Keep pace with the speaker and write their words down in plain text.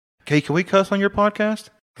Hey, can we cuss on your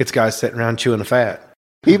podcast? It's guys sitting around chewing the fat.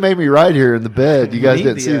 He made me right here in the bed. You guys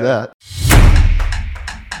didn't see that.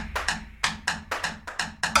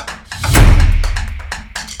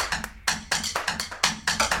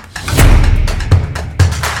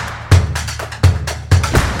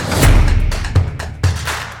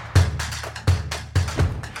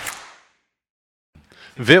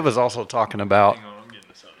 Viv was also talking about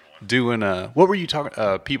doing what were you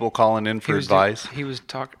talking? People calling in for advice. He was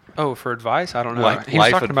talking. Oh, for advice? I don't know. Like he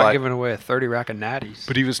was talking about advice. giving away a 30 rack of natties.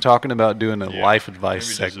 But he was talking about doing a life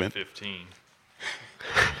advice segment. 15.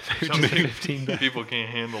 Some 15 people can't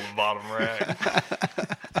handle the bottom rack.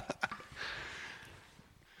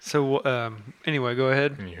 So anyway, go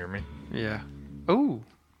ahead. Can you hear me? Yeah. Oh.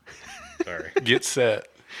 Sorry. Get set.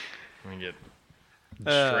 Let me get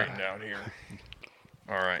straightened out here.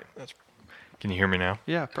 All right. Can you hear me now?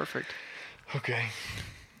 Yeah, perfect. Okay.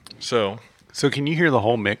 So can you hear the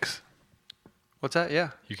whole mix? What's that? Yeah.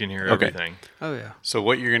 you can hear Okay. everything. Oh yeah. So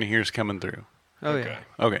what you're going to hear is coming through. Oh Okay.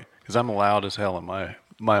 yeah. Okay. Because I'm loud as hell in my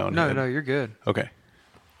own head. No, you're good. Okay.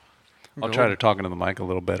 I'll try to talk into the mic a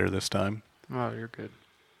little better this time. Oh, you're good.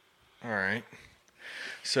 All right.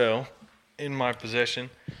 So, in my possession,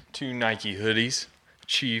 2 Nike hoodies,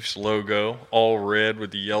 Chiefs logo, all red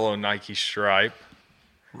with the yellow Nike stripe.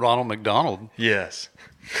 Ronald McDonald. Yes.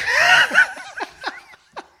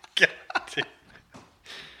 God damn.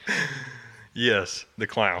 Yes, the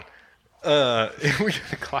clown.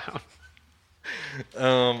 The clown.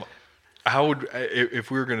 How would if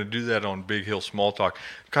we were going to do that on Big Hill Small Talk?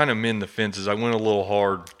 Kind of mend the fences. I went a little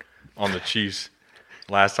hard on the Chiefs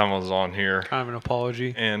last time I was on here, Kind of an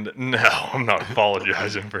apology. and no, I'm not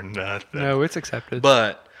apologizing for nothing. No, it's accepted.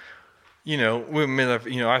 But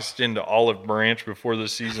I stand to Olive Branch before the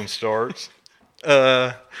season starts.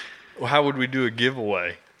 How would we do a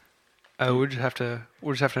giveaway? we'll just have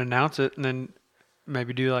to announce it and then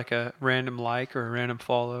maybe do like a random like or a random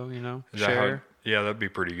follow. Is that Share. yeah, that'd be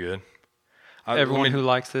pretty good. Everyone who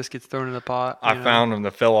likes this gets thrown in the pot. I found them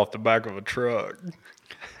that fell off the back of a truck.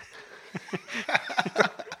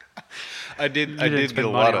 I did get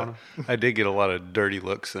a lot of dirty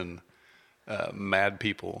looks and mad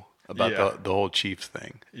people about the whole Chiefs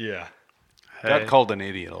thing. Yeah. Got called an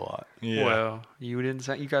idiot a lot. Yeah. Well, you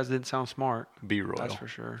guys didn't sound smart. Be royal. That's for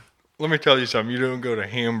sure. Let me tell you something. You don't go to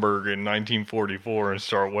Hamburg in 1944 and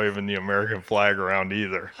start waving the American flag around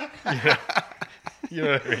either. You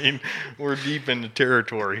know what I mean? We're deep into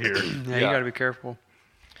territory here. Yeah, you got to be careful.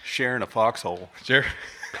 Sharing a foxhole. Sure.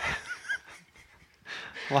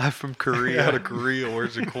 Live from Korea. Out of Korea.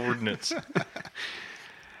 Where's the coordinates?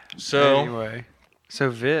 So Anyway,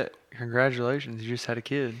 Vit, congratulations. You just had a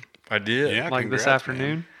kid. I did. Yeah, Like congrats, this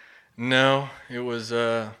afternoon? man. No, it was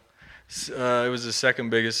the second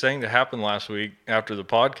biggest thing to happen last week after the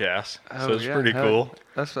podcast. So it's pretty cool.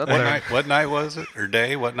 That's What night was it? Or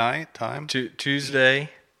day? What night? Time?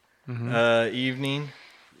 Tuesday evening,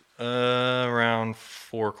 around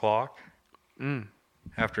 4:00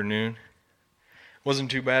 afternoon.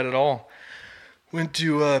 Wasn't too bad at all. Went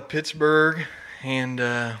to Pittsburgh and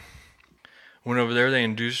went over there. They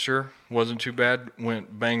induced her. Wasn't too bad.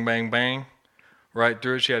 Went bang, bang, bang. Right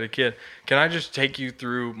through it. She had a kid. Can I just take you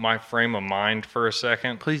through my frame of mind for a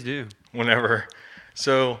second? Please do.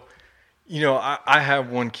 So, I have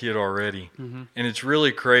one kid already, and it's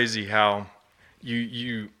really crazy how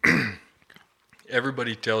you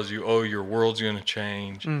everybody tells you, oh, your world's going to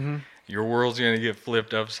change. Your world's going to get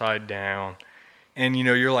flipped upside down. And,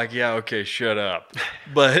 you're like, yeah, okay, shut up.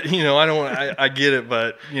 But, I get it,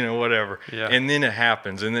 but, whatever. Yeah. And then it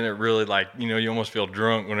happens. And then it really you almost feel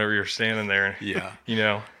drunk whenever you're standing there.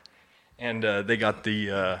 Yeah. And they got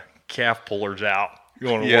the calf pullers out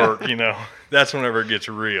going to work, That's whenever it gets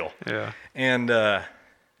real. Yeah. And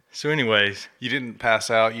so anyways. You didn't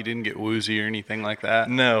pass out? You didn't get woozy or anything like that?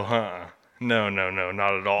 No, No,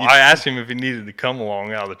 not at all. I asked him if he needed to come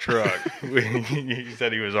along out of the truck. He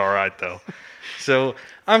said he was all right, though. So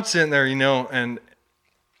I'm sitting there, and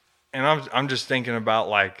I'm just thinking about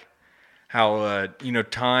how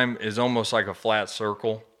time is almost like a flat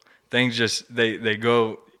circle. Things just they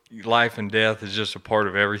go. Life and death is just a part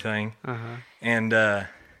of everything. And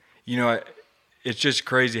it's just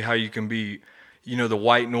crazy how you can be, the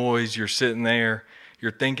white noise. You're sitting there,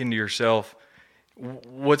 you're thinking to yourself,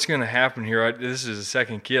 what's going to happen here? This is a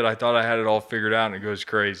second kid. I thought I had it all figured out, and it goes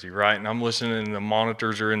crazy, right? And I'm listening, and the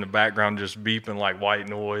monitors are in the background just beeping like white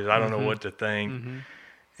noise. I don't know what to think.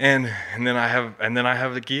 And then I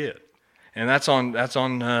have the kid, and that's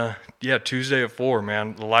on Tuesday at 4.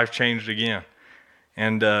 Man, the life changed again,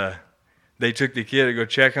 and they took the kid to go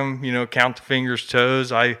check him. Count the fingers,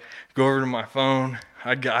 toes. I go over to my phone.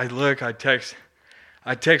 I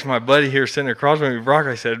text my buddy here sitting across from me, Brock.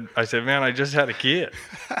 I said, man, I just had a kid.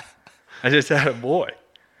 I just had a boy.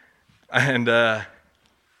 And the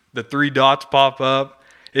 3 dots pop up.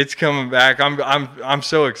 It's coming back. I'm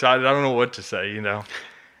so excited. I don't know what to say,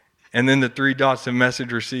 And then the 3 dots, the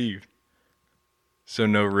message received. So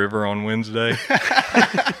no river on Wednesday.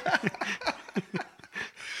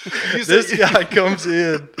 This guy comes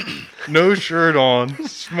in, no shirt on,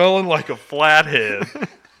 smelling like a flathead.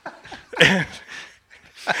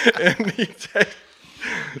 And he said,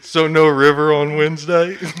 so no river on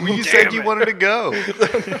Wednesday? Well, you said you wanted to go.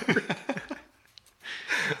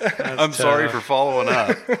 I'm sorry for following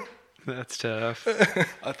up. That's tough.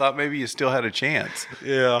 I thought maybe you still had a chance.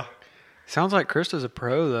 Yeah. Sounds like Krista's a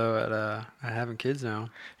pro, though, at having kids now.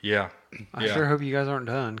 Yeah. I sure hope you guys aren't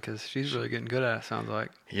done, because she's really getting good at it, sounds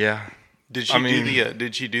like. Yeah. Did she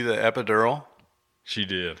do the epidural? She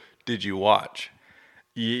did. Did you watch?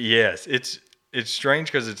 Yes. It's strange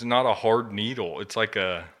because it's not a hard needle. It's like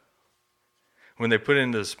when they put it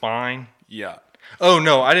into the spine. Yeah. Oh,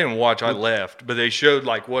 no, I didn't watch. I left. But they showed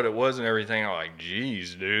like what it was and everything. I'm like,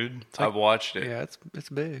 geez, dude. I've watched it. Yeah, it's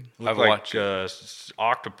big. I've watched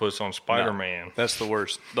octopus on Spider-Man. No, that's the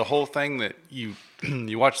worst. The whole thing that you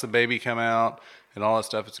watch the baby come out and all that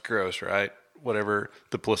stuff, it's gross, right? Whatever,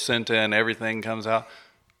 the placenta and everything comes out.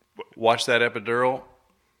 Watch that epidural,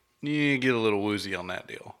 you get a little woozy on that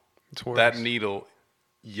deal. It's worse. That needle,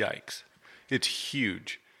 yikes. It's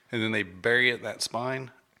huge. And then they bury it in that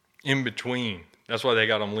spine. In between. That's why they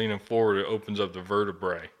got them leaning forward. It opens up the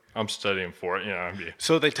vertebrae. I'm studying for it,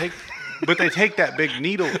 So they take that big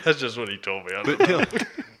needle. That's just what he told me.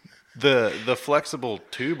 The flexible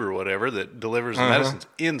tube or whatever that delivers the medicines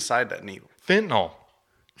inside that needle. Fentanyl.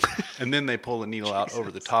 And then they pull the needle out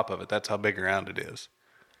over the top of it. That's how big around it is.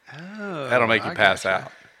 Oh, That'll make you pass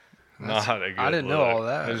out. Not a good I didn't know all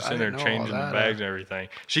that. They're just in there changing the bags and everything.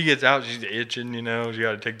 She gets out, she's itching, She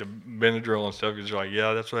got to take the Benadryl and stuff. She's like,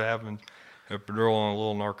 yeah, that's what happens. Epidural on a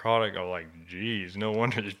little narcotic. I was like, geez, no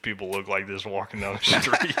wonder these people look like this walking down the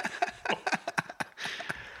street.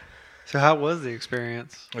 So how was the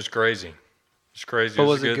experience? It's crazy. It's crazy. But it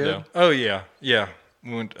was it good? though. Oh, yeah. Yeah.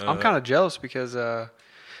 We went, I'm kind of jealous because,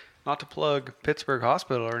 not to plug Pittsburgh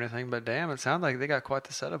Hospital or anything, but damn, it sounds like they got quite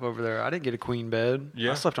the setup over there. I didn't get a queen bed.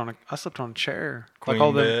 Yeah. I slept on a chair. Queen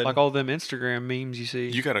like bed. all them Instagram memes you see.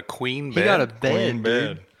 You got a queen bed? He got a bed, queen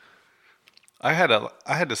bed. dude. I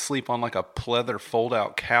had to sleep on like a pleather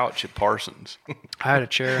fold-out couch at Parsons. I had a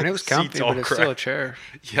chair and it was comfy, Seats all but it's still a cracked. chair.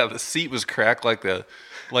 Yeah, the seat was cracked like the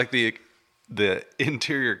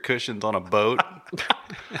interior cushions on a boat,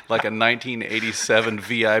 like a 1987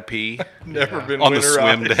 VIP. Never been on the winterized.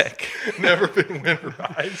 swim deck. Never been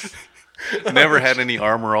winterized. Never had any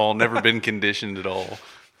armor all. Never been conditioned at all.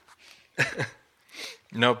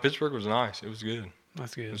 No, Pittsburgh was nice. It was good.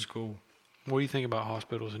 That's good. It was cool. What do you think about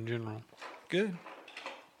hospitals in general? Good.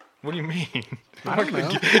 What do you mean? I don't know.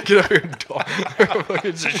 Get up here and talk.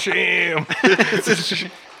 It's a sham. It's a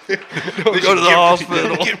sham. Don't go to the Get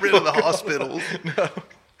hospital. Get rid of the hospitals.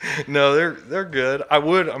 No, they're good.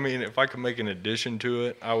 I mean, if I could make an addition to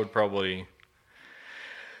it, I would probably.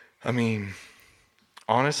 I mean,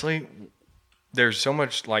 honestly, there's so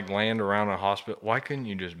much like land around a hospital. Why couldn't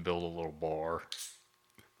you just build a little bar?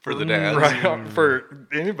 For the dads. Right, for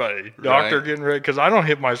anybody. Doctor Right. getting ready. Because I don't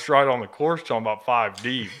hit my stride on the course till I'm about 5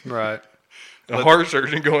 deep. Right. The heart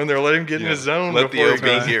surgeon go in there, let him get in his zone. Let the before he OB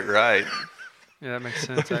goes. get right. Yeah, that makes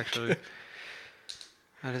sense, actually.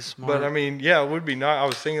 That is smart. But I mean, yeah, it would be nice. I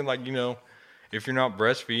was thinking, like, if you're not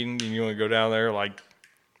breastfeeding and you want to go down there, like,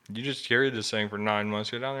 you just carry this thing for 9 months.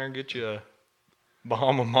 Go down there and get you a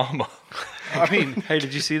Bahama Mama. I mean, hey,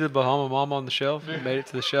 did you see the Bahama Mama on the shelf? It made it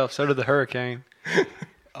to the shelf. So did the Hurricane.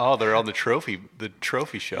 oh, they're on the trophy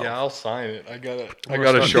shelf. Yeah, I'll sign it. I got a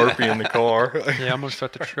Sharpie in the car. Yeah, I'm gonna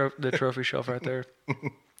start the trophy shelf right there.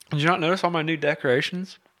 Did you not notice all my new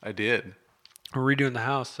decorations? I did. We're redoing the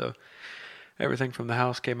house, so everything from the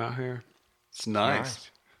house came out here. It's nice.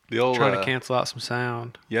 The old Trying to cancel out some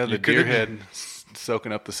sound. Yeah, the deer head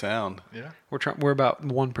soaking up the sound. Yeah. We're about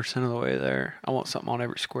 1% of the way there. I want something on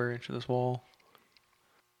every square inch of this wall.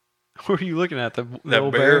 What are you looking at? The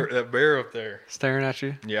old bear That bear up there. staring at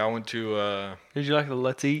you? Yeah, I went to, Did you like the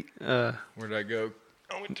Let's Eat? where did I go?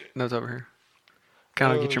 I went to, No, it's over here.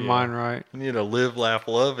 Kind of get your mind right. you need a live, laugh,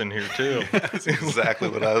 love in here, too. That's exactly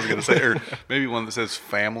what I was going to say. Or maybe one that says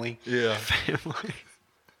family. Yeah. Family.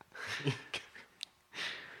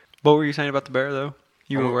 What were you saying about the bear, though?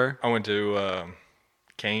 You were where? I went to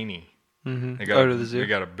Caney. Mm-hmm. They To the zoo. They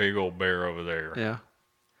got a big old bear over there. Yeah.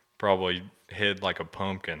 Probably head like a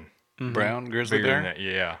pumpkin. Mm-hmm. Brown grizzly Bigger than bear. that.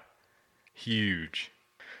 Yeah. Huge.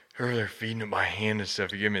 or they're feeding it by hand and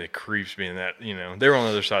stuff. You give me the creeps being that, they were on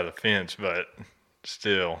the other side of the fence, but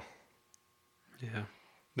still. Yeah.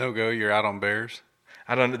 No go. You're out on bears.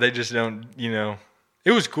 They just don't,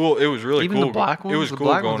 It was cool. It was really Even cool. the black ones? It was the cool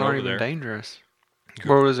black going ones aren't over even there. dangerous.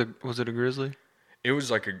 Or was it a grizzly? It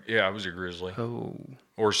was like it was a grizzly. Oh.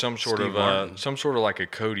 Or some sort Steve Martin. of like a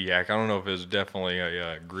Kodiak. I don't know if it was definitely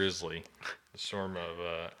a grizzly. The sort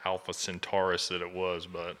of Alpha Centaurus that it was,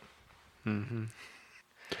 but. Mm-hmm.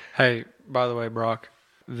 Hey, by the way, Brock,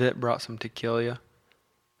 Vit brought some tequila.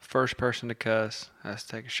 First person to cuss has to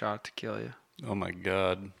take a shot of tequila. Oh my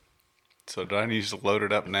God. So do I need to load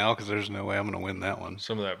it up now? Because there's no way I'm going to win that one.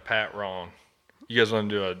 Some of that Pat wrong. You guys want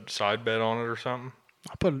to do a side bet on it or something?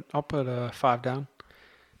 I'll put 5 down.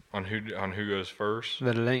 On who goes first?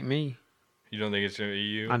 That it ain't me. You don't think it's gonna be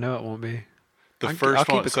you? I know it won't be. The I'll first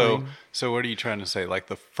keep one. it clean. So what are you trying to say? Like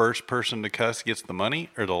the first person to cuss gets the money,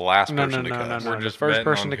 or the last person to cuss? We're the just first betting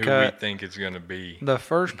person on to who cut. we think it's gonna be. The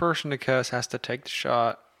first person to cuss has to take the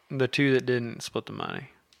shot. The 2 that didn't split the money.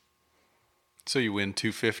 So you win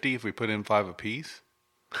 $250 if we put in 5 apiece.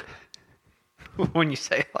 When you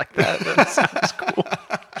say it like that sounds cool.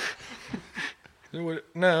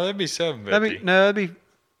 No, that'd be $750. It'd be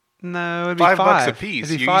 $5 $5 a piece.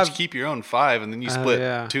 It'd be You five. each keep your own 5, and then you split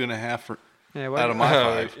yeah. 2.5 Yeah, out of my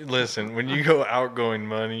Oh, 5. listen, when you go outgoing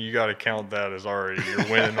money, you got to count that as already you're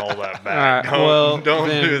winning all that All back. right, Don't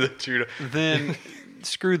then- do the 2. Then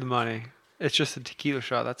screw the money. It's just a tequila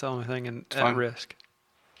shot. That's the only thing at fine. risk.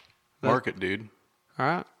 Mark it, dude. All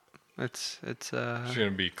right. It's It's gonna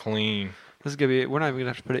be clean. this is gonna be. We're not even gonna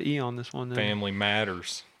have to put an E on this one. Then. Family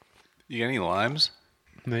matters. You got any limes?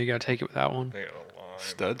 No, you gotta take it with that one. They got a line.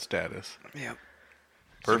 Stud status. Yep.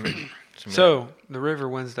 Perfect. So the river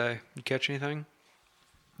Wednesday. You catch anything?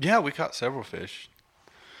 Yeah, we caught several fish.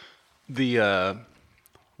 The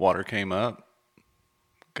water came up.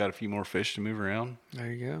 Got a few more fish to move around. There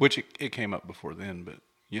you go. Which it came up before then, but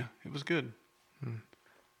yeah, it was good.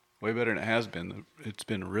 Way better than it has been. It's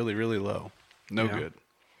been really, really low. No Yeah. good.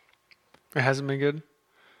 It hasn't been good.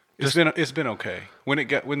 It's been okay.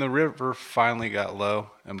 When the river finally got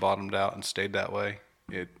low and bottomed out and stayed that way,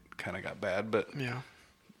 it kind of got bad. But Yeah.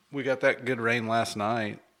 we got that good rain last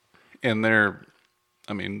night, and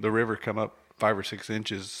the river come up 5 or 6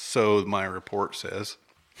 inches. So my report says.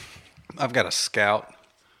 I've got a scout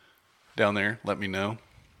down there. Let me know.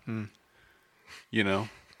 On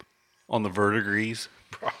the verdigris.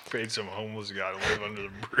 Brock paid some homeless guy to live under the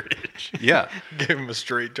bridge. Yeah. Gave him a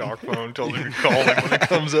straight talk phone, told him to call him when it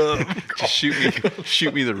comes up. Just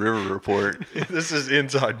shoot me the river report. This is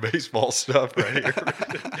inside baseball stuff right here.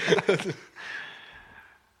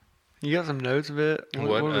 You got some notes of it?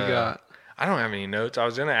 What do we got? I don't have any notes. I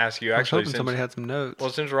was going to ask you I was actually. hoping somebody had some notes. Well,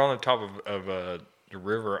 since we're on the top of the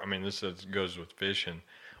river, goes with fishing.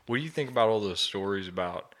 What do you think about all those stories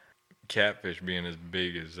about catfish being as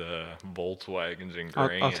big as Volkswagens and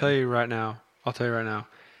grain? I'll tell you right now.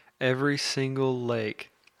 Every single lake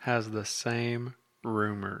has the same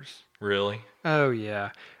rumors. Really? Oh yeah,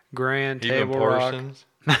 Grand Even Table Rock. Parsons?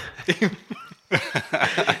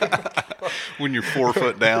 When you're 4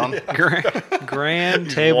 foot down. Grand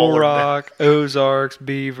He's Table walling Rock, Ozarks,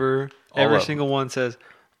 Beaver. All Every of 'em. single one says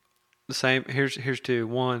the same. Here's 2.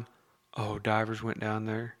 1, oh, divers went down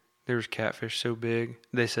there. There was catfish so big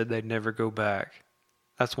they said they'd never go back.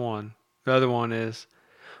 That's one. The other one is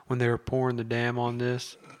when they were pouring the dam on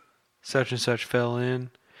this, such and such fell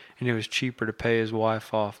in, and it was cheaper to pay his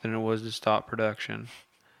wife off than it was to stop production.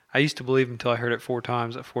 I used to believe until I heard it 4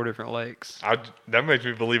 times at 4 different lakes. That makes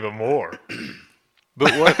me believe it more.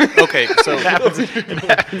 But what? Okay, so It happens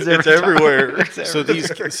It's every time. everywhere. so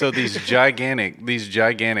these gigantic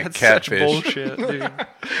That's catfish. such bullshit,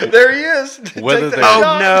 dude. There he is. Whether Take the they- Oh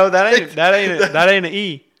shot. no, that ain't an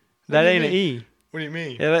E. That ain't an E. What do you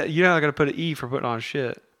mean? Yeah, you're not gonna put an E for putting on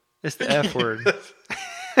shit. It's the F word.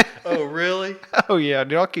 Oh, really? Oh yeah,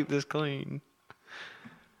 dude, I'll keep this clean.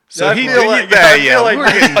 So I he feel did like- that. I Yeah, feel like-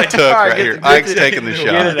 we're getting took All right, right get here. the- Ike's get taking the Get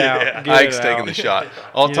shot. it out. Yeah. Get it Ike's out. taking the shot.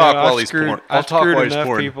 I'll You talk know, while I've he's screwed- pouring. I've I'll talk screwed while he's enough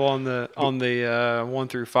pouring. people on the 1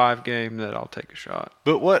 through 5 game that I'll take a shot.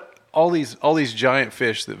 But what all these giant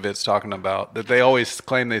fish that Vit's talking about that they always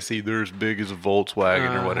claim they see they're as big as a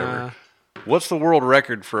Volkswagen or whatever. What's the world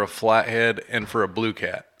record for a flathead and for a blue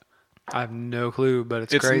cat? I have no clue, but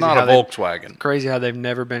it's It's crazy. not how a they- Volkswagen. Crazy how they've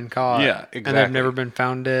never been caught. Yeah, And exactly. they've never been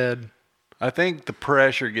found dead. I think the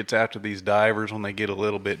pressure gets after these divers when they get a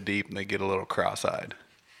little bit deep and they get a little cross-eyed.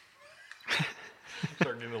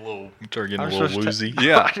 Start getting a little I'm supposed to- woozy.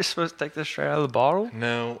 Yeah. I'm just supposed to take this straight out of the bottle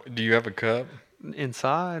No. Do you have a cup?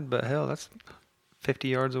 inside, but hell, that's 50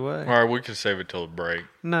 yards away. All right, we can save it till the break.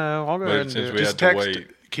 No, I'll go ahead But and since do we it. had Just to text. wait.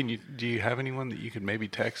 Do you have anyone that you could maybe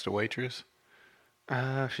text a waitress?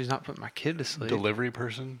 If she's not putting my kid to sleep. Delivery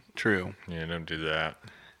person? True. Yeah, don't do that.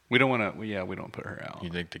 We don't want to. Yeah, we don't put her out. You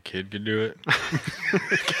think the kid could do it?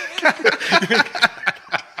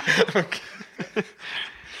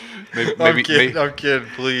 I'm kidding.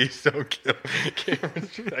 Please don't kill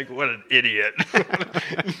Cameron's like, what an idiot.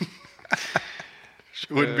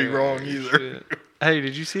 She wouldn't be wrong either. Shit. Hey,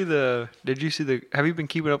 did you see the? Have you been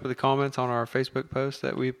keeping up with the comments on our Facebook post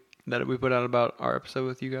that we put out about our episode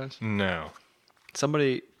with you guys? No.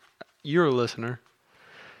 Somebody, you're a listener.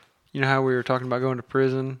 You know how we were talking about going to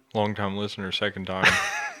prison? Long time listener, second time.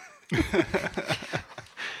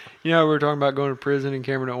 You know how we were talking about going to prison and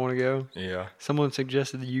Cameron don't want to go? Yeah. Someone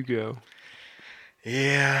suggested that you go.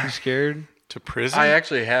 Yeah. You scared? To prison? I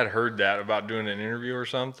actually had heard that about doing an interview or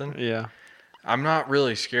something. Yeah. I'm not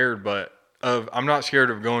really scared, I'm not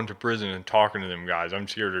scared of going to prison and talking to them guys. I'm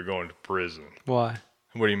scared of going to prison. Why?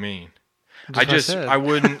 What do you mean? I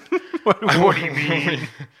wouldn't. What do you mean?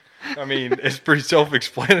 I mean, it's pretty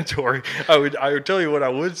self-explanatory. I would tell you what I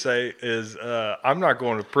would say is I'm not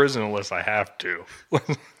going to prison unless I have to.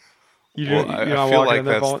 You I feel like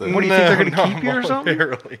that's what do you think they're going to keep you or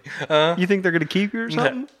something? You think they're going to keep you or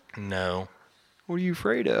something? No. What are you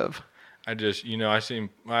afraid of? I just,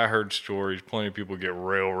 I heard stories. Plenty of people get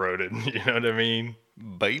railroaded. You know what I mean?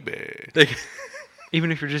 Baby.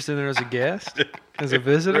 Even if you're just in there as a guest, as a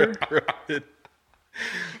visitor.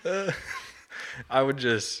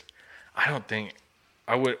 I don't think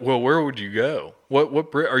I would. Well, where would you go?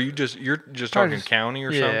 What are you you're just talking county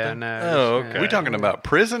or something? No. Oh, okay. Are we talking about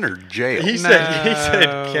prison or jail? He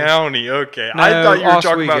said county. Okay. No, I thought you were Oswego.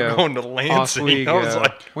 talking about going to Lansing. Oswego. I was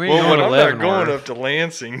like, We ain't going to I'm not Leavenworth. going up to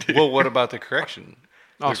Lansing, dude. Well, what about the correction?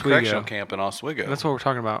 The Oswego. correctional camp in Oswego. That's what we're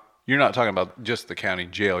talking about. You're not talking about just the county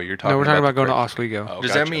jail. You're talking. No, we're talking about the going to correctional- Oswego. Oh,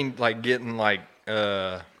 Does gotcha. that mean like getting like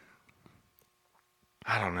I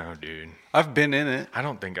don't know, dude. I've been in it? I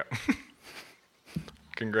don't think I.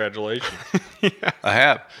 Congratulations. I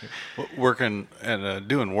have working and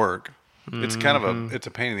doing work. It's kind of it's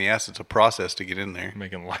a pain in the ass. It's a process to get in there.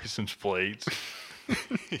 Making license plates.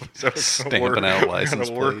 So Stamping out license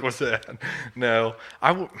gonna work plates. with that. No,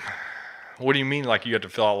 what do you mean? Like you have to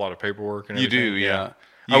fill out a lot of paperwork and You everything? do, yeah.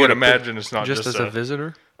 I would imagine it's not Just just, as a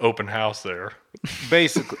visitor? open house there.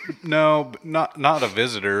 Basically, no, not a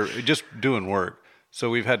visitor. Just doing work. So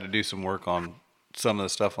we've had to do some work on some of the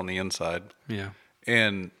stuff on the inside. Yeah.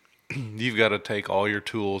 And you've got to take all your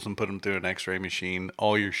tools and put them through an x-ray machine,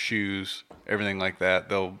 all your shoes, everything like that.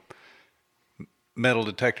 They'll metal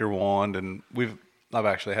detector wand, and I've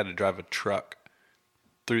actually had to drive a truck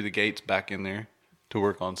through the gates back in there to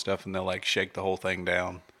work on stuff, and they'll like shake the whole thing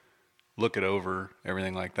down, look it over,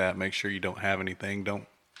 everything like that, make sure you don't have anything, don't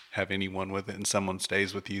have anyone with it, and someone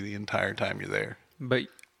stays with you the entire time you're there. But it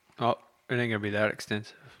ain't going to be that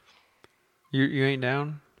extensive. You ain't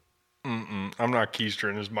down? I'm not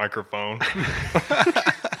keystering his microphone.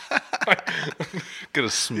 Gonna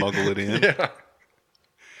smuggle it in. Yeah.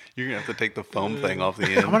 You're gonna have to take the foam thing off the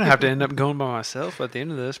end. I'm going to have to end up going by myself at the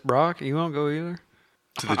end of this. Brock, you won't go either?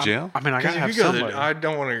 To the jail? I mean, I got to have If you go somebody. there, I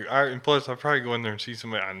don't want to. And plus, I'll probably go in there and see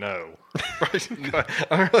somebody I know.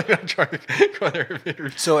 I'm really not trying to go in there.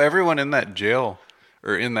 And So everyone in that jail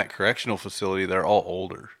or in that correctional facility, they're all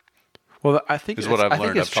older. Well, I think Is what I've I think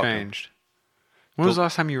learned. it's I've talked to- changed. When was the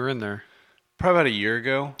last time you were in there? Probably about a year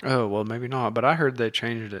ago. Oh, well, maybe not. But I heard they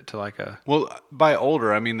changed it to like a... Well, by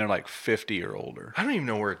older, I mean they're like 50 or older. I don't even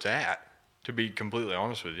know where it's at, to be completely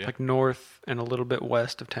honest with you. like north and a little bit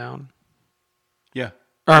west of town. Yeah.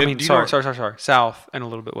 Or, I Do mean, you sorry. know- South and a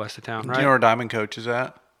little bit west of town, Do right? you know where Diamond Coach is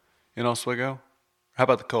at in Oswego? How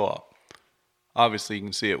about the co-op? Obviously, you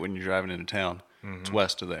can see it when you're driving into town. It's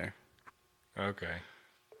west of there. Okay.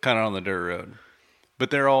 Kind of on the dirt road. But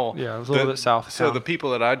they're all... Yeah, it was a little bit south of So town. the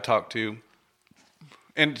people that I'd talk to,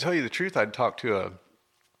 and to tell you the truth, I'd talk to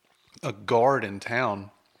a guard in town.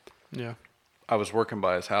 Yeah. I was working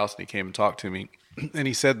by his house, and he came and talked to me. And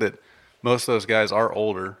he said that most of those guys are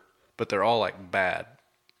older, but they're all like bad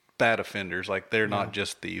offenders. Like they're not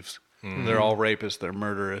just thieves. They're all rapists. They're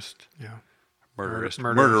murderists. Yeah. Murderers.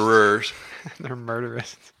 Murderers. They're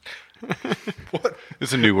murderers. What?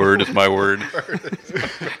 It's a new word. It's my word.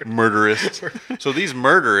 Murderists. So these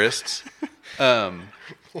murderists,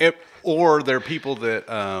 or they're people that,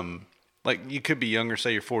 like you could be younger.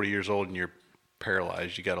 Say you're 40 years old and you're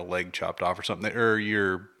paralyzed. You got a leg chopped off or something, or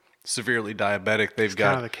you're severely diabetic. They've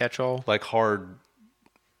got Kind of the catch-all. like hard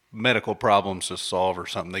medical problems to solve or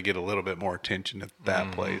something. They get a little bit more attention at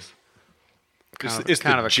that place. It's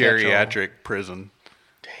kind the of a catch-all. geriatric prison.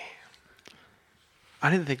 I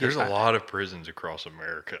didn't think There's a lot of prisons across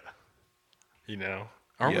America. You know,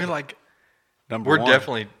 Aren't we like? Number We're one.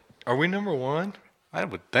 definitely. Are we number one? I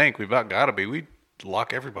would think we about got to be. We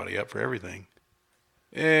lock everybody up for everything,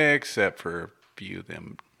 except for a few of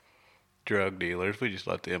them drug dealers. We just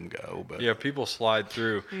let them go. But Yeah, people slide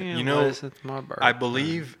through. Yeah, You know, Liz, it's my birthday. I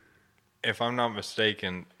believe, if I'm not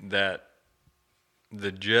mistaken, that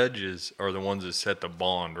the judges are the ones that set the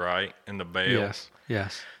bond, right, and the bail.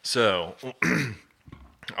 Yes. So,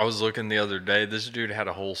 I was looking the other day. This dude had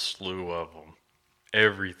a whole slew of them.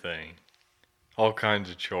 Everything. All kinds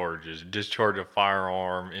of charges. Discharge a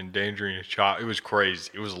firearm, endangering a child. It was crazy.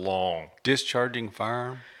 It was long. discharging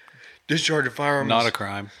firearm, Discharge a firearm. not a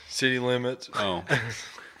crime. City limits. Oh,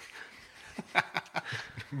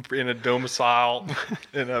 In a domicile.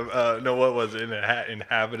 In a, no, what was it? In a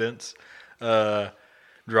inhabitants.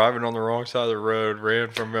 Driving on the wrong side of the road,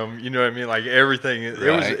 ran from them. You know what I mean? Like everything.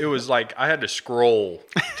 Right. It was like I had to scroll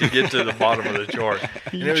to get to the bottom of the chart.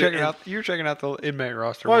 You're checking out the inmate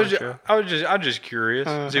roster. Well, weren't you? I was just curious,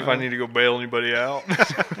 see if I need to go bail anybody out.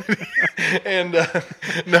 And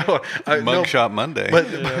no, Mugshot Monday.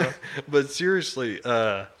 but seriously,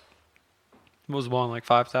 What was one like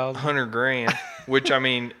 5,000? $100,000, which I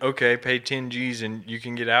mean, okay, pay 10 G's and you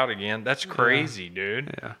can get out again. That's crazy,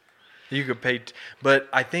 dude. Yeah. You could pay, but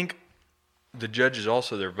I think the judges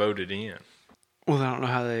also they're voted in. Well, I don't know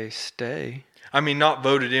how they stay. I mean, not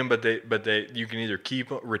voted in, but they you can either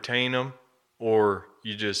retain them, or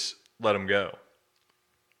you just let them go.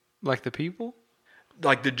 Like the people?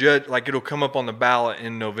 Like the judge, like it'll come up on the ballot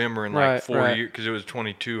in November in like Right, 4 right. years, because it was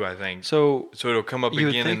 22, I think. So it'll come up you would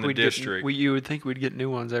again think in the we'd district you would think we'd get new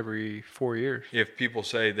ones every 4 years. if people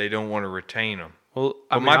say they don't want to retain them. Well,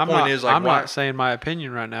 But I mean, my I'm point not, is, like, I'm why- not saying my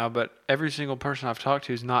opinion right now, but every single person I've talked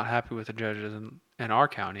to is not happy with the judges in our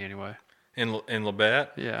county anyway. In Labette,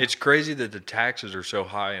 Yeah. it's crazy that the taxes are so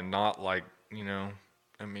high and not like, you know,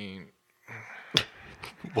 I mean,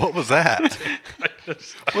 What was that?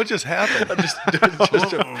 What just happened?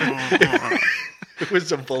 It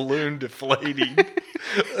was a balloon deflating.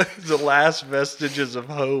 The last vestiges of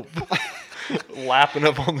hope lapping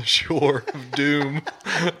up on the shore of doom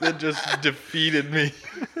that just defeated me.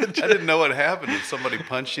 I didn't know what happened. Did somebody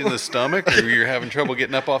punch you in the stomach, or you're having trouble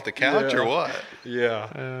getting up off the couch, or what? Yeah.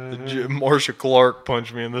 Marsha Clark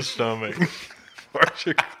punched me in the stomach.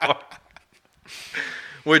 Marsha Clark.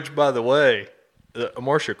 Which, by the way,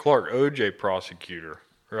 Marsha Clark, OJ prosecutor,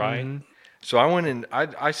 right? Mm-hmm. So I went and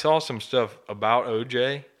I saw some stuff about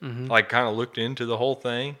OJ, Mm-hmm. like kind of looked into the whole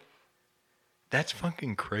thing. That's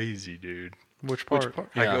fucking crazy, dude. Which part? Like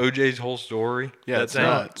Yeah. OJ's whole story. Yeah, that it's thing.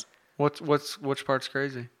 nuts. Which part's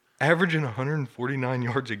crazy? Averaging 149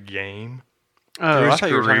 yards a game. Oh, Through I his thought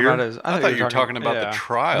you were talking career? about his. I thought you were talking about yeah. the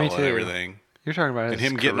trial Me and too. everything, You're talking about his and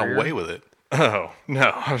him getting career. away with it. Oh, no.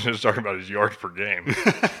 I was just talking about his yards per game.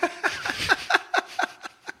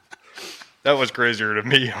 That was crazier to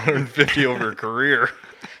me, 150 over a career.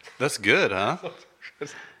 That's good, huh?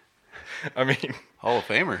 I mean, Hall of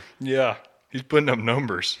Famer. yeah, he's putting up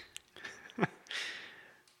numbers.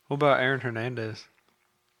 What about Aaron Hernandez?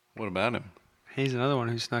 What about him? He's another one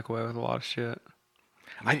who snuck away with a lot of shit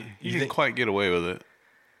He didn't quite get away with it.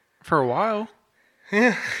 for a while.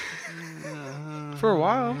 Yeah. For a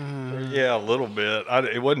while. Yeah, a little bit.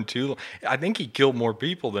 It wasn't too long. I think he killed more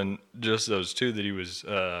people than just those two that he was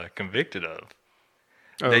convicted of.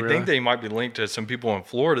 Oh, They really? think they might be linked to some people in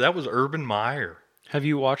Florida. That was Urban Meyer Have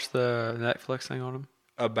you watched the Netflix thing on him?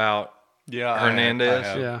 about Yeah, Hernandez.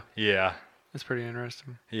 Yeah, Yeah, it's pretty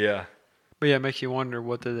interesting. yeah. But yeah, it makes you wonder,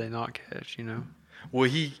 what did they not catch? You know? Well,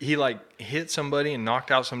 he like hit somebody and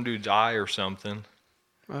knocked out some dude's eye or something.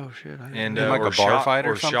 Oh shit! I didn't And know. Like or a bar shot, fight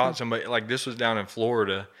or shot something? somebody. Like this was down in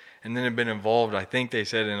Florida, and then had been involved. I think they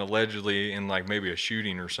said, in allegedly in like maybe a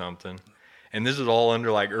shooting or something. And this is all under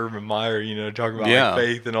like Urban Meyer, you know, talking about Yeah. like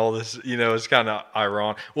faith and all this. You know, it's kind of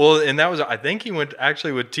ironic. Well, and that was, I think he went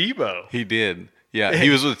actually with Tebow. He did. Yeah, he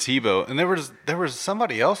was with Tebow, and there was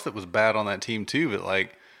somebody else that was bad on that team too. But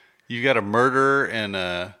like, you got a murderer and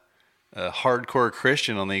a hardcore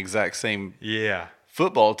Christian on the exact same Yeah.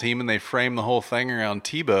 football team, and they frame the whole thing around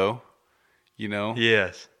Tebow. You know,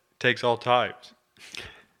 Yes. Takes all types.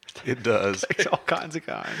 it does. It's all kinds of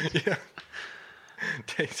kinds. Yeah.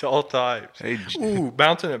 Takes all types. Hey, Ooh,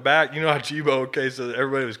 bouncing it back. You know how Tebow, okay, so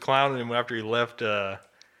everybody was clowning him after he left, you know,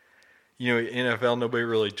 NFL, nobody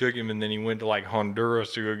really took him, and then he went to like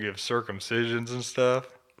Honduras to go give circumcisions and stuff.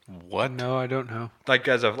 what? No, I don't know. Like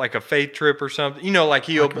as a faith trip or something. You know, like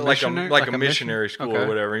he opened like missionary- a like a missionary mission? school or Okay.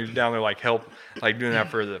 whatever. He was down there like doing that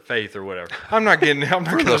for the faith or whatever. I'm not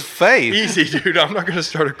For the faith. Easy, dude. I'm not going to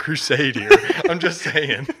start a crusade here. I'm just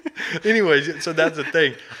saying. Anyways, so that's the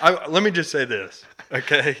thing. Let me just say this,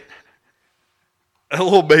 okay? a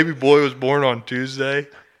little baby boy was born on Tuesday.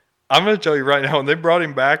 I'm going to tell you right now, when they brought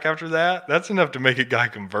him back after that, that's enough to make a guy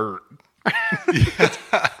convert.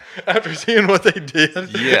 After seeing what they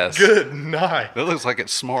did. Yes. Good night. That looks like it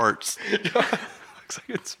smarts. Looks like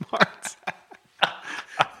it's smart.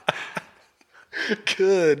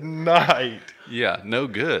 Good night. Yeah, no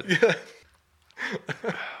good.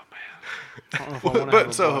 I don't know if I wanna have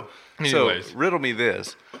a So Anyways. riddle me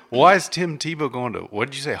this: why is Tim Tebow going to? What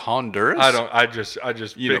did you say, Honduras? I just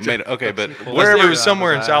You know, picked made it. it, okay, but Wherever it was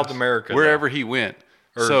somewhere in South America. wherever he went.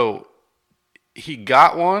 So he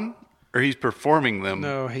got one, or he's performing them.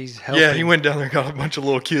 No, he's helping. Yeah, he went down there and got a bunch of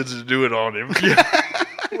little kids to do it on him. Yeah.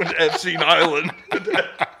 With Epstein Island.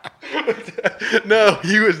 No,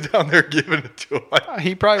 he was down there giving it to him.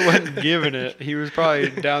 He probably wasn't giving it. He was probably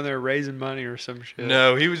down there raising money or some shit.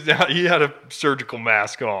 No, he was down. He had a surgical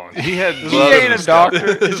mask on. He had He gloves ain't and a stuff.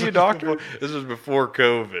 doctor. Is he a doctor? This was before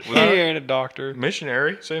COVID. He ain't a doctor.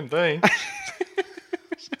 Missionary, same thing.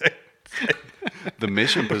 The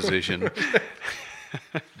mission position.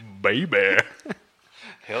 Baby.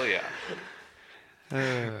 Hell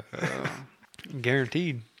yeah.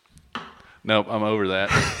 Guaranteed. Nope, I'm over that.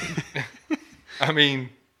 I mean,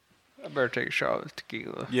 I better take a shot of this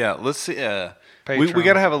tequila. Yeah, let's see. We Patreon.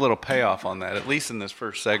 got to have a little payoff on that, at least in this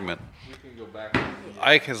first segment.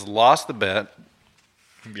 Ike has lost the bet.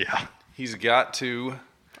 yeah. He's got to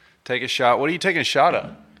take a shot. What are you taking a shot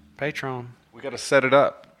of? Patreon. We got to set it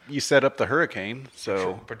up. You set up the hurricane,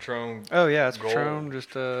 so Patron. Oh yeah, it's Gold. Patron, just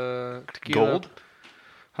tequila. gold.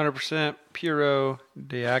 100% Puro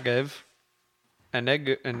de Agave.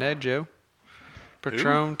 Anejo.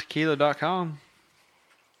 PatronTequila.com.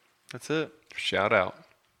 That's it. Shout out.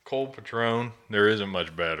 Cold Patron. There isn't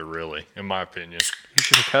much better, really, in my opinion. You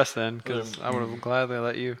should have cussed then, because I would have gladly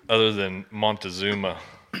let you. Other than Montezuma.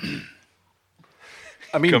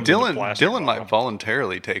 I mean, Comes in a Dylan plastic might bottle.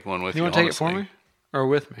 voluntarily take one with you. You want to take it for honestly. me? Or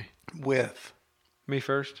with me? With. Me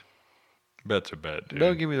first? Bet's a bet, dude.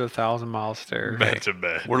 Don't give me the 1,000-mile stare. Bet's a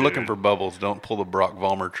bet. We're dude. looking for bubbles. Don't pull the Brock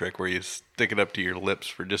Vollmer trick where you stick it up to your lips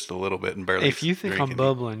for just a little bit and barely. If you think drink I'm it.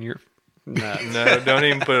 bubbling, you're nuts. No, don't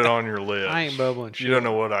even put it on your lips. I ain't bubbling shit. You don't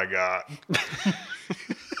know what I got.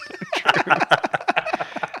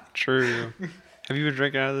 True. Have you been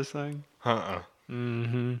drinking out of this thing? Uh-uh.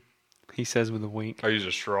 Mm-hmm. He says with a wink. I use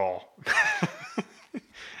a straw.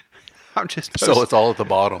 I'm just So it's all at the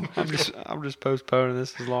bottom. I'm just postponing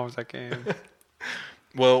this as long as I can.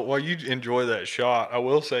 Well, while you enjoy that shot, I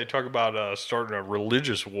will say, talk about starting a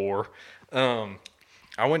religious war.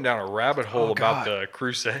 I went down a rabbit hole about the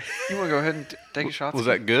crusade. You want to go ahead and take a shot? Was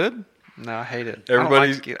that good? No, I hate it.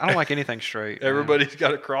 Everybody's- I don't like anything straight. man. Everybody's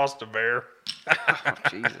got a cross to bear. Oh,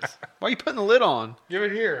 Jesus. Why are you putting the lid on? Give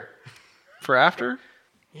it here. For after?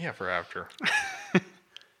 Yeah, for after.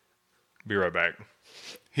 Be right back.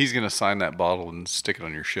 He's gonna sign that bottle and stick it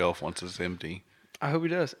on your shelf once it's empty. I hope he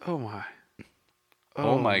does. Oh, my.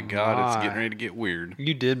 Oh, my God, it's my. getting ready to get weird.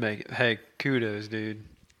 You did make it. Hey, kudos, dude.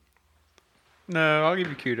 No, I'll give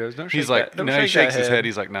you kudos. Don't shake He's like, that. Don't no, shake he shakes that his head.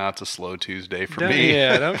 He's like, nah, it's a slow Tuesday for Don't- me.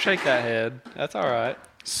 Yeah, don't shake that head. That's all right.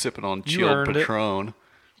 Sipping on You chilled earned it. Patron.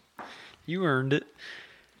 You earned it.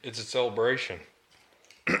 It's a celebration.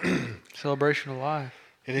 Celebration of life.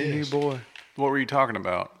 It You is. New boy. What were you talking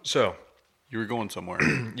about? So, You were going somewhere.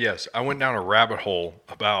 yes, I went down a rabbit hole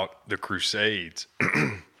about the Crusades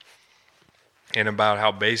and about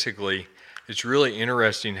how basically it's really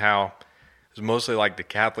interesting how it's mostly like the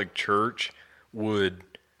Catholic Church would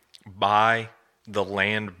buy the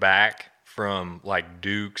land back from like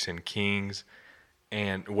dukes and kings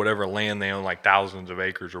and whatever land they own, like thousands of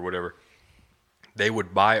acres or whatever. They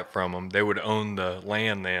would buy it from them. They would own the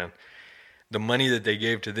land then. The money that they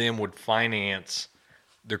gave to them would finance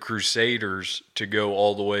the Crusaders to go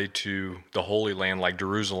all the way to the Holy Land, like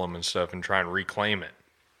Jerusalem and stuff, and try and reclaim it.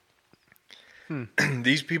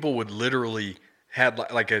 These people would literally have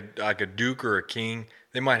like a duke or a king.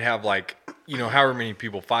 They might have like, however many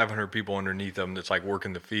people, 500 people underneath them that's like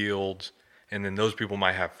working the fields. And then those people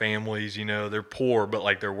might have families, they're poor, but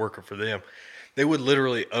like they're working for them. They would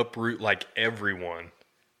literally uproot like everyone.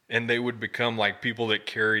 And they would become like people that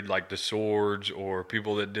carried like the swords or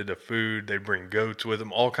people that did the food. They'd bring goats with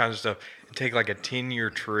them, all kinds of stuff. And take like a 10-year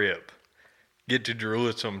trip, get to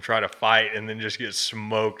Jerusalem, try to fight, and then just get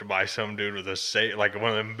smoked by some dude with like one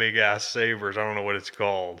of them big ass sabers. I don't know what it's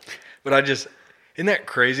called. But isn't that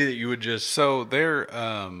crazy that you would just So they're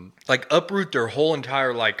like uproot their whole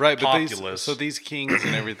entire like right, populace? but these kings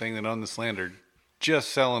and everything that own this land are just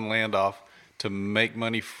selling land off to make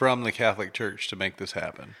money from the Catholic Church to make this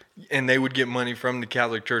happen. And they would get money from the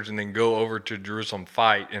Catholic Church and then go over to Jerusalem,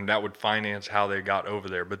 fight, and that would finance how they got over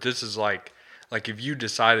there. But this is like Like if you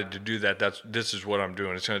decided to do that, this is what I'm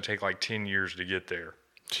doing. It's going to take like 10 years to get there.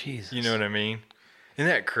 Jesus. You know what I mean? Isn't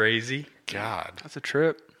that crazy? God. That's a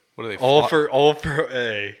trip. What are they? All for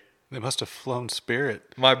a. They must have flown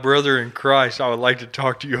Spirit. My brother in Christ, I would like to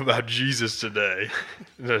talk to you about Jesus today.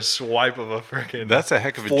 The swipe of a freaking That's a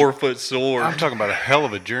heck of a 4-foot sword. I'm talking about a hell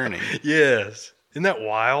of a journey. Yes. Isn't that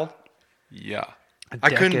wild? Yeah.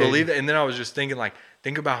 I couldn't believe it. And then I was just thinking, like,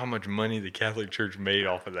 think about how much money the Catholic Church made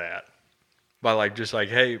off of that. By, like, just like,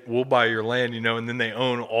 hey, we'll buy your land, you know, and then they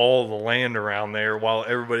own all the land around there while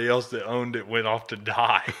everybody else that owned it went off to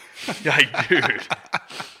die. Like, dude.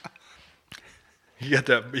 He got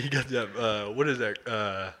that, what is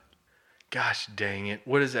that? Gosh dang it.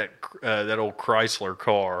 What is that old Chrysler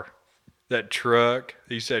car? That truck?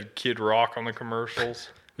 You said Kid Rock on the commercials?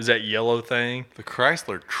 Was that yellow thing? The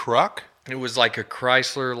Chrysler truck? It was like a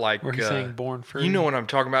Chrysler, like... Were you saying Born Free? You know what I'm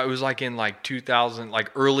talking about? It was like in like 2000,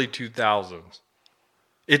 like early 2000s.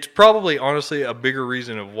 It's probably, honestly, a bigger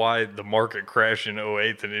reason of why the market crashed in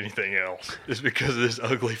 08 than anything else. Is because of this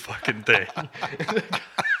ugly fucking thing.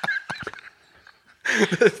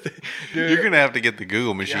 Dude, you're gonna have to get the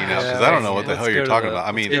Google machine out because I don't know what the hell you're talking about.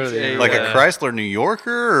 I mean, like a Chrysler New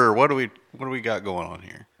Yorker, or what do we got going on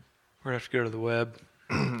here? We're gonna have to go to the web.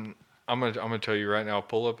 I'm gonna tell you right now. I'll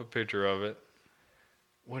pull up a picture of it.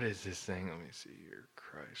 What is this thing? Let me see here.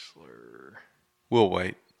 Chrysler. We'll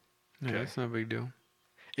wait. No, that's no big deal.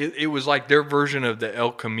 It was like their version of the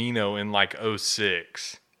El Camino in like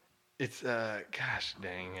 06. It's gosh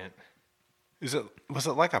dang it. Was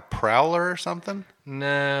it like a Prowler or something?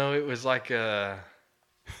 No, it was like a...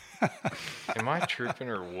 Am I tripping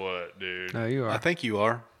or what, dude? No, you are. I think you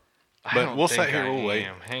are. I But don't we'll think sit here. I We'll wait.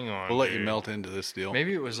 am. Hang on, We'll let you dude. melt into this deal.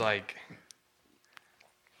 Maybe it was like...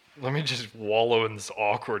 Let me just wallow in this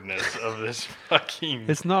awkwardness of this fucking...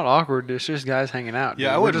 It's not awkward. It's just guys hanging out. Yeah,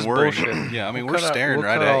 dude. I We're wouldn't just worry. bullshitting. Yeah, I mean, We'll we're cut out- staring we'll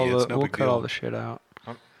right cut at all you. It's the- no We'll big cut all deal. the shit out.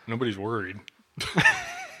 Nobody's worried.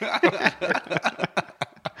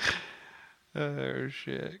 Oh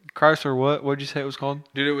shit! Chrysler, what? What'd you say it was called?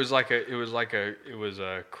 Dude, it was a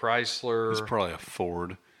Chrysler. It's probably a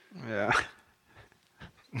Ford. Yeah,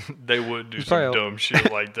 They would do It's some probably a- dumb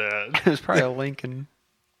shit like that. it was probably a Lincoln.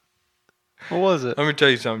 What was it? Let me tell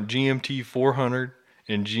you something. GMT 400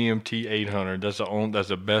 and GMT 800. That's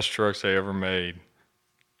the best trucks they ever made,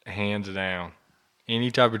 hands down.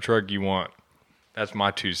 Any type of truck you want. That's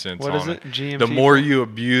my 2 cents What on is it? GMT. The more you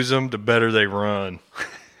abuse them, the better they run.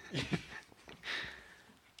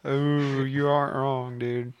 Oh, you aren't wrong,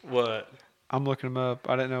 dude. What? I'm looking them up.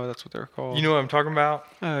 I didn't know that's what they're called. You know what I'm talking about?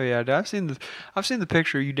 Oh yeah, dude. I've seen the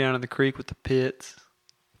picture of you down in the creek with the pits,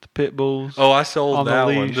 the pit bulls. Oh, I sold On the that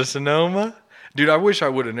one. leash. The Sonoma? Dude, I wish I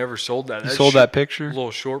would have never sold that. You sold that picture? Little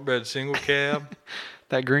short bed single cab.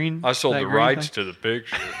 That green. I sold that the green rights thing? to the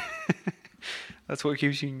picture. That's what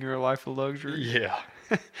keeps you in your life of luxury. Yeah.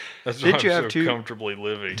 That's Didn't why you I'm have so two- comfortably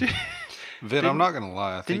living. Vin, I'm not gonna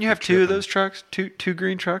lie. I think Didn't you you're have two of tripping. those trucks? Two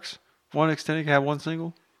green trucks? One extended cab, one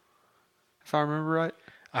single? If I remember right.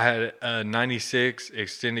 I had a 96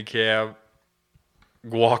 extended cab,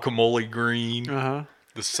 guacamole green. Uh-huh.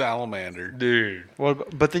 The Salamander. Dude. Well,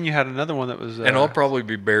 but then you had another one that was And I'll probably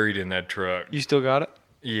be buried in that truck. you still got it?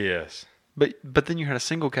 Yes. But then you had a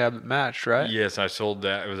single cab that matched, right? Yes, I sold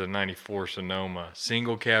that. It was a 94 Sonoma.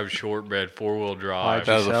 Single cab, short bed, 4-wheel drive. Why'd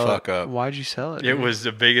That you was a sell fuck it? up. Why'd you sell it? It dude? was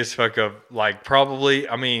the biggest fuck up. Like, probably,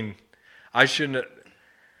 I mean, I shouldn't have.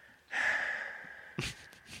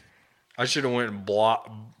 I should have went and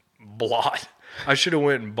I should have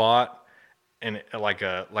went and bought like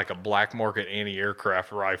a black market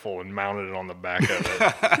anti-aircraft rifle and mounted it on the back of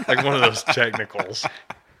it, like one of those technicals.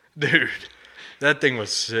 Dude, that thing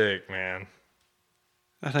was sick, man.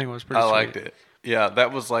 That thing was pretty I sweet. liked it. Yeah,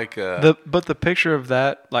 that was like a. But the picture of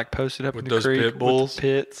that, like, posted up With in the those creek pit bulls? with the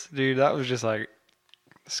pits, dude, that was just, like,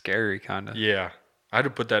 scary, kind of. Yeah, I had to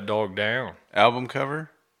put that dog down. album cover.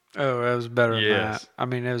 Oh, it was better than Yes. that. I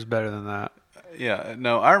mean, it was better than that. Yeah,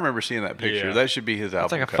 no, I remember seeing that picture. Yeah. That should be his That's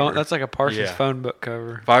album like a cover. phone. That's like a Parsons Yeah. phone book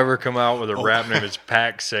cover. If I ever come out with a rap name, it's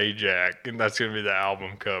Pack Sajak, and that's gonna be the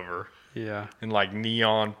album cover. Yeah. In like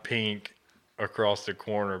neon pink across the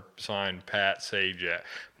corner, signed Pack Sajak.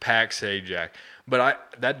 But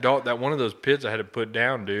that one of those pits I had to put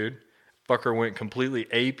down, dude. Fucker went completely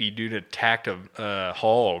apey, dude. Attacked a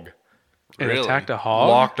hog. It Really? attacked a hog.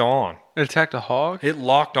 Locked on. It attacked a hog. It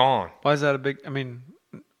locked on. Why is that a big? I mean,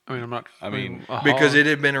 I'm not. I mean, a Because hog. it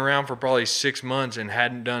had been around for probably 6 months and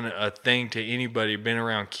hadn't done a thing to anybody. Been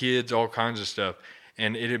around kids, all kinds of stuff.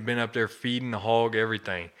 And it had been up there feeding the hog,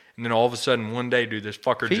 everything. And then all of a sudden, one day, dude, this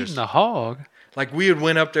fucker feeding just... the hog. Like, we had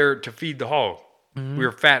went up there to feed the hog. Mm-hmm. We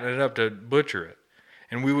were fattening it up to butcher it.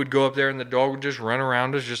 And we would go up there, and the dog would just run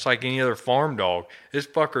around us just like any other farm dog. This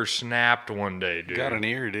fucker snapped one day, dude. Got an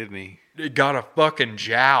ear, didn't he? It got a fucking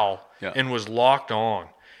jowl and was locked on.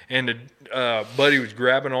 And the buddy was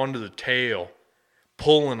grabbing onto the tail,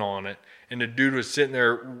 pulling on it. And the dude was sitting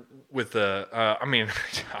there with dude,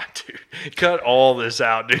 cut all this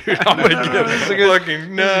out, dude. I'm gonna get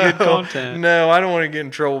fucking good content. No, I don't want to get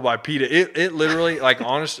in trouble by PETA. It literally, like,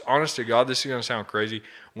 honest to God, this is gonna sound crazy.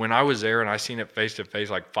 When I was there and I seen it face to face,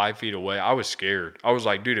 like 5 feet away, I was scared. I was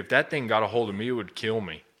like, dude, if that thing got a hold of me, it would kill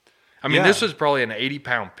me. I mean, this was probably an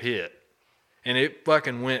 80-pound pit, and it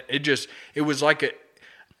fucking went. It was like a.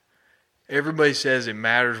 Everybody says it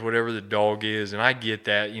matters whatever the dog is, and I get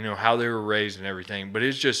that, you know, how they were raised and everything. But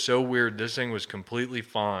it's just so weird. This thing was completely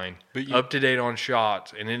fine, up to date on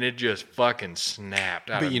shots, and then it just fucking snapped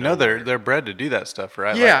out. But you know they're bred to do that stuff,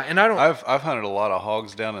 right? Yeah, like, and I don't. I've hunted a lot of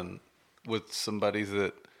hogs down with some buddies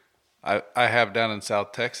that I have down in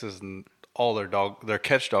South Texas, and all their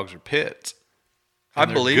catch dogs are pits. I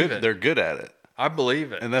believe it. They're good at it. I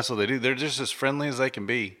believe it. And that's what they do. They're just as friendly as they can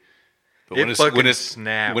be. But when it's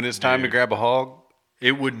time to grab a hog,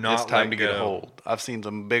 it would not. It's time let to go. get a hold. I've seen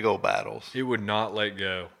some big old battles. It would not let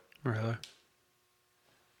go. Really?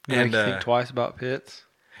 And you think twice about pits?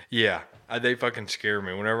 Yeah, they fucking scare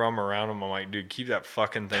me. Whenever I'm around them, I'm like, dude, keep that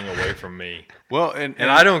fucking thing away from me. Well, and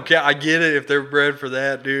I don't care. I get it if they're bred for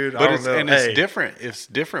that, dude. But it's different. It's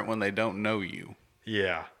different when they don't know you.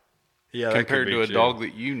 Yeah. Yeah, compared to a dog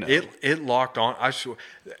that you know. It locked on. I swear,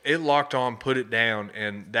 it locked on, put it down,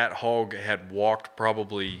 and that hog had walked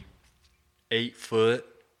probably 8 foot,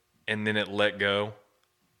 and then it let go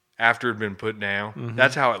after it had been put down. Mm-hmm.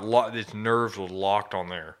 That's how its nerves was locked on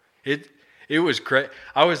there. It was crazy.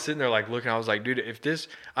 I was sitting there like looking. I was like, dude, if this,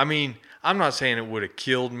 I mean, I'm not saying it would have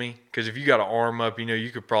killed me, because if you got an arm up, you know, you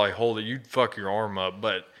could probably hold it. You'd fuck your arm up,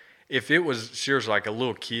 but if it was seriously like a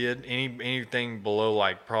little kid, anything below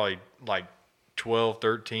like probably like 12,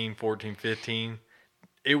 13, 14, 15,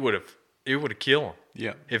 it would have killed him.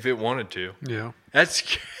 Yeah. If it wanted to. Yeah. That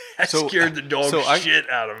scared the dog shit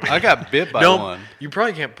out of me. I got bit by one. You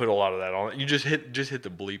probably can't put a lot of that on it. You just hit the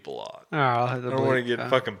bleep a lot. All right, I'll hit the bleep. I don't want to get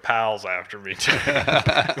fucking pals after me too.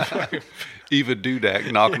 Eva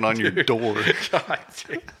Dudak knocking on your door. God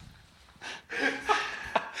damn.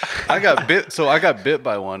 I got bit. So I got bit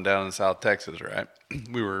by one down in South Texas, right?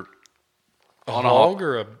 We were on a hog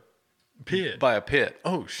or a pit? By a pit.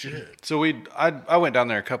 Oh shit! So I went down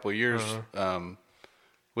there a couple of years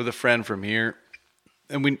with a friend from here,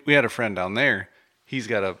 and we had a friend down there. He's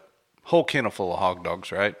got a whole kennel full of hog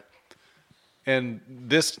dogs, right? And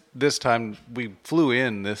this time we flew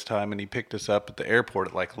in this time, and he picked us up at the airport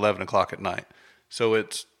at like 11 o'clock at night. So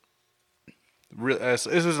it's this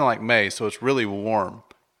isn't like May, so it's really warm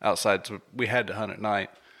outside. So we had to hunt at night.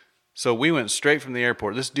 So we went straight from the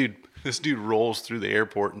airport. This dude rolls through the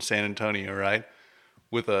airport in San Antonio, right,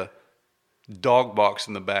 with a dog box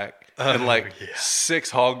in the back and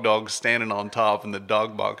 6 hog dogs standing on top, and the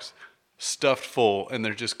dog box stuffed full, and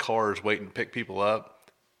there's just cars waiting to pick people up.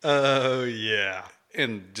 Oh yeah,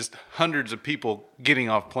 and just hundreds of people getting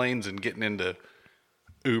off planes and getting into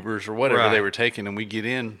Ubers or whatever they were taking, and we get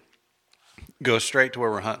in, go straight to where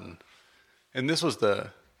we're hunting, and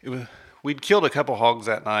we'd killed a couple hogs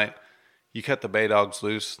that night. You cut the bay dogs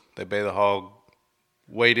loose, they bay the hog,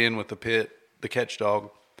 wade in with the catch dog,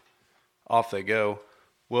 off they go.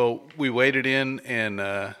 Well, we waded in and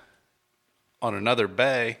on another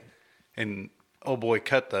bay, and oh boy,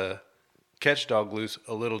 cut the catch dog loose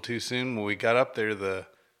a little too soon. When we got up there, the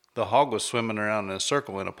hog was swimming around in a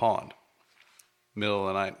circle in a pond, middle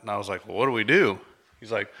of the night, and I was like, well, what do we do?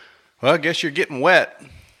 He's like, well, I guess you're getting wet. And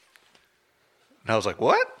I was like,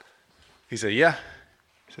 what? He said, yeah.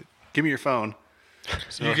 Give me your phone.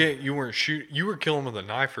 So, you weren't shooting. You were killing with a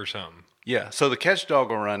knife or something. Yeah. So the catch dog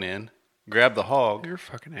will run in, grab the hog. You're a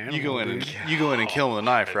fucking animal. You go in and kill him with a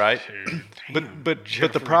knife, right? But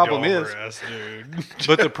the problem is,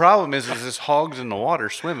 but the problem is this hog's in the water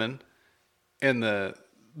swimming, and the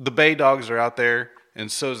bay dogs are out there, and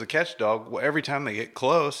so is the catch dog. Well, every time they get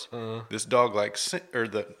close, this dog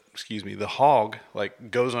the hog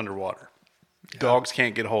like goes underwater. Yeah. Dogs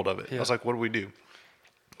can't get a hold of it. Yeah. I was like, what do we do?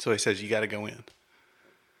 So he says, you got to go in.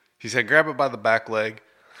 He said, grab it by the back leg,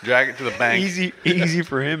 drag it to the bank. Easy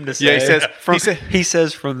for him to say. Yeah, he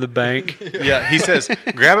says from the bank. Yeah, he says,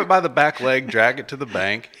 grab it by the back leg, drag it to the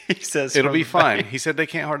bank. He says it'll be fine. Bank. He said they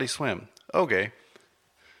can't hardly swim. Okay.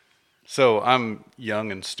 So I'm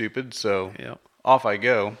young and stupid, so off I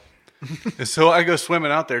go. And so I go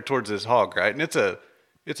swimming out there towards this hog, right? And it's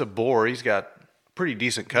a boar. He's got pretty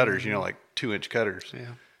decent cutters, like 2-inch cutters.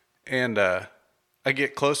 Yeah. And I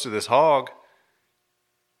get close to this hog,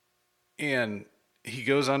 and he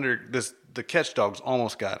goes under this. The catch dog's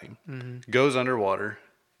almost got him. Goes underwater,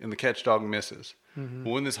 and the catch dog misses. But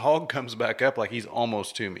when this hog comes back up, like he's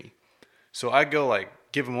almost to me, so I go like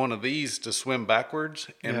give him one of these to swim backwards,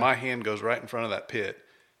 and my hand goes right in front of that pit,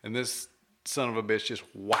 and this son of a bitch just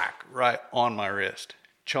whack right on my wrist,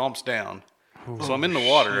 chomps down. So I'm in the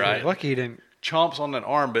water, right? Lucky he didn't. Chomps on that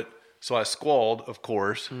arm, but so I squalled, of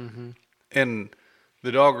course, and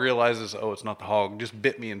the dog realizes, oh, it's not the hog, just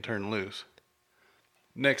bit me and turned loose.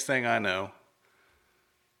 Next thing I know,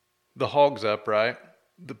 the hog's up, right?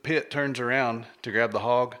 The pit turns around to grab the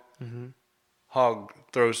hog. Hog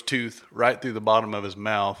throws tooth right through the bottom of his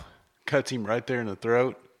mouth, cuts him right there in the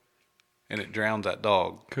throat, and it drowns that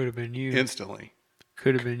dog. Could have been you. Instantly.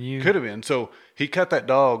 Could have been you. Could have been. So he cut that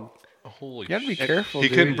dog. Holy You gotta be shit. careful. He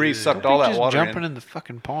dude. couldn't breathe, sucked Don't all be that just water jumping in. in the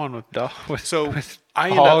fucking pond with So with I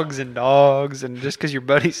end hogs and dogs, and just because your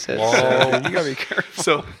buddy said so, you gotta be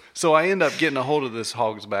careful. So I end up getting a hold of this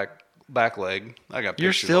hog's back leg. I got. You're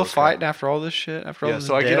pictures still of the fighting crap. after all this shit. After all Yeah. this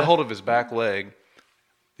So I get a death? hold of his back leg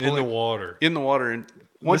In the water. and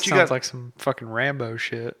once This you sounds got like some fucking Rambo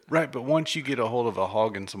shit. right, but once you get a hold of a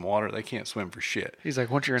hog in some water, they can't swim for shit. He's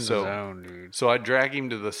like, once you're in So- the zone, dude. So I drag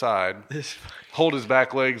him to the side, hold his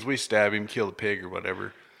back legs, we stab him, kill the pig or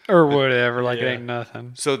whatever. Or whatever, like it Yeah. ain't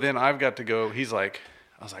nothing. So then I've got to go. He's like,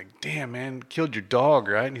 I was like, damn, man, killed your dog,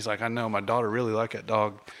 right? And he's like, I know, my daughter really liked that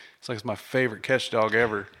dog. It's like, it's my favorite catch dog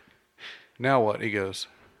ever. Now what? He goes,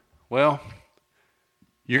 well,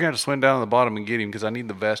 you're going to swim down to the bottom and get him because I need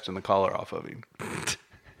the vest and the collar off of him.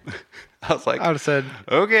 I was like, I would have said,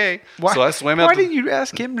 okay. why, So I swam why out. didn't you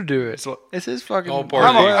ask him to do it? So- It's his fucking. All part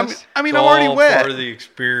of the- quest. I'm It's already all wet. part of the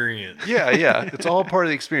experience. Yeah. It's all part of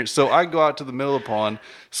the experience. So I go out to the middle of the pond,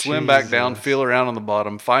 swim back down, feel around on the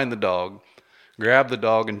bottom, find the dog, grab the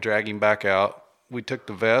dog, and drag him back out. We took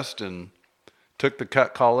the vest and took the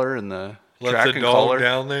cut collar and the Left tracking the dog collar.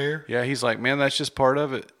 down there. Yeah, he's like, man, that's just part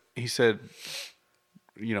of it. He said,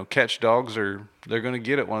 catch dogs they're going to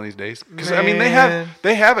get it one of these days. Because I mean, they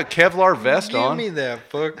have a Kevlar vest Give on. me that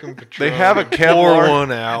fucking Patron. They have a Pour Kevlar.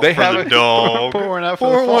 one out They for have the a- dog. Pour one out for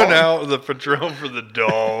Pour the one dog. out of the Patron for the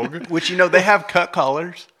dog. Which they have cut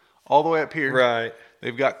collars all the way up here. Right.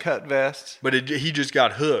 They've got cut vests. But he just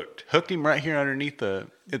got hooked. Hooked him right here underneath at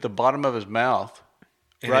the bottom of his mouth.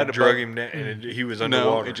 And right it drug above- him down, and he was No,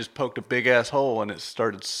 underwater. it just poked a big ass hole and it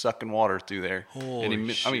started sucking water through there. Holy and I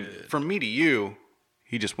mean, shit. from me to you,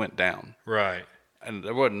 he just went down, Right. and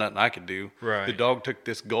there wasn't nothing I could do. Right. The dog took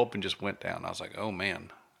this gulp and just went down. I was like, oh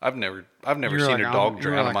man, I've never You seen were a like, dog you were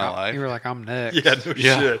drown in like, my I'm- life. You were like, I'm next. Yeah, no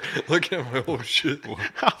Yeah. shit. Look at my old shit.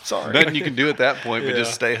 I'm sorry. Nothing you can do at that point but Yeah.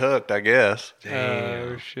 just stay hooked, I guess.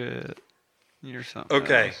 Oh shit. You're something.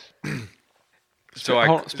 Okay. else. So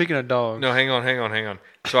Hold on, speaking of dogs. No, hang on.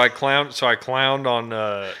 So I clowned on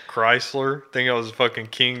Chrysler, thinking I was fucking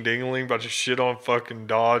King Dingling, about to shit on fucking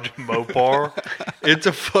Dodge and Mopar. It's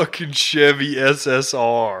a fucking Chevy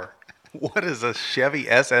SSR. What is a Chevy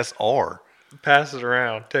SSR? Pass it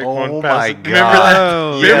around. Take Oh one. my Pass it. God. Remember that?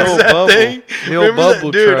 Oh, the Remember old that bubble. thing? The old Remember that?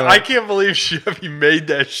 bubble Dude, truck. I can't believe Chevy made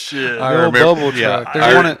that shit. The old remember- bubble yeah, truck.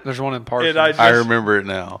 I- There's one in Parsons. I I remember it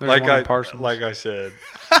now. There's like one in I Parsons. like I said,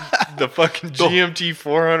 the fucking GMT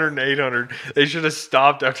 400 and 800. They should have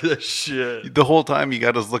stopped after that shit. The whole time you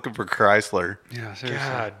got us looking for Chrysler. Yeah, seriously.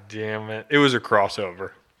 God damn it! It was a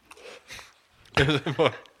crossover. It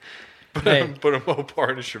was Hey. put a Mopar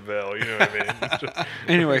and a Chevelle. You know what I mean?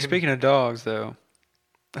 Anyway, speaking of dogs, though,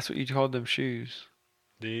 that's what you called them shoes.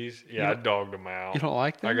 These, yeah, I dogged them out. You don't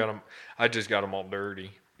like them? I got them. I just got them all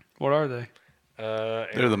dirty. What are they?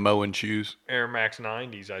 They're the mowing shoes. Air Max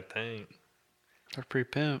 90s, I think. They're pretty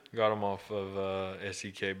pimp. Got them off of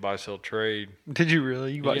SEK Buy Sell Trade. Did you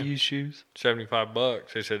really? You bought Yeah. used shoes?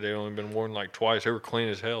 $75. They said they only been worn like twice. They were clean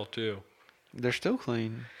as hell too. They're still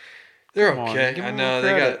clean. They're Come on, okay. give I them know the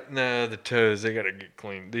they credit. got the toes. They got to get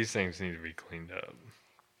cleaned. These things need to be cleaned up.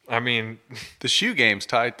 I mean, The shoe game's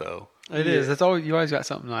tight though. It is. That's all. You always got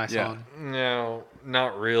something nice Yeah. on. no,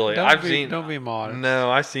 not really. Don't be modest.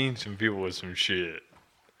 No, I've seen some people with some shit.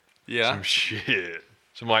 Yeah. Some shit.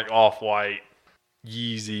 Some like off-white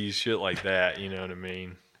Yeezys, shit like that. You know what I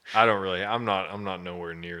mean? I'm not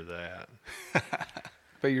nowhere near that.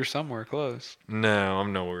 But you're somewhere close. No,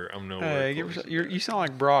 I'm nowhere. Hey, close. you sound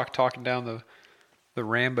like Brock talking down the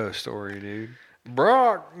Rambo story, dude.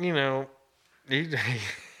 Brock, you know, he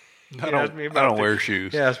asked me I about don't wear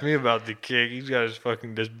shoes. He asked me about the kick. He's got his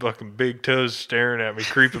fucking big toes staring at me,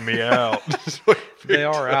 creeping me out. They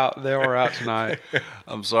are out. They are out tonight.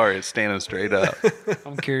 I'm sorry, it's standing straight up.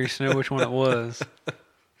 I'm curious to know which one it was.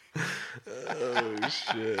 Oh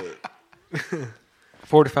shit!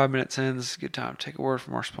 45 minutes in. This is a good time to take a word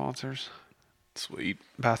from our sponsors. Sweet.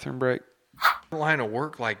 Bathroom break. Line of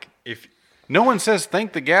work, like if No one says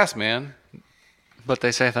thank the gas man. But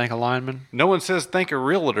they say thank a lineman. No one says thank a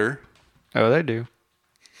realtor. Oh, they do.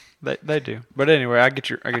 They do. But anyway, I get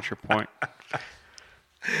your point.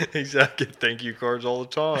 he said, I get thank you cards all the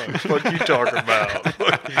time. What you talking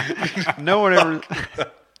about? No one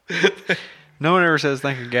ever says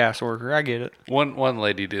thank a gas worker. I get it. One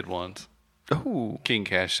lady did once. Ooh. King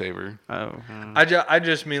Cash Saver. Oh. I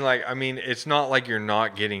just mean like, I mean, it's not like you're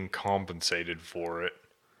not getting compensated for it.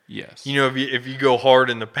 Yes. You know, if you go hard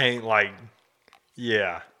in the paint, like,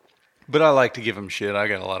 yeah. But I like to give him shit. I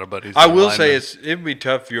got a lot of buddies. I that will line say me. it'd be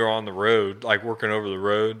tough if you're on the road, like working over the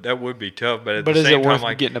road. That would be tough. But at But the is same it time, worth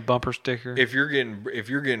like, getting a bumper sticker? if you're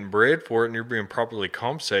getting bread for it and you're being properly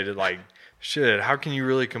compensated, like, shit, how can you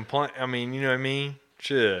really complain? I mean, you know what I mean?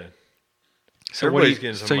 Shit. So Everybody's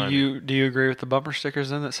getting some money. do you agree with the bumper stickers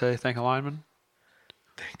then that say thank a lineman?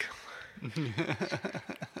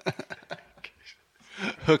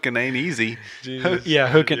 Hooking ain't easy. Jesus. Yeah,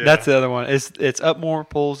 hooking. That's the other one. It's up more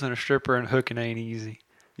poles than a stripper, and hooking ain't easy.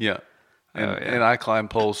 Yeah. And, Oh, yeah. and I climb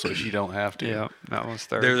poles so she don't have to. Yeah, that one's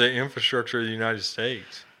third. They're the infrastructure of the United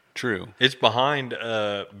States. True. It's behind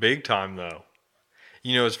big time though.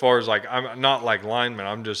 You know, as far as like, I'm not like linemen.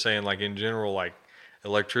 I'm just saying like in general, like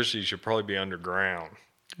electricity should probably be underground.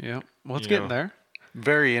 Yeah, well, it's You getting know. there.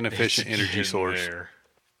 Very inefficient It's energy getting source. there.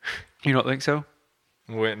 You don't think so?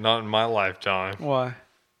 Not in my lifetime. Why?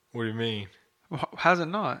 What do you mean? How's it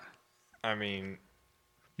not? I mean,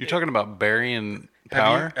 You're talking about burying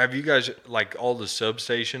power? Have you guys like all the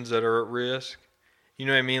substations that are at risk? You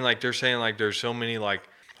know what I mean? Like they're saying like there's so many like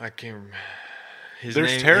I can't remember.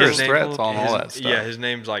 There's terrorist threats on all that stuff. Yeah, his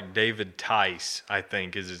name's like David Tice, I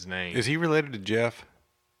think is his name. Is he related to Jeff?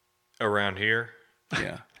 Around here?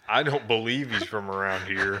 Yeah. I don't believe he's from around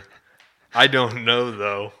here. I don't know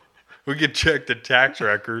though. We could check the tax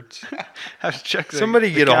records. Have to check.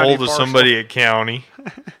 Somebody get a hold of somebody at county.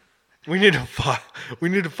 We need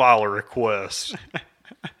to file a request.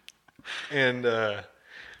 And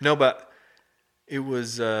no, but it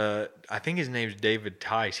was I think his name's David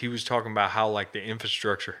Tice. He was talking about how like the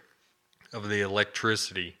infrastructure of the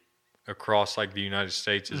electricity across like the United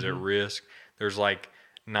States is at risk. There's like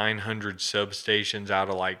 900 substations out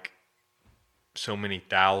of like so many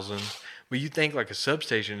thousands. But you think like a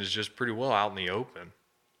substation is just pretty well out in the open.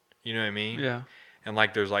 You know what I mean? Yeah. And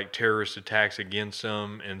like there's like terrorist attacks against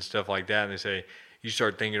them and stuff like that. And they say you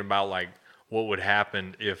start thinking about like what would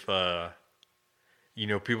happen if you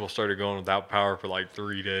know, people started going without power for like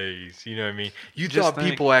 3 days. You know what I mean? You Just thought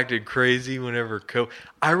people acted crazy whenever COVID.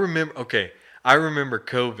 I remember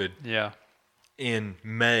COVID Yeah. in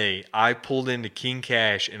May. I pulled into King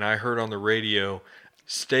Cash and I heard on the radio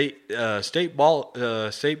state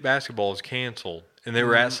basketball is canceled. And they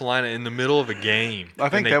were at Salina in the middle of a game. I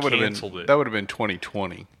think and they that would have canceled been it. that would have been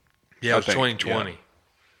 2020. Yeah, it was I think, 2020. yeah.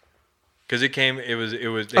 Because it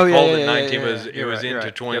was. They Oh, called yeah, it yeah, 19. yeah, It was yeah. it You're was right, you're into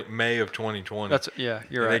right. 20 Yep. May of 2020. You're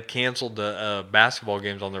and right. they canceled the basketball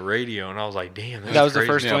games on the radio, and I was like, "Damn, That was the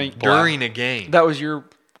crazy. first Yeah, one. during a game." That was your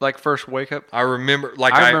like first wake up. I remember,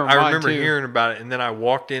 like I I remember mine, remember too. hearing about it, and then I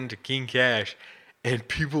walked into King Cash, and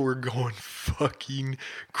people were going fucking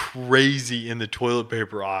crazy in the toilet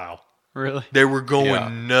paper aisle. Really? They were going Yeah.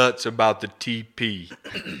 nuts about the TP.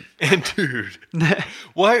 And dude,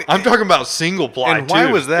 Why? I'm talking about single ply. And why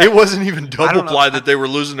too. was that- It wasn't even double don't know. ply that they were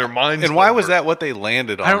losing their minds. And why was over. that what they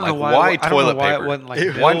landed on? I don't know like, why. why I don't toilet know why paper? it wasn't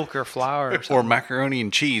like Why- milk or flour or or something. macaroni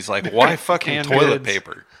and cheese? Like, why fucking Canned toilet goods.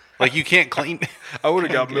 paper? Like, you can't clean. I would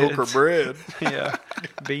have got Canned milk or goods. bread. Yeah.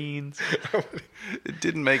 Beans. It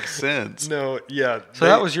didn't make sense. No, yeah. So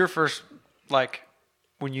that was your first like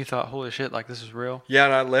when you thought, holy shit, like this is real. Yeah,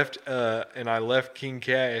 and I left King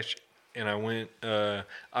Cash, and I went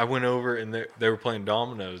over, and they were playing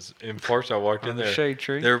dominoes. And first I walked in On the there. shade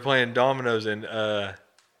tree? They were playing dominoes, and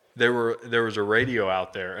there was a radio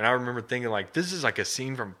out there, and I remember thinking like, this is like a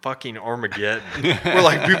scene from fucking Armageddon, where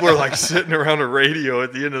like people are like sitting around a radio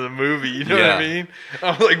at the end of the movie. You know what I Yeah. mean?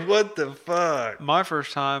 I'm like, what the fuck? My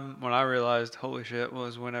first time when I realized, holy shit,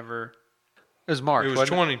 was whenever it was March. It was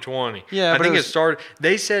wasn't 2020. Yeah, I but think it it was- started.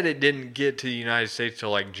 They said it didn't get to the United States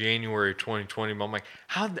till like January 2020. But I'm like,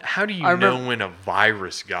 how do you I know remember- when a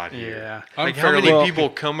virus got here? Yeah. Like I'm how many fairly- people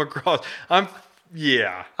come across?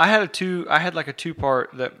 Yeah. I had like a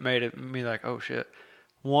 2-part that made me like, oh shit.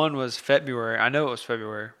 One was February. I know it was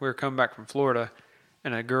February. We were coming back from Florida,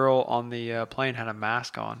 and a girl on the plane had a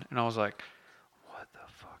mask on, and I was like, what the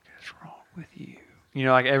fuck is wrong with you? You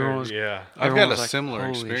know, like everyone was. Yeah. I've everyone got was a like, similar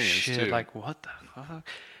holy experience, shit, too. Like what the fuck?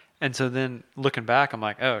 And so then looking back, I'm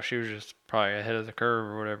like, oh, she was just probably ahead of the curve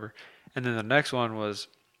or whatever. And then the next one was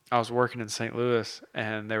I was working in St. Louis,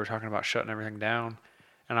 and they were talking about shutting everything down.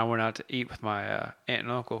 And I went out to eat with my aunt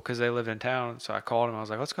and uncle because they lived in town. So I called them. I was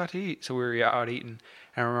like, let's go out to eat. So we were out eating.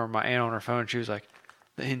 And I remember my aunt on her phone, she was like,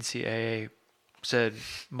 the NCAA said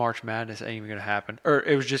March Madness ain't even going to happen. Or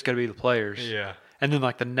it was just going to be the players. Yeah. And then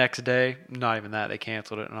like the next day, not even that, they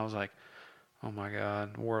canceled it. And I was like, oh my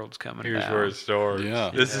God, the world's coming Here's down. where it starts.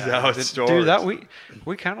 Yeah. This is how it starts. Dude,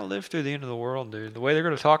 we kind of lived through the end of the world, dude. The way they're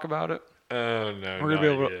going to talk about it. Oh no, We're gonna be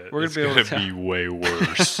able to- yet. we're gonna It's be able to gonna be way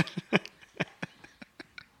worse.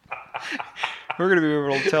 We're going to be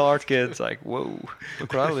able to tell our kids, like, whoa,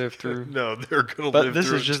 look what I lived through. No, they're gonna But live this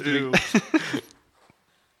through is just it too.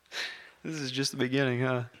 This is just the beginning,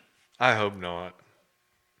 huh? I hope not.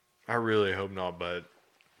 I really hope not, but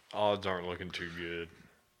odds aren't looking too good.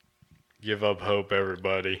 Give up hope,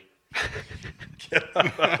 everybody. Give up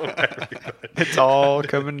hope, everybody. It's all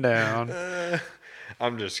coming down.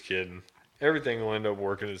 I'm just kidding. Everything will end up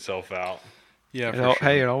working itself out, Yeah,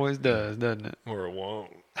 Hey, it always does, doesn't it? or it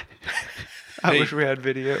won't. I Hey. wish we had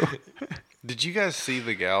video. Did you guys see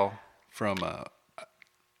the gal from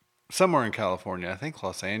somewhere in California? I think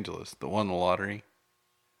Los Angeles, that won the lottery.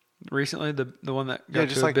 Recently, the one that got Yeah,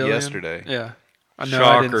 just to like $1 billion? yesterday. Yeah. I know,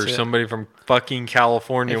 I didn't Shocker! see it. Somebody from fucking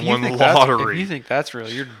California If you won the think that's- lottery. If you think that's real,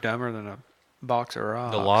 you're dumber than a box of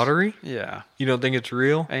rocks. The lottery? Yeah. You don't think it's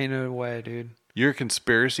real? Ain't no way, dude. You're a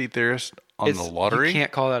conspiracy theorist on It's- the lottery? You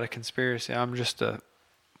can't call that a conspiracy. I'm just a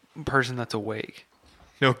person that's awake.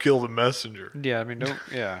 No, kill the messenger. Yeah, I mean, don't.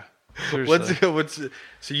 Yeah. What's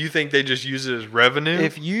so you think they just use it as revenue?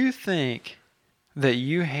 If you think that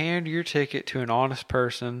you hand your ticket to an honest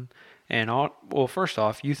person well, first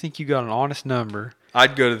off, you think you got an honest number.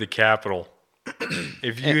 I'd go to the Capitol.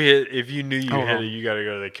 If you knew you Hold hit on. it, you got to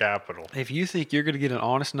go to the Capitol. If you think you're going to get an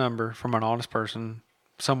honest number from an honest person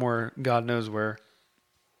somewhere, God knows where,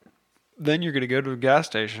 then you're going to go to a gas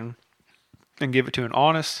station and give it to an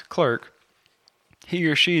honest clerk. He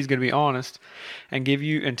or she is going to be honest and give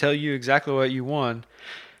you and tell you exactly what you won.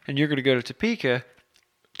 And you're going to go to Topeka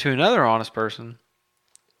to another honest person,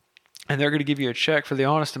 and they're going to give you a check for the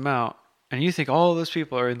honest amount. And you think all those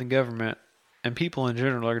people are in the government, and people in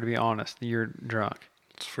general are going to be honest. You're drunk.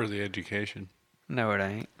 It's for the education. No, it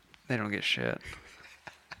ain't. They don't get shit.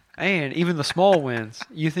 And even the small wins.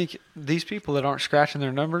 You think these people that aren't scratching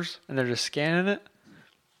their numbers and they're just scanning it,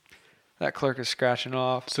 that clerk is scratching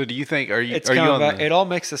off. So do you think, are you Coming on back. the, It all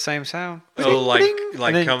makes the same sound. Oh,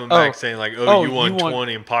 And then, coming back saying like, oh, you won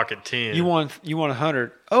 20 in pocket 10. You won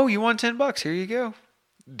 100. Oh, you won $10. Here you go.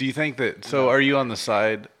 do you think that, so are you on the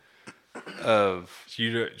side of,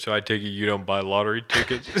 So I take it you don't buy lottery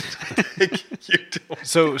tickets. You don't.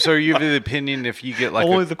 so are you of the opinion if you get like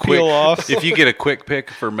Only a the quick, peel-offs. if you get a quick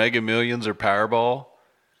pick for Mega Millions or Powerball,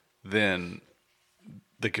 then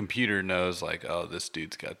the computer knows like, oh, this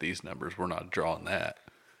dude's got these numbers. We're not drawing that.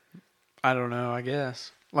 I don't know, I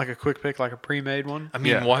guess. Like a quick pick, like a pre-made one. I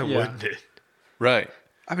mean, Yeah. why Yeah. wouldn't it? Right.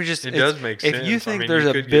 I mean, just It does make If you sense. I think mean, there's you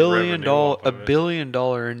a could get billion revenue off dollar of it. $1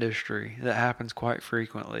 billion industry that happens quite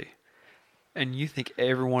frequently, and you think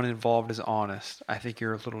everyone involved is honest, I think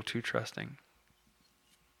you're a little too trusting.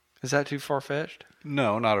 Is that too far fetched?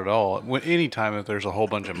 No, not at all. Anytime that there's a whole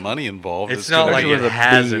bunch of money involved, It's not gonna like be- with it a B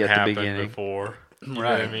hasn't at the happened beginning. before. You know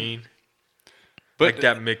Right. what I mean? but Like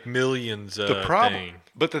that McMillions the problem. thing.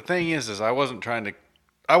 But the thing is I wasn't trying to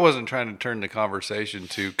turn the conversation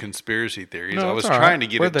to conspiracy theories. No, I was it's all trying right. to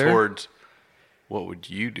get We're it there. towards what would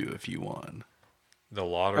you do if you won? The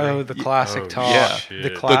lottery. Oh, the classic Oh, talk. yeah. shit. The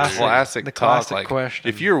The classic, The classic the talk. classic Like, question.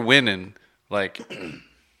 if you're winning, like,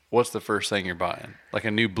 what's the first thing you're buying? Like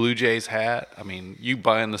a new Blue Jays hat? I mean, you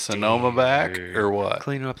buying the Sonoma back dude. or what?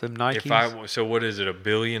 cleaning up them Nikes, So what is it? $1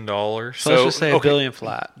 billion? so let's so- just say okay. $1 billion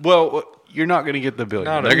flat. Well, you're not going to get the billion.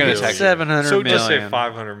 Not a They're going to billion. tax you. 700 So million. just say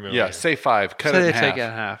 500 million. Yeah, say 5. Cut Say it in they half. take it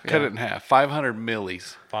in half, Cut yeah. it in half. 500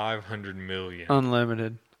 millis. 500 million.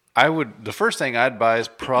 Unlimited. The first thing I'd buy is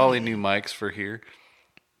probably new mics for here.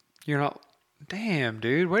 You're not. Damn,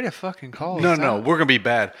 dude. Way to fucking call No, us no, out. we're gonna be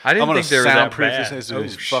bad. I didn't I'm gonna think they were that soundproof bad. this. It's Oh,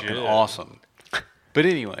 fucking shit. awesome. But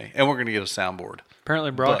anyway, and we're gonna get a soundboard.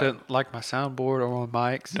 Apparently, Brock But- didn't like my soundboard or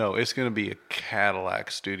my mics. No, it's gonna be a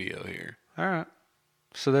Cadillac studio here. All right.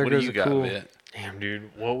 So there What do goes you a got, cool. Vitt? Damn,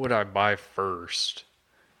 dude. What would I buy first?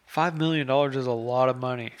 $5 million is a lot of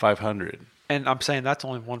money, 500. and I'm saying that's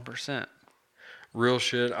only 1%. Real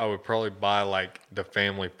shit, I would probably buy like the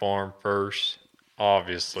family farm first.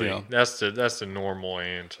 Obviously, Yeah. that's the normal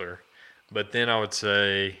answer. But then I would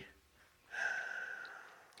say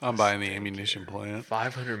I'm buying the ammunition plant.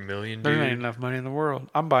 500 million, There dude. ain't enough money in the world.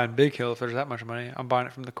 I'm buying Big Hill if there's that much money. I'm buying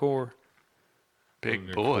it from the Corps. Big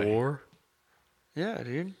The boy. core? Yeah,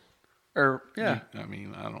 dude. Or yeah, I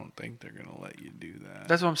mean, I don't think they're gonna let you do that.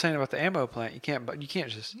 that's what I'm saying about the ammo plant. You can't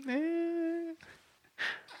just.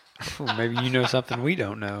 Ooh, maybe you know something we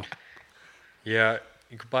don't know. Yeah,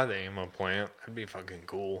 you could buy the ammo plant. That'd be fucking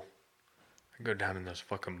cool. I'd go down in those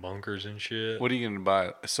fucking bunkers and shit. What are you gonna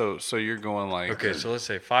buy? So you're going like Okay, so let's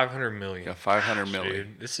say 500 million. yeah, 500 Gosh, million.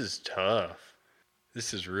 dude, this is tough.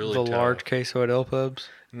 This is really The tough. large queso at El Pubs.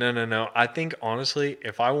 No. I think honestly,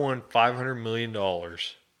 if I won $500 million,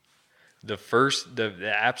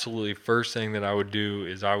 the absolutely first thing that I would do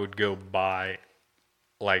is I would go buy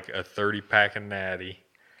like a 30-pack of Natty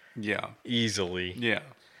Yeah, easily, yeah.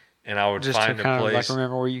 and I would Just to find a kind of like place.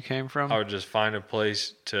 remember where you came from. I would just find a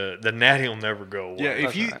place to. The Natty will never go away. Yeah,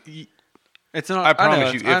 if That's you, It's not. I promise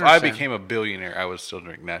know, you, if I I understand. became a billionaire, I would still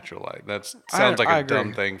drink Natural Light. That sounds like I a dumb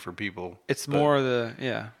agree. thing for people. It's but more the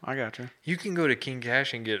yeah. I got you. You can go to King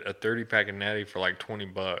Cash and get a 30-pack of Natty for like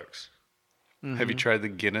 $20. Have you tried the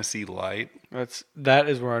Guinnessy Light? That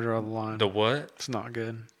is where I draw the line. The what? It's not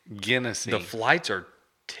good. Guinnessy. The flights are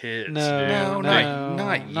tits. No, dude. No, no,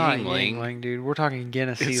 not Yingling. Yingling, dude. We're talking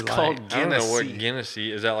Guinness It's Light. called I don't know what Guinnessy.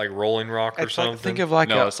 Guinnessy is. That like Rolling Rock or It's like, something? think of like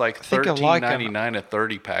No, a, it's like think of like an, $13.99 a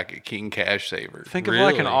 30-pack at King Cash Saver. think of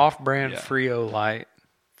like an Really? off-brand Yeah. Frio Light.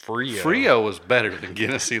 Frio. Frio was better than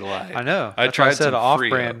Guinnessy Light. I know. I That's why tried said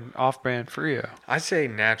some off-brand Frio. I say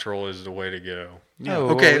natural is the way to go. Oh,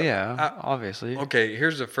 Okay, well, yeah, I- obviously. Okay,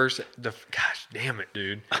 here's the first. Gosh damn it,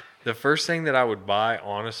 dude. The first thing that I would buy,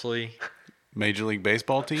 honestly, Major League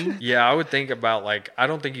Baseball team? yeah, I would think about like I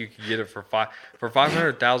don't think you could get it for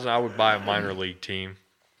 500,000. I would buy a minor league team.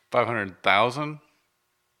 500,000?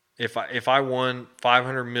 If I won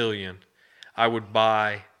 500 million, I would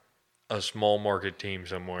buy a small market team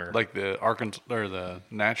somewhere. Like the Arkansas or the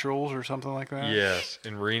Naturals or something like that? Yes,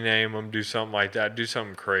 and rename them, do something like that, do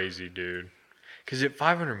something crazy, dude. Because at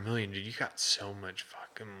 500 million, dude, you got so much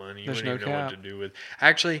fucking money. You There's wouldn't no even know what cap. to do with.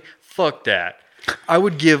 Actually, fuck that. I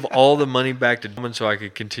would give all the money back to Dublin so I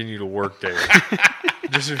could continue to work there.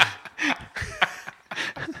 just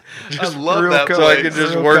I love real that co- so I place. could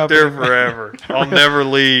just Real work there company. forever. I'll never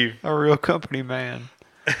leave. A real company man.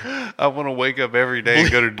 I want to wake up every day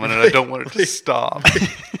and go to one, and I don't want it to stop.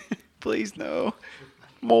 Please no.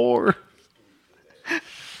 More.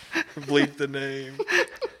 Bleep the name.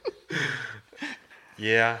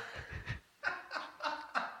 Yeah.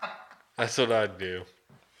 That's what I'd do.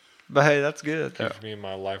 But hey, that's good. though. Give me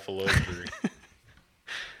my life of luxury.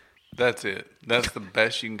 That's it. That's the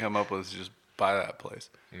best you can come up with is just buy that place.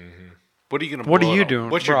 Mm-hmm. What are you gonna? What are blow it you on? doing,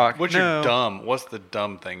 What's Brock? your No. dumb? What's the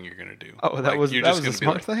dumb thing you're gonna do? Oh, that Like, was you're that just was a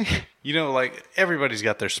gonna be smart like- thing. You know, like everybody's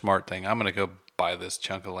got their smart thing. I'm gonna go buy this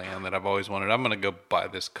chunk of land that I've always wanted. I'm gonna go buy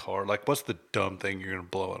this car. Like, what's the dumb thing you're gonna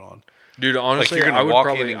blow it on? Dude, Like honestly, you're I gonna would walk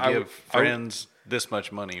probably in and I would- give friends this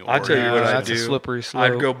much money. Or I'll tell you Yeah, what I'd that's a do. slippery slope.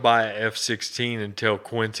 I'd go buy a F-16 and tell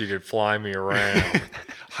Quincy to fly me around.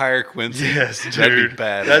 hire Quincy. Yes, That'd dude. be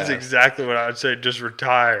bad. That's exactly what I would say. Just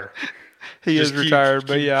retire. He Just is retired,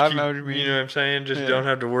 but yeah, I keep- know what you mean. You know what I'm saying? Just Yeah. don't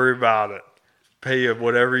have to worry about it. Pay you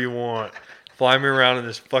whatever you want. Fly me around in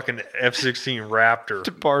this fucking F-16 Raptor.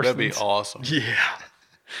 To Parsons. That'd be awesome. Yeah.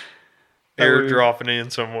 That would be- Airdropping in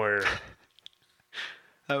somewhere.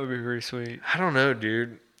 That would be pretty sweet. I don't know,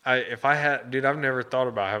 dude. I've never thought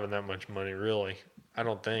about having that much money, really. I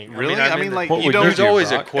don't think. Really? I I mean, mean, like, what you would don't. you there's do,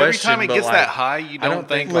 always a Brock? question. Every time it but, gets like, that high, you I don't don't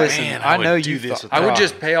think, think- like, Listen, man, I know would do you this. thought- with I would Brock."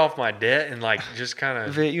 just pay off my debt and like just kind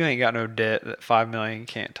of. You ain't got no debt that $5 million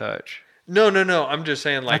can't touch. No. I'm just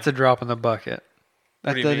saying like. That's a drop in the bucket.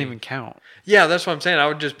 That do you doesn't mean? even count. Yeah, that's what I'm saying. I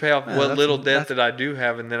would just pay off Yeah, what that's- little debt that's- that I do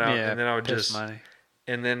have, and then I would piss just. money.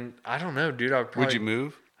 And then I don't know, dude. I would probably. Would you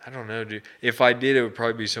move? I don't know, dude. If I did, it would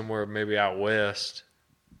probably be somewhere maybe out west.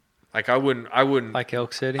 Like I wouldn't. Like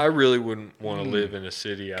Elk City. I really wouldn't want to live in a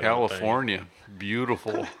city. I don't think. California,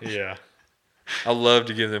 beautiful. Yeah. I love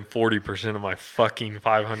to give them 40% of my fucking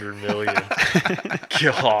 500 million.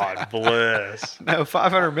 God bless. No,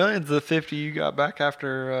 500 million's the 50 you got back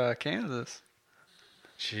after Kansas.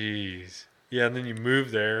 Jeez. Yeah, and then you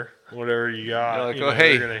move there, whatever you got. You're like, you oh, know,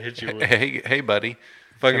 hey, they're gonna hit you with hey, buddy.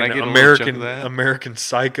 fucking can I get a little chunk of American that? American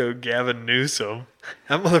Psycho Gavin Newsom.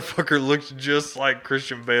 That motherfucker looks just like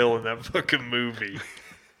Christian Bale in that fucking movie.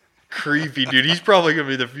 Creepy, dude. He's probably gonna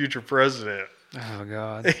be the future president Oh,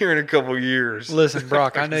 God. here in a couple years. Listen,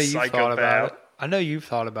 Brock, I know Fucking you've thought about psychopath. it. I know you've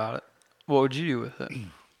thought about it. What would you do with it?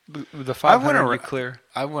 The I 500 went you clear.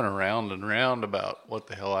 I went around and round about what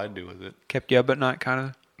the hell I'd do with it. Kept you up at night, kind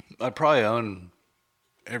of. I'd probably own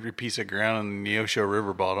every piece of ground in the Neosho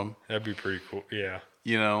River bottom. That'd be pretty cool. Yeah.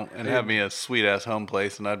 and have me a sweet ass home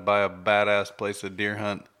place, and I'd buy a badass place to deer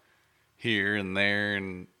hunt here and there,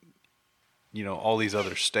 and all these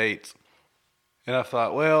other states. And I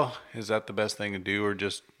thought, well, is that the best thing to do, or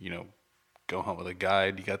just go hunt with a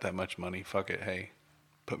guide? You got that much money? Fuck it, hey,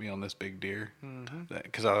 put me on this big deer,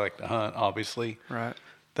 because I like to hunt, obviously. Right.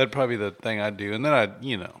 That'd probably be the thing I'd do, and then I'd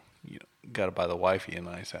got to buy the wifey a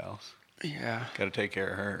nice house. Yeah. Got to take care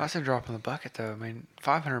of her. I said drop in the bucket though. I mean,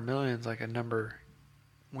 500 million is like a number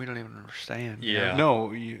we don't even understand. Yeah.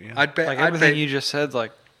 No, I'd pay. Like I'd everything pay, you just said's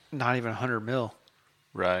like not even 100 mil.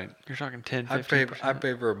 right. You're talking 10, I'd 15%.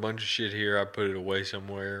 pay for a bunch of shit here. I'd put it away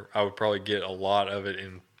somewhere. I would probably get a lot of it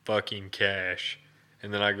in fucking cash,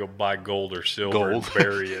 and then I go buy gold or silver and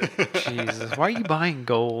bury it. Jesus, why are you buying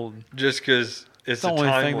gold? Just because it's the a only thing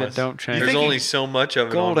timeless. that don't change. There's only so much of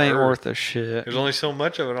it. Gold on ain't Earth. worth a shit. There's only so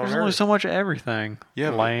much of it on There's Earth. only so much of everything. Yeah,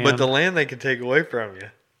 land. But the land they can take away from you.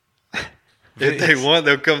 If they want,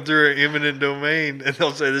 they'll come through an eminent domain and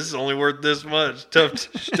they'll say this is only worth this much. Tough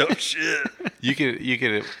shit. You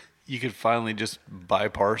could finally just buy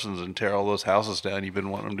Parsons and tear all those houses down you've been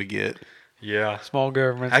wanting them to get. Yeah. Small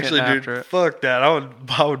government's Actually, getting dude, after it. fuck that.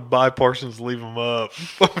 I would buy Parsons, leave them up.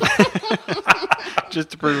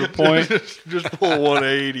 Just to prove a point. just pull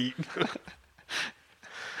 180.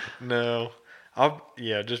 No.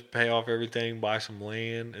 Just pay off everything, buy some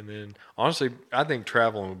land, and then honestly, I think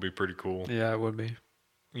traveling would be pretty cool. Yeah, it would be.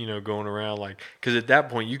 Going around because at that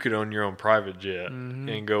point you could own your own private jet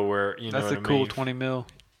and go where That's a cool 20 mil.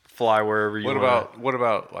 Fly wherever you want. What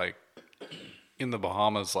about like in the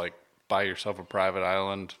Bahamas, like buy yourself a private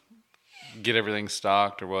island, get everything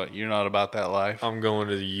stocked, or what? You're not about that life. I'm going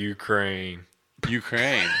to the Ukraine.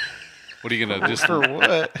 Ukraine. What are you gonna just For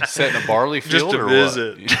what? set in a barley field Just to or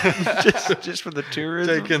visit. what? just for the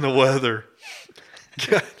tourism? Take in the weather.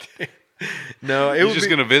 No, it You're would just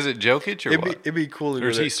be, gonna visit Jokic or what? it'd be cool to Or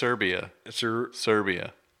is go he to Serbia?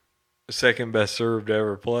 Serbia. second best served to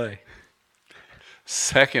ever play.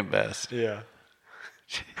 Second best. Yeah.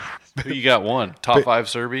 You got one. Top 5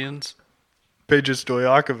 Serbians? Peja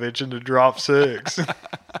Stojakovic in the drop 6.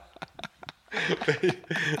 They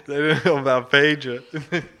didn't know about Peja.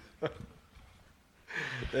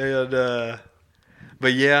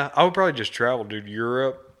 But yeah, I would probably just travel, dude.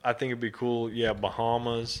 Europe, I think it'd be cool. Yeah,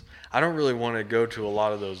 Bahamas. I don't really want to go to a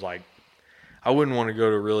lot of those, I wouldn't want to go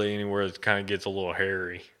to really anywhere that kind of gets a little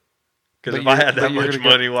hairy. Because if I had that much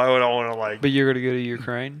money, why would I want to But you're going to go to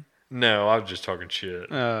Ukraine? No, I was just talking shit.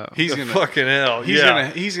 He's gonna fucking hell. He's yeah.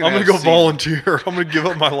 gonna I'm gonna go volunteer. I'm gonna give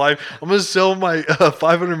up my life. I'm gonna sell my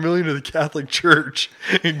 $500 million to the Catholic Church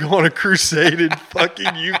and go on a crusade in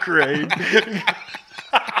fucking Ukraine.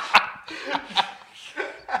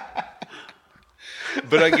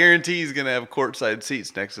 But I guarantee he's gonna have courtside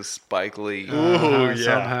seats next to Spike Lee. Oh yeah,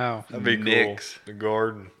 somehow. that'd be Knicks. cool. The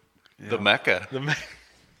Garden. The Mecca.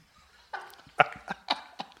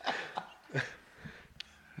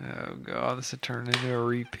 Oh, God. This would turn into a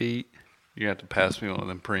repeat. You have to pass me one of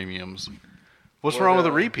them premiums. What's wrong with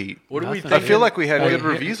a repeat? What do we Nothing. think? I feel like we had Well, good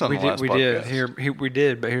reviews on we the did, last we podcast. did. We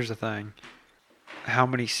did, but here's the thing. How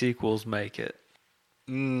many sequels make it?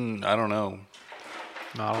 I don't know.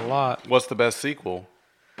 Not a lot. What's the best sequel?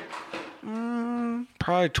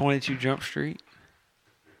 Probably 22 Jump Street.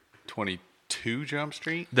 22 Jump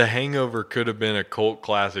Street? The Hangover could have been a cult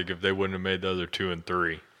classic if they wouldn't have made the other 2 and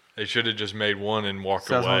 3. They should have just made one and walked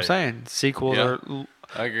So that's away. what I'm saying. Sequels Yeah. are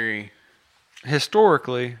I agree.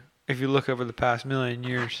 historically, if you look over the past million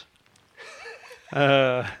years.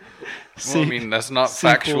 Well, I mean, that's not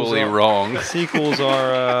sequels factually are- wrong.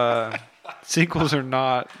 Sequels are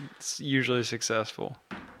not usually successful.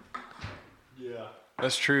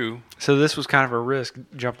 That's true. So this was kind of a risk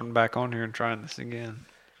jumping back on here and trying this again.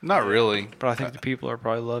 Not really. But I think the people are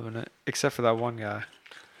probably loving it, except for that one guy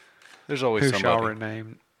There's always who shall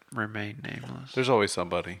somebody. remain nameless. There's always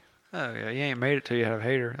somebody. Oh yeah, you ain't made it till you have a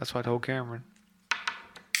hater. That's what I told Cameron.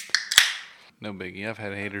 No biggie. I've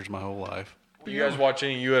had haters my whole life. You guys watch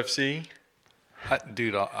any UFC?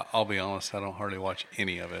 Dude, I'll be honest. I don't hardly watch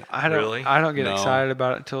any of it. I don't. Really? I don't get No. excited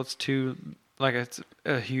about it until it's too it's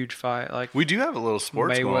a huge fight. Like We do have a little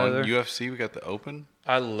sports going on. Mayweather. UFC, we got the Open.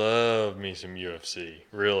 I love me some UFC.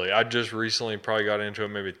 Really. I just recently probably got into it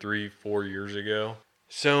maybe 3-4 years ago.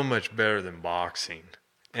 So much better than boxing.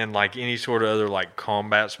 And like any sort of other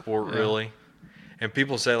combat sport, Yeah. really. And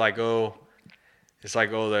people say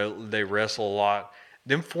they wrestle a lot.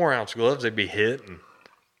 Them 4-ounce gloves, they'd be hitting.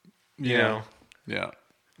 You know? Yeah.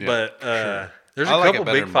 Yeah. But there's I a like it couple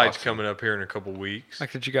better big than fights boxing. coming up here in a couple weeks.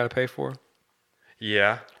 that you got to pay for.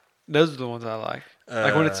 Yeah. Those are the ones I like.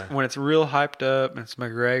 Like when it's real hyped up and it's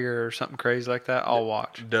McGregor or something crazy like that, I'll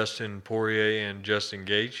watch. Dustin Poirier and Justin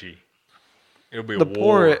Gaethje. It'll be The a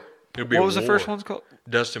war. Poirier. It'll be What a was the war. first one's called?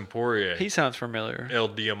 Dustin Poirier. He sounds familiar. El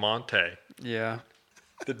Diamante. Yeah.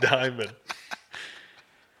 The diamond.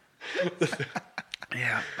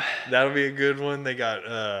 Yeah. That'll be a good one. They got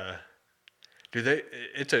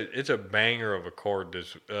it's a banger of a card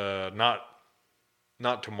this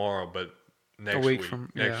not tomorrow, but next week from-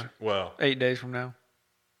 yeah. well, 8 days from now.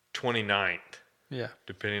 29th, Yeah.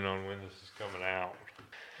 depending on when this is coming out.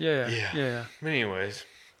 Yeah. Anyways,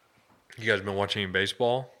 you guys been watching any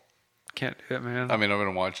baseball? Can't do it, man. I mean, I've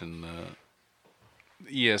been watching the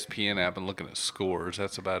ESPN app and looking at scores.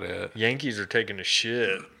 That's about it. Yankees are taking a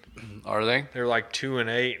shit. Are they? They're like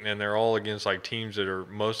 2-8, and they're all against like teams that are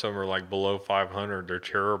most of them are like below 500. They're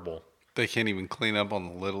terrible. They can't even clean up on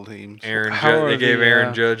the little teams. They gave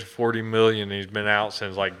Aaron Judge $40 million. He's been out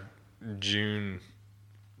since like June,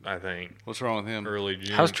 I think. What's wrong with him? Early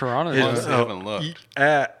June. How's Toronto I doing? haven't looked.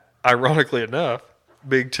 Ironically enough,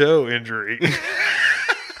 big toe injury.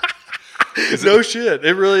 No shit.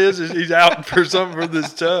 It really is. He's out for something for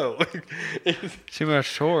this toe. Too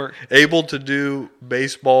much torque. Able to do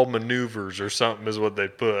baseball maneuvers or something is what they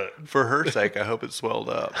put. For her sake, I hope it swelled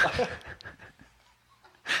up.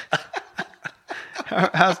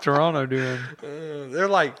 How's Toronto doing? They're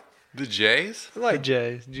like The Jays? The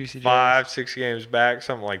Jays, Juicy Jays. 5-6 games back,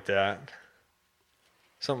 something like that.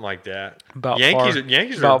 Something like that. About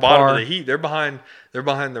Yankees par. are About bottom par. of the Heat. They're behind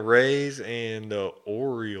the Rays and the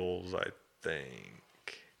Orioles, I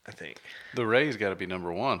think. The Rays got to be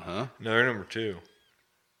number one, huh? No, they're number 2.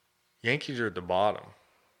 Yankees are at the bottom.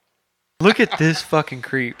 Look at this fucking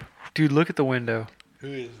creep. Dude, look at the window. Who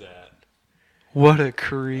is that? What a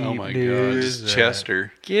creep, Oh my dude. God, is it's that?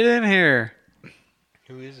 Chester. Get in here.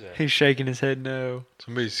 Who is that? He's shaking his head no.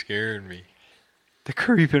 Somebody's scaring me. They're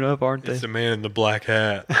creeping up, aren't they? It's the man in the black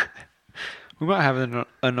hat. We might have an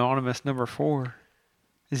anonymous number 4.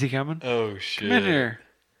 Is he coming? Oh shit! Come in here.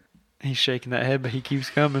 He's shaking that head, but he keeps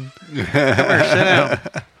coming. Come here, sit down.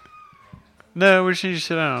 No, we just need you to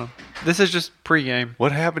sit down. This is just pregame.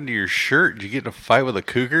 What happened to your shirt? Did you get in a fight with a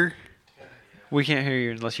cougar? We can't hear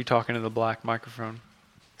you unless you talk into the black microphone.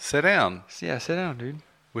 Sit down. Yeah, sit down, dude.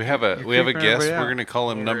 We have a creeping guest. everybody We're out. going to call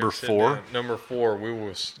him We're number gonna sit 4. down. Number 4. We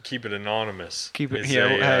will keep it anonymous. Keep it- It's yeah, a,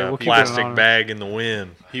 hey, we'll keep it plastic anonymous. bag in the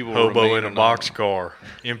wind. He will Hobo remain in a boxcar.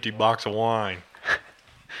 Empty box of wine.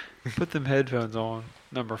 Put them headphones on.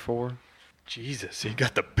 Number 4. Jesus, he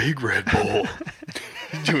got the big Red Bull.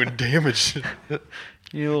 He's doing damage.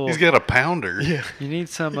 He's got a pounder. Yeah, You need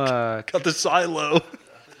some. got the silo.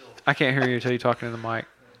 I can't hear you until you're talking to the mic.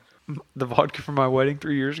 The vodka from my wedding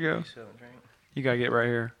 3 years ago. You gotta get right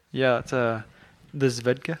here. Yeah, it's the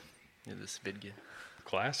Zvedka. Yeah, this video.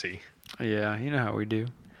 Classy. Yeah, you know how we do.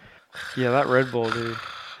 Yeah, that Red Bull, dude.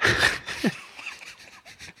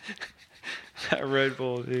 That Red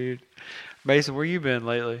Bull, dude. Mason, where you been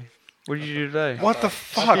lately? What did you do today? What the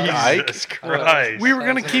fuck, Ike? Jesus Christ. We were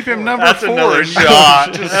going to keep him number That's 4. another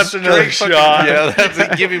shot. That's another shot. Yeah, that's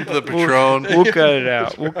it. Give him the Patron. We'll cut it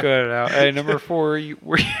out. We'll cut it out. Hey, number 4, where you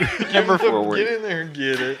number 4, Get where, in there and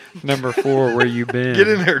get it. number 4, where you been? Get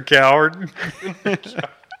in there, coward. Hanging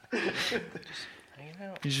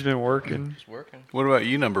out. You just been working. Just working. What about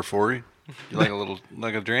you, number 4? You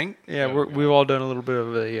like a drink? Yeah, we've all done a little bit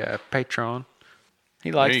of a Patron.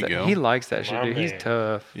 He likes you that. go. He likes that shit, My dude. He's man.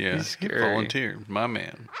 tough. Yeah, He's he scary. volunteered. My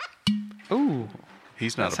man. Ooh,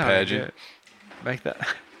 He's not that a sounded pageant. good. Make that.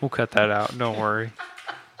 We'll cut that out. Don't worry.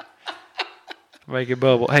 Make it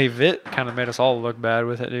bubble. Hey, Vit kind of made us all look bad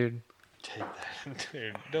with it, dude. Take that.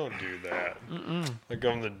 Dude, don't do that. Like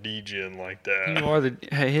I'm the DJ like that. You are the.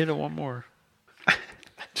 Hey, hit it one more.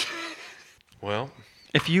 Well,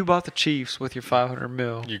 If you bought the Chiefs with your 500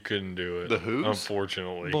 mil, you couldn't do it. The who's?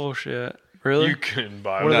 Unfortunately. bullshit. Really? You couldn't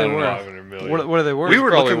buy What are they one worth? 500 million. What are they worth? We were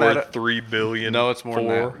Probably looking that worth up. $3 billion. No, it's more than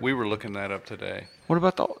for. that. We were looking that up today. What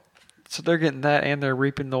about the? So they're getting that, and they're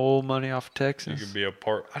reaping the old money off You Texas. could be a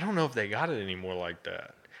part. I don't know if they got it anymore like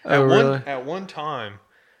that. Oh, really? At one time,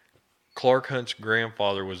 Clark Hunt's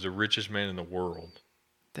grandfather was the richest man in the world.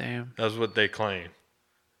 Damn. That's what they claim.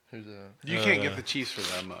 Who's that? You can't get the Chiefs for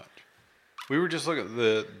that much. We were just looking at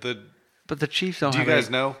the. But the Chiefs don't Do you have guys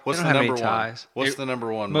any, know what's they the don't have number any one? ties. What's the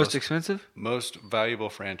number one Most expensive? most valuable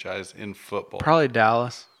franchise in football? Probably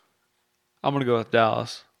Dallas. I'm gonna go with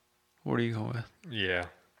Dallas. What are you going with? Yeah,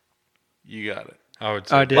 You got it. I would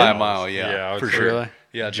say I did? By a Dallas. mile, yeah, I would for say sure. Really?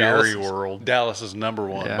 Yeah, Jerry Dallas is- World. Dallas is number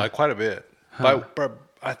one Yeah. by quite a bit.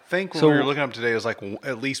 I think when So- we were looking up today, it was like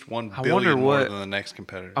at least 1 I billion wonder more what- than the next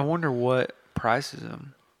competitor. I wonder what prices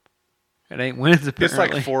them. It ain't wins It's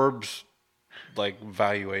apparently. like Forbes like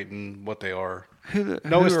evaluating what they are. Who It's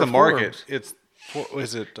are the market. Forbes? It's what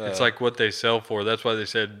was it? It's like what they sell for. That's why they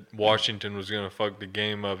said Washington was going to fuck the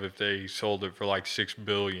game up if they sold it for like $6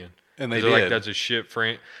 billion. And they They're like, did. that's a shit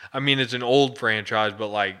I mean, it's an old franchise, but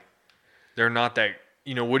like, they're not that.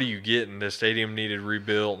 What do you get? And the stadium needed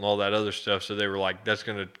rebuilt and all that other stuff. So they were like, that's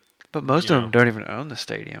going to. But most of them don't even own the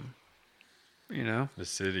stadium. The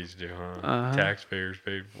cities do, huh? Uh-huh. Taxpayers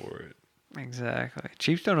paid for it. Exactly.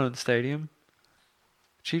 Chiefs don't own the stadium.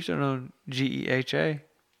 Chiefs don't own GEHA.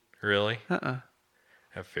 Really?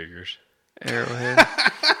 That figures. Arrowhead.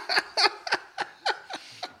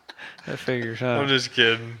 That figures, huh? I'm just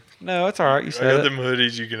kidding. No, it's all right. You I said got it. them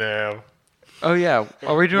hoodies you can have. Oh yeah.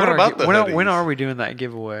 Are we doing? What about the when hoodies? are we doing that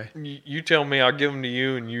giveaway? You tell me, I'll give them to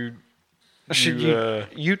you, and you.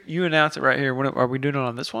 You announce it right here. When are we doing it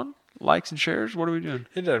on this one? Likes and shares. What are we doing?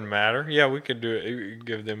 It doesn't matter. Yeah, we could do it. We could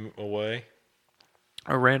give them away.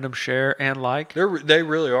 A random share and like. They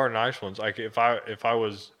really are nice ones. Like if I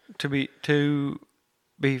was, To be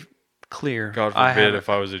clear, God forbid, if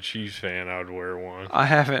I was a Chiefs fan, I would wear one. I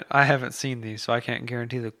haven't seen these, so I can't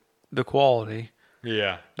guarantee the quality.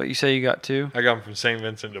 Yeah, But you say you got two. I got them from St.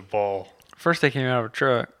 Vincent de Paul. First, they came out of a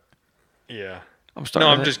truck. Yeah. I'm starting.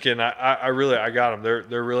 No, I'm just kidding. I got them.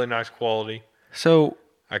 They're really nice quality. So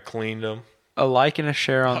I cleaned them. a like and a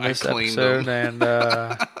share on I this cleaned episode,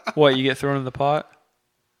 and what you get thrown in the pot?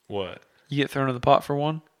 What? You get thrown in the pot for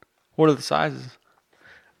one. What are the sizes?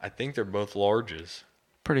 I think they're both larges.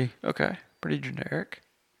 Pretty generic.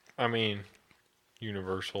 I mean,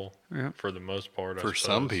 universal Yeah. for the most part. I For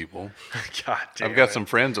some suppose. people. God damn. I've got it. some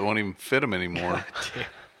friends that won't even fit them anymore.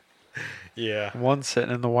 Yeah. One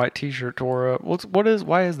sitting in the white T-shirt tore up.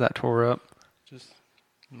 Why is that tore up? Just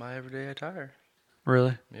my everyday attire.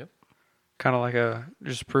 Really? Yep. Kind of like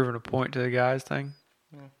just proving a point to the guys thing.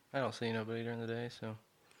 I don't see nobody during the day, so.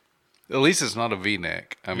 At least it's not a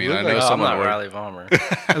V-neck. I mean, look I like- know I'm someone not wear. Riley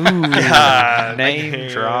Vollmer. Ooh, name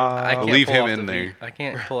drop. I can't leave pull him off in the there. I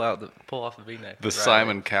can't pull off the V-neck. The with Riley.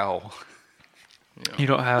 Simon Cowell. You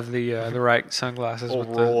don't have the right sunglasses Old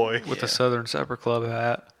with Roy. the Southern Supper Club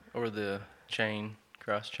hat. Or the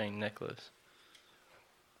cross chain necklace.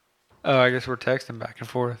 Oh, I guess we're texting back and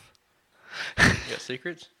forth. You got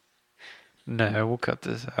secrets? No, we'll cut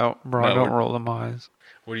this out. Bro, No, don't we're- roll them eyes.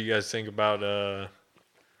 What do you guys think about the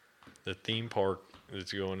theme park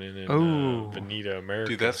that's going in Ooh. Veneta,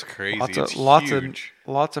 America? Dude, that's crazy. It's Lots huge.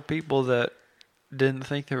 of people that didn't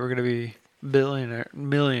think they were going to be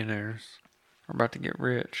millionaires are about to get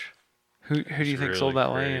rich. Who do you think sold really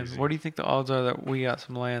that land? crazy. What do you think the odds are that we got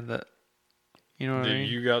some land that, you know what I Did mean?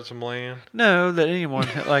 you got some land? No, that anyone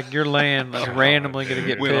like your land is randomly going to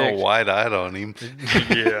get Went all picked. wide-eyed on him.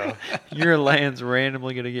 Yeah. Your land's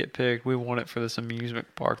randomly going to get picked. We want it for this amusement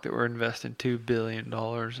park that we're investing $2 billion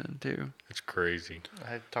into. It's crazy.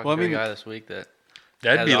 I talked Well, I to mean, a guy this week that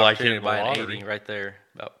That'd had be the like opportunity hitting the to buy an lottery. 80 right there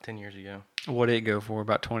about 10 years ago. What did it go for?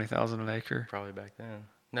 About $20,000 an acre. Probably back then.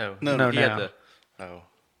 No, No, he now. had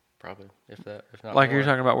probably if not Like more. you're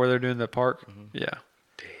talking about where they're doing the park? Mhm. Yeah.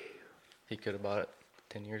 He could have bought it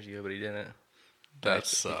 10 years ago, but he didn't. That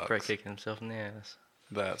He's probably sucks. kicking himself in the ass.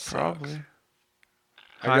 That sucks. Probably.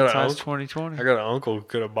 I got an Hindsight's uncle. 2020. I got an uncle who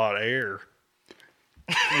could have bought air.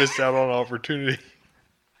 Missed out on opportunity.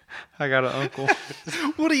 I got an uncle.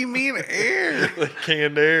 What do you mean air? Like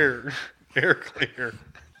canned air. Air clear.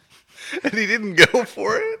 And he didn't go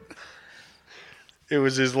for it? It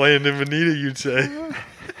was his land in Veneta, you'd say.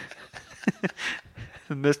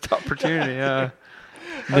 Missed opportunity. I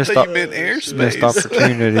Missed, thought you meant airspace. missed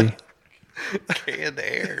opportunity. Canned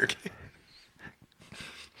air.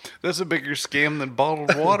 That's a bigger scam than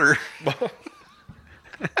bottled water.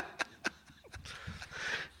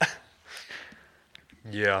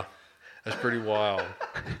 Yeah. That's pretty wild.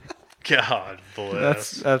 God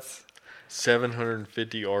bless. That's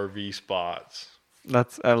 750 RV spots.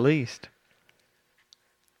 that's at least.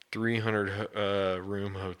 300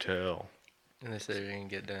 room hotel. And they say they're going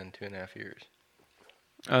to get done in 2.5 years.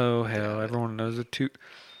 Oh hell! Everyone knows it too.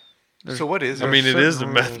 So what is it? I mean, it is the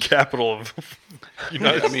certain meth rules. capital of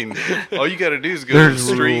I mean, all you got to do is go to the There's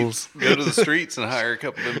streets, go to the streets, and hire a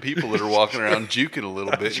couple of them people that are walking around juking a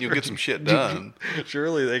little bit, and you'll get some shit done.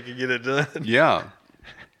 Surely they could get it done. Yeah.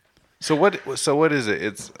 So what is it?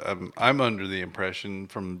 It's I'm under the impression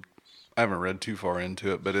I haven't read too far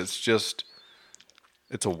into it, but it's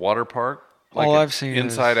a water park. All a I've seen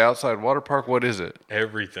inside is- outside water park. What is it?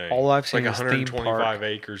 Everything. All I've seen like is theme 125 park.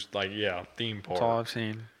 acres. Like, yeah, theme park. That's all I've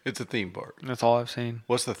seen. It's a theme park. That's all I've seen.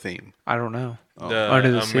 What's the theme? I don't know. The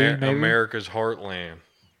Under the sea, maybe? America's Heartland.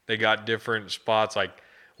 They got different spots. Like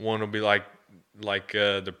one will be like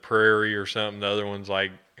the prairie or something. The other one's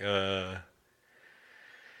like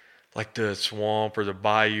like the swamp or the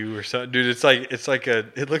bayou or something. Dude,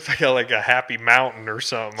 it looks like a happy mountain or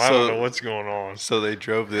something. I don't know what's going on. So they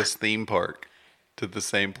drove this theme park to the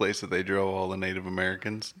same place that they drove all the Native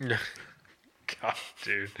Americans. God,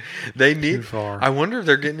 dude, they need. far. I wonder if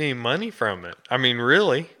they're getting any money from it. I mean,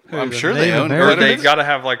 really? I'm sure they Native own Or they it. got to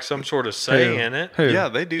have like some sort of say in it. Who? Yeah,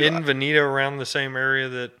 they do. Isn't Veneta around the same area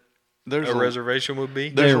that There's a reservation would be?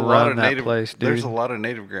 There's They a lot run of that native. place, There's a dude. lot of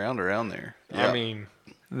native ground around there. I mean,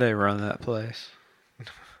 They run that place.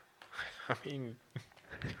 I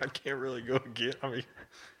can't really go again. I mean,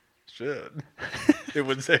 shit, it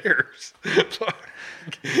was theirs.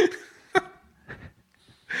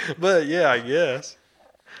 But yeah, I guess.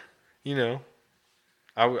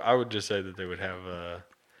 I would just say that they would have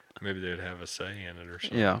maybe they would have a say in it or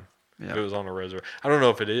something. Yeah. If it was on a reservation. I don't know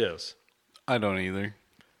if it is. I don't either.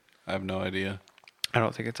 I have no idea. I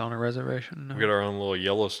don't think it's on a reservation. No. We got our own little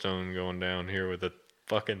Yellowstone going down here with a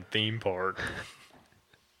fucking theme park.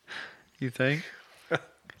 You think?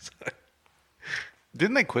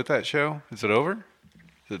 Didn't they quit that show? Is it over?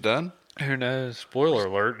 Is it done? Who knows? Spoiler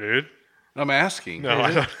alert, dude. I'm asking. No,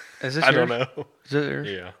 I don't. Is this I don't yours? know. Is it yours?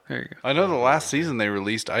 Yeah. There you go. I know the last season they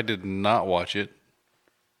released, I did not watch it.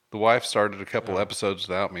 The wife started a couple episodes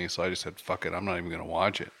without me, so I just said, fuck it, I'm not even going to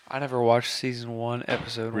watch it. I never watched season 1,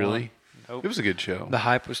 episode 1. Really? Nope. It was a good show. The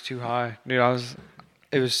hype was too high. Dude,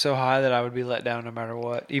 it was so high that I would be let down no matter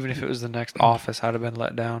what. Even if it was the next Office, I'd have been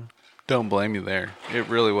let down. Don't blame you there. It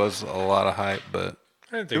really was a lot of hype, but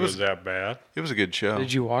I didn't think it was that bad. it was a good show.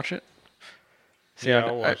 Did you watch it? Yeah,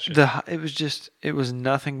 I watched it. It was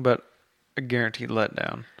nothing but a guaranteed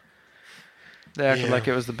letdown. They acted like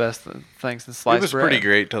it was the best thing since sliced It was bread. pretty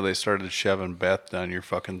great till they started shoving Beth down your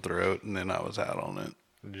fucking throat, and then I was out on it.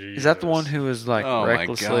 Is that the one who was like Oh my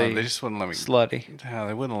recklessly god, they just wouldn't let me. slutty? Yeah,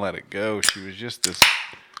 they wouldn't let it go. She was just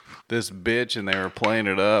this bitch, and they were playing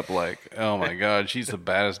it up like, oh my god, she's the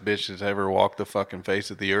baddest bitch that's ever walked the fucking face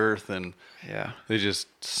of the earth, and Yeah. they just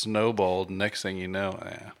snowballed. Next thing you know,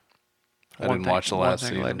 I One didn't thing- watch the one last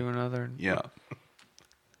thing led season. to another. Yeah,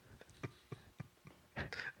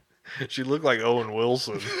 She looked like Owen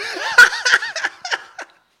Wilson.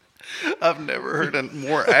 I've never heard a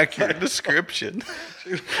more accurate description.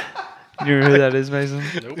 You know who that is, Mason?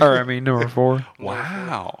 Or I mean, number 4.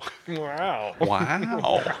 Wow, Wow.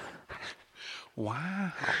 wow,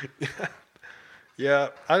 wow. Yeah,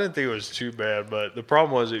 I didn't think it was too bad, but the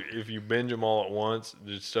problem was if you binge them all at once,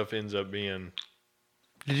 the stuff ends up being.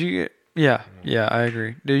 Did you get? Yeah, I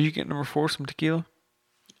agree. Did you get number 4 some tequila?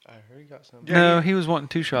 I heard you got some. No, he was wanting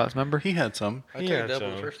 2 shots. Remember? He had some. I Yeah, took a double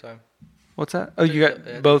so- the first time. What's that? Oh, you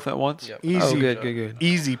got both at once? Yep. Oh, good.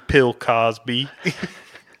 Easy pill, Cosby.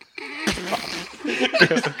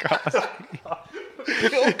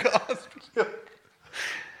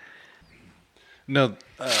 No,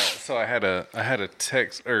 so I had a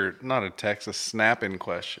text, or not a text, a snap-in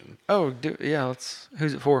question. Oh, yeah.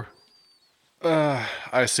 Who's it for? I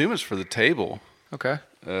assume it's for the table. Okay.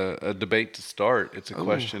 A debate to start. It's a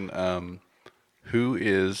question. Who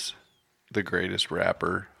is the greatest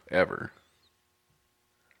rapper ever?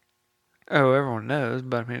 Oh, everyone knows,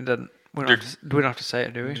 but I mean, it doesn't. We don't have to say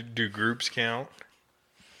it, do we? Do groups count?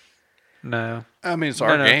 No. I mean, it's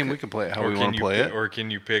our No, game. We can play it how we want to play it. Or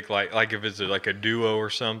can you pick like if it's like a duo or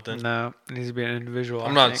something? No. It needs to be an individual.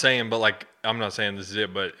 I'm not saying, but like I'm not saying this is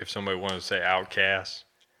it. But if somebody wanted to say Outkast,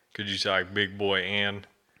 could you say like Big Boy and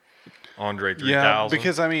Andre 3000? Yeah,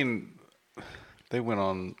 because I mean, they went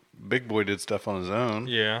on. Big Boy did stuff on his own.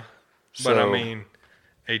 Yeah, but I So- mean,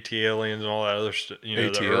 AT Aliens and all that other stuff. You know,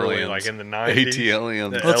 AT the early, Aliens. like in the 90s. AT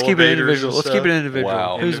Aliens. the Let's keep it elevators individual. and Let's keep it stuff. individual.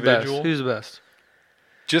 Wow. Who's the best? Individual? Who's the best?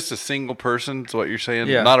 Just a single person is what you're saying?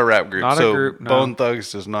 Yeah. Not a rap group. Not a so group, no. Bone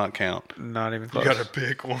Thugs does not count. Not even You close. got to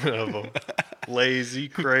pick one of them. Lazy,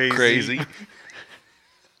 crazy. Crazy.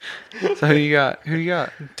 So who you got? Who you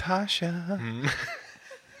got? Tasha.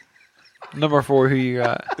 Number 4. Who you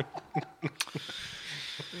got?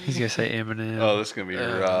 He's gonna say Eminem. Oh, this is going to be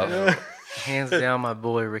rough. Hands down, my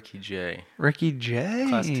boy Ricky J. Ricky J.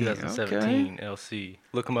 Class 2017 LC.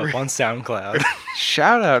 Look him up on SoundCloud.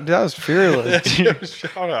 Shout out. That was fearless.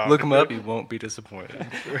 Shout out. Look him up. You won't be disappointed.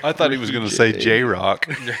 I thought he was going to say J-Rock.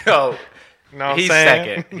 Oh, No, he's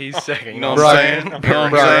saying? second. He's second. You No, know I'm what I'm saying? saying? No, I'm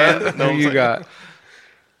Brian, saying? who you got?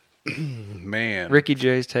 Man. Ricky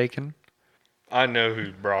J's taken. I know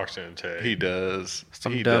who Brock's going to take. He does.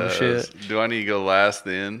 Some he dumb does. shit. Do I need to go last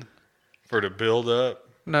then? For the build up.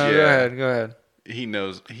 No, Yeah. go ahead. He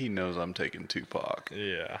knows I'm taking Tupac.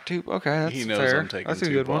 Yeah. Okay, that's He knows fair. I'm taking That's a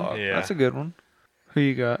good Tupac. one. Yeah. That's a good one. Who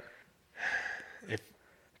you got? If-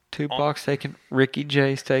 Tupac's taken. Ricky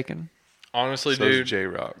J's taken. Honestly, So is dude,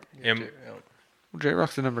 J-Rock. in, J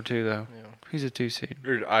Rock's the number 2 though. Yeah. He's a 2 seed.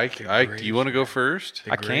 Or Ike, do you want to go first?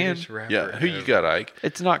 I can. Yeah, who you got, Ike?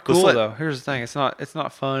 It's not Let's cool let- though. Here's the thing. It's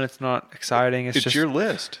not fun. It's not exciting. It's just your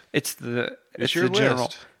list. It's your the general.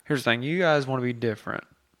 list. Here's the thing. You guys want to be different.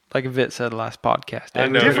 Like Vit said last podcast. I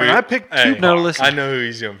know. Different. I picked Hey, No, listen. I know who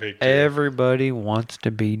he's gonna pick. too. Everybody wants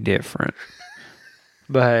to be different.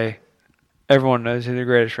 But hey, everyone knows who the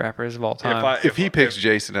greatest rapper is of all time. If he picks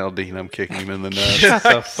Jason Aldean, I'm kicking him in the nuts. Shut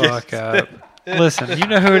the fuck up. Listen, you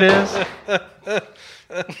know who it is?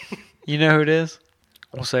 You know who it is?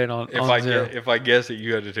 We'll say it on zero. if I guess it,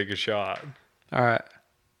 you had to take a shot. All right.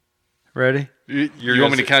 Ready? You gonna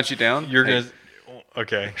want me to say- count you down? You're Hey, gonna.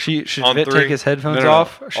 Okay. Should On Vit three? take his headphones no.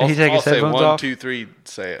 off? Should he take I'll his say headphones 1, off? 2, 3,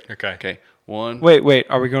 say it. Okay. Okay. 1. Wait.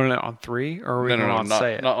 Are we going on 3 or are we going on not,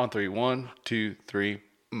 say it? not on 3. 1, 2, 3.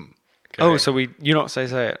 Oh, so you don't say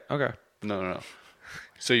it. Okay. No.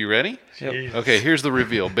 So you ready? Yep. Okay, here's the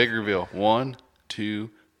reveal. Big reveal. 1, 2,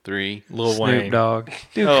 3. Lil Snoop Wayne. Dogg.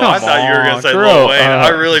 Dude, Oh, come I thought you were gonna on, say grow Lil Wayne. I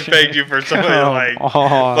up. really pegged you for somebody Come like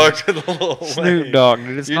on. fucked with Lil Wayne. Snoop Dogg,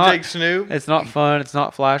 dude. It's You not. take Snoop? It's not fun. It's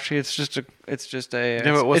not flashy. It's just a.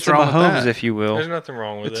 but what's it's a wrong with Mahomes, that? if you will. There's nothing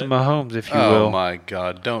wrong with It's it. a Mahomes, if you Oh will. my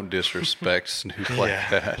God! Don't disrespect Snoop like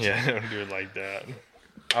that. Yeah, don't do it like that.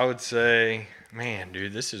 I would say, man,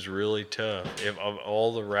 dude, this is really tough. If of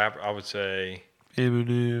all the rap, I would say,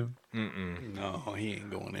 Eminem, No, he ain't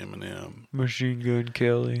going Eminem. Machine Gun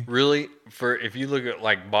Kelly, really, for if you look at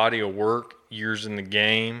like body of work, years in the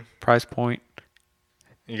game, Price Point.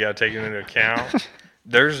 you got to take it into account.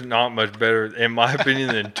 There's not much better, in my opinion,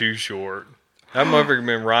 than Too Short. That motherfucker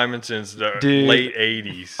been rhyming since the Dude, late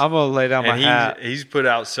 '80s. I'm gonna lay down my And hat. he's put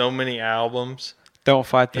out so many albums. Don't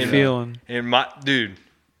fight the You know. feeling. And my dude,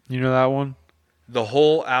 You know that one? the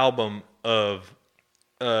whole album of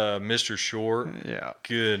Mr. Short, Yeah.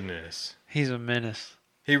 goodness, He's a menace.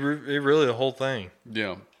 he really the whole thing.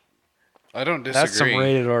 Yeah, I don't disagree. That's some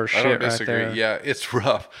rated R I shit don't right disagree. there. Yeah, it's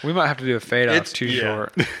rough. We might have to do a fade out. It's- Too yeah.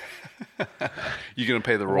 short. You gonna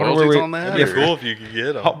pay the wonder where royalties we- on that? It'd be or- cool if you could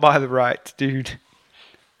get them. I'll buy the rights, dude.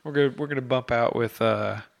 We're gonna bump out with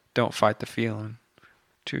 "Don't Fight the Feeling."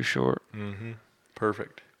 Too short.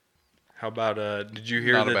 Perfect. How about did you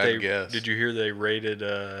hear Not a that bad they guess. did you hear they raided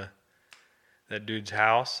that dude's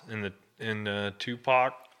house in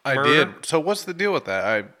Tupac I murder? did. So what's the deal with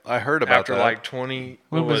that? I heard about After that. like 20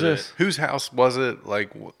 When what was this? Whose house was it?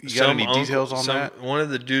 Like, you got any details on that? One of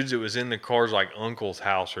the dudes that was in the car's like uncle's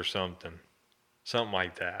house or something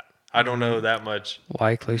like that. I don't know that much.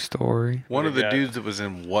 Likely story. One of the Yeah. dudes that was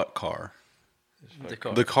in what car? The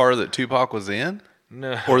car. The car that Tupac was in,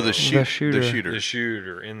 No, or the The shooter? shooter. The shooter. the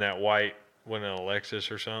shooter in that white, when an Lexus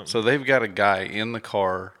or something. So they've got a guy in the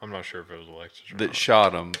car I'm not sure if it was a Lexus or that not.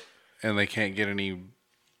 shot him, and they can't get any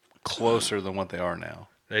closer than what they are now.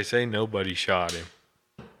 They say nobody shot him,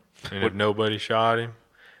 and if nobody shot him,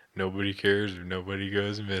 nobody cares if nobody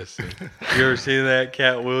goes missing. You ever see that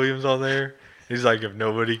Cat Williams on there? He's like, if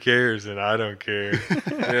nobody cares, then I don't care.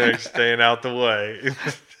 They're like staying out the way.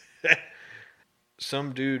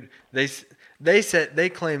 Some dude, they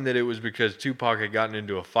claimed that it was because Tupac had gotten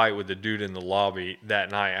into a fight with the dude in the lobby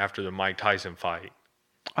that night after the Mike Tyson fight.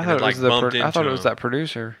 I And thought it, it like, was the. bumped I thought into it was him. that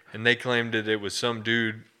producer. And they claimed that it was some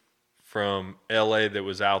dude from LA that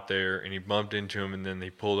was out there and he bumped into him and then they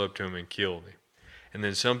pulled up to him and killed him. And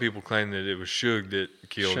then some people claim that it was Suge that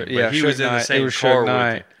killed him. But yeah, he Suge was in the Knight. It same was car Suge with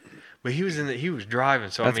Knight. him. But he was driving,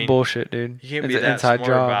 so That's I mean bullshit, dude. you can't It's be an that inside smart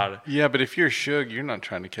job. about it. Yeah, but if you're Suge, you're not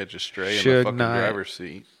trying to catch a stray in Suge the fucking Knight. driver's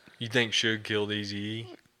seat. You think Suge killed Eazy-E?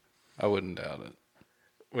 I wouldn't doubt it.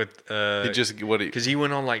 With He just what he because he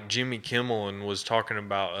went on like Jimmy Kimmel and was talking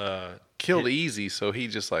about killed easy, so he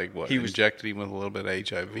just like what He was- injected him with a little bit of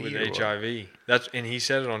HIV. with or what? HIV. And he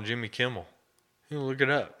said it on Jimmy Kimmel. You know, look it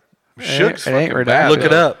up. Suge's It ain't fucking redacted. bad. Look it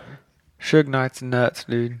though. up. Suge Knight's nuts,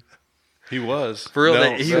 dude. He was For real,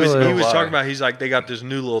 No, he that's was no he was lie. talking about. He's like, they got this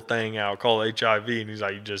new little thing out called HIV, and he's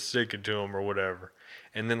like, you just stick it to him or whatever.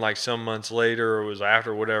 And then like some months later, or it was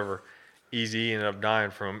after whatever, Easy ended up dying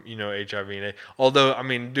from HIV and AIDS. Although I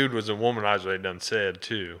mean, dude was a womanizer. They done said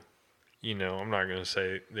too. I'm not gonna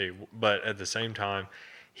say but at the same time,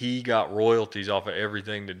 he got royalties off of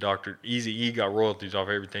everything that Eazy-E got royalties off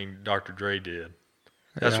of everything Dr. Dre did.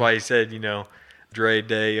 That's Yeah. why he said, Dre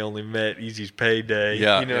Day only met Easy's payday.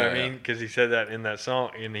 Yeah, You know what I yeah, mean? Because he said that in that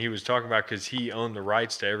song, and he was talking about because he owned the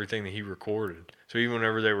rights to everything that he recorded. So even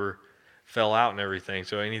whenever they fell out and everything,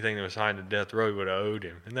 so anything that was signed to Death Row, he would have owed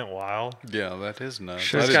him. Isn't that wild? Yeah, that is nuts.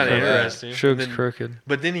 Suge's I didn't kinda know that. interesting. Suge's Then- crooked.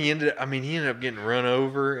 But then he ended up getting run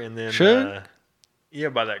over, and then Suge? Yeah,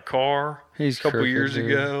 by that car. He's a couple crooked, years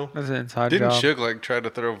dude. ago. That's an inside Didn't job. Suge like try to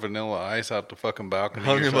throw Vanilla Ice out the fucking balcony?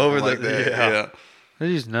 Hung or him something over like the- that? yeah.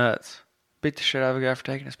 He's nuts. Beat the shit out of a guy for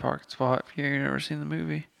taking his parking spot. If you ain't never seen the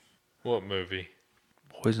movie, What movie?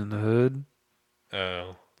 Boys in the Hood.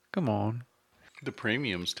 Oh. Come on. The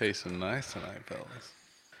premium's tasting nice tonight, fellas.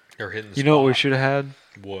 Or hitting the You know what we spot. should have had?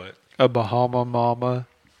 What? A Bahama Mama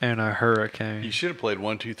and a Hurricane. You should have played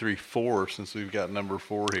 1, 2, 3, 4 since we've got number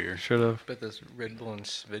 4 here. Should have. Bet this Red Bull and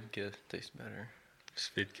Svidka taste better.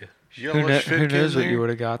 Svidka. You got a Who, little who Svidka knows in what you there? would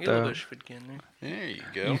have got You got a though? little Svidka in there. There you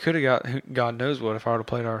go. You could have got God knows what if I would have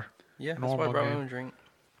played our. Yeah, that's why I Normal brought my game. own drink.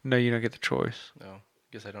 No, you don't get the choice. No,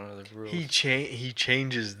 guess I don't know the rules. He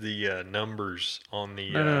changes the numbers on the.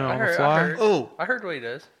 No. I on the heard, fly? I heard. Oh. I heard what he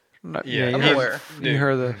does. No, Yeah, you I'm heard- aware. You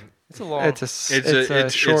heard the. It's a long.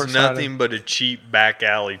 It's short-sighted. nothing but a cheap back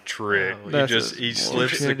alley trick. Oh, he that's he bullshit,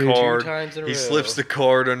 slips the dude. Two card. times in a He row. slips the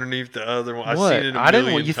card underneath the other one. I've What? seen it a I didn't.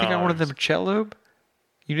 million You think I wanted the times. Michelob?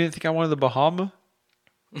 You didn't think I wanted the Bahama?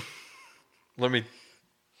 Let me.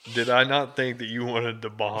 Did I not think that you wanted the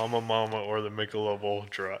Bahama Mama or the Michelob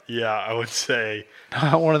Ultra? Yeah, I would say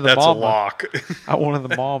I wanted the that's Mama. a lock. I wanted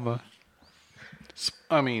the Mama.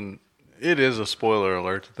 I mean, it is a spoiler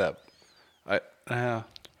alert that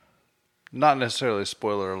not necessarily a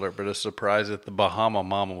spoiler alert, but a surprise that the Bahama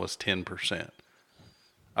Mama was 10%.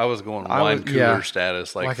 I was going I wine was- cooler yeah.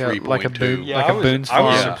 status like a 3.2. boon, Yeah, like I a was- Boone's I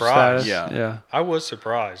was Farm surprised. status. Yeah. Yeah. I was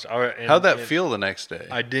surprised. How'd that feel the next day?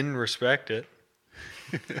 I didn't respect it.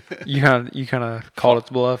 You kind of called its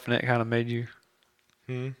bluff, and it kind of made you.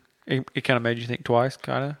 Hmm? It kind of made you think twice,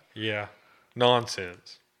 kind of. Yeah,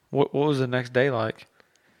 nonsense. What was the next day like?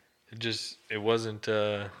 It wasn't.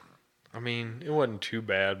 I mean, it wasn't too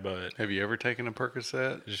bad, but Have you ever taken a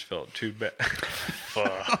Percocet? it just felt too bad.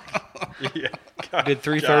 Fuck. Yeah. God, Did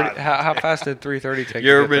 3:30? God. How fast did 3:30 take?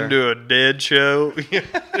 You ever get been there? to a dead show?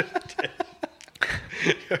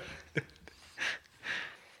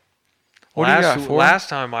 What do you got for? last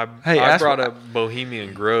time I ask brought what- up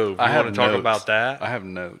Bohemian Grove. You I have want to talk notes. about that? I have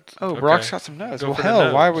notes. Oh, Okay. Brock's got some notes. Go Well, for the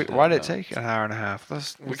hell, notes. why did it take an hour and a half?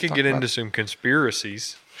 We could get into some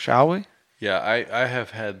conspiracies. Shall we? Yeah, I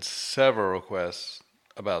have had several requests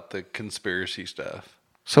about the conspiracy stuff.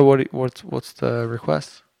 So what's the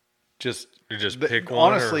request? Just You just the- pick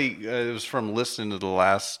one. honestly, it was from listening to the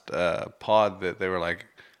last pod that they were like,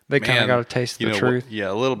 They kind of "Man, got a taste of you the know, truth.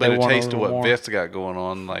 Yeah, a little They bit of want a taste of little what more. Vit's got going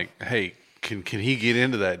on. Like, hey, can he get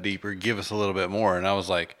into that deeper? Give us a little bit more. And I was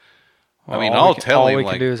like, I mean, all I'll we tell him. All we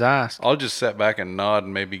like, can do is ask. I'll just sit back and nod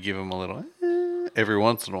and maybe give him a little every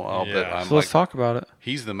once in a while. But Yeah. I'm So let's like, talk about it.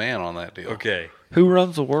 he's the man on that deal. Okay. Who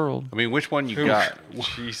runs the world? I mean, which one you got?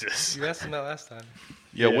 Jesus. You asked him that last time.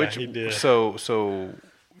 Yeah, Yeah, which he did. so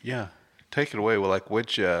yeah. Take it away. Well, like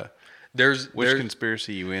which There's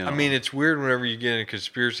conspiracy you in? I on? mean, it's weird whenever you get into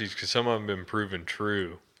conspiracies because some of them have been proven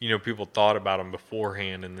true. You know, people thought about them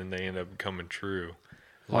beforehand and then they end up becoming true.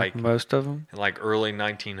 Like most of them. In like early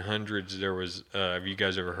 1900s, there was. Have you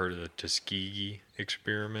guys ever heard of the Tuskegee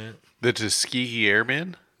experiment? the Tuskegee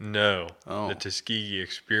Airmen. No, Oh. the Tuskegee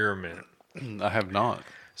experiment. I have not.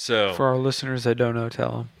 So For our listeners that don't know,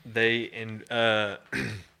 tell them.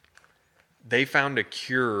 they found a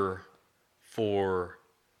cure for,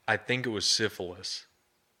 I think it was syphilis.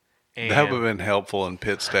 And, That would have been helpful in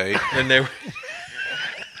Pitt State. and they were.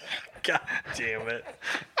 God damn it!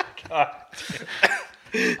 God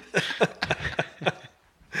damn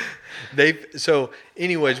it. So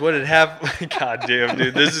anyways, what had happened? God damn,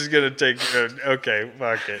 dude, this is gonna take. Okay,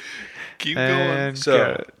 fuck it. Keep And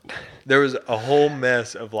So go. there was a whole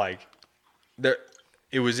mess of like, there.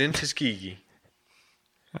 It was in Tuskegee.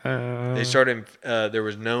 They started. There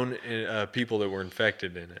was known people that were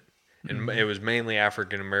infected in it, and it was mainly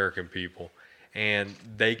African American people, and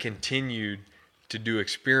they continued to do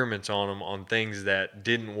experiments on them on things that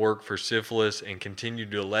didn't work for syphilis, and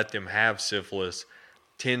continued to let them have syphilis.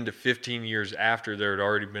 10 to 15 years after there had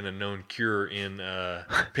already been a known cure in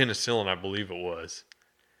penicillin, I believe it was,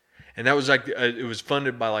 and that was like it was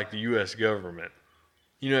funded by like the U.S. government.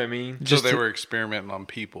 You know what I mean? So Just they to- were experimenting on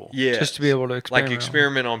people. Yeah, just to be able to experiment. like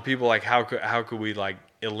experiment on people. Like how could we like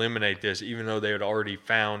eliminate this, even though they had already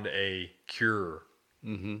found a cure,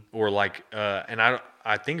 or like and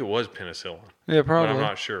I think it was penicillin, Yeah, probably.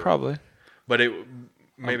 not sure. Probably. but it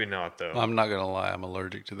maybe not though. I'm not gonna lie. I'm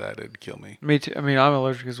allergic to that. It'd kill me. Me too. I mean, I'm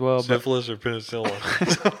allergic as well, but Syphilis or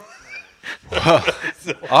penicillin?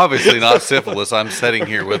 Obviously not syphilis. I'm sitting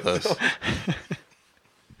here with us.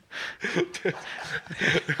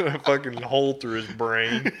 A fucking hole through his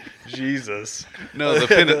brain. Jesus. No, the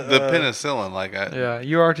penicillin. Like yeah,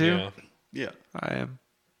 you are too. Yeah. yeah. I am.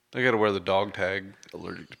 I got to wear the dog tag.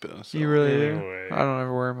 Allergic to penicillin. You really do? Anyway. I don't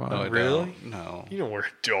ever wear mine. No, I Really? don't. No. You don't wear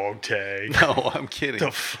a dog tag. No, I'm kidding.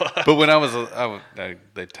 The fuck? But when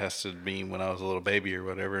they tested me when I was a little baby or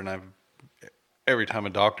whatever, and every time a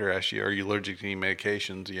doctor asks you, "Are you allergic to any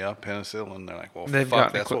medications?" Yeah, penicillin. They're like, "Well, They've fuck,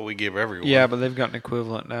 gotten that's what we give everyone." Yeah, but they've got an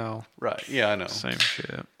equivalent now. right. Yeah, I know. Same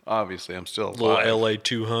shit. Obviously, I'm still Little alive. LA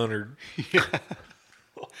 200.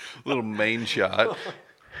 Little main shot.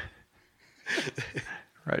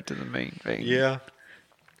 Right to the main vein. Yeah.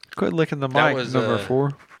 Quit licking the That mic, was, number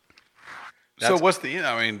 4. So what's the?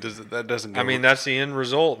 I mean, that doesn't? Go I mean, that's the end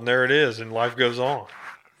result, and there it is, and life goes on.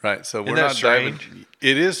 right. So we're that not diving. strange?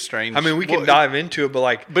 It is strange. I mean, we can Well, dive into it, but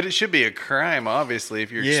like, But it should be a crime, obviously,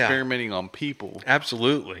 if you're Yeah. experimenting on people.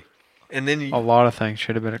 absolutely. And then you, A lot of things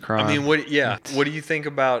should have been a crime. I mean, what? Yeah. What do you think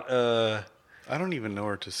about? I don't even know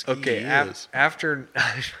where Tuskegee Okay, is. after.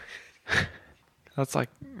 That's like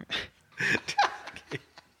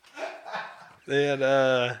They had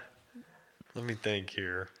let me think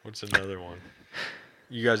here. What's another one?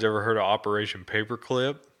 You guys ever heard of Operation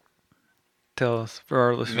Paperclip? tell us for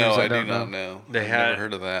our listeners. No, I that do don't not know. They I've had- never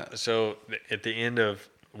heard of that. So at the end of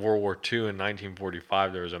World War II in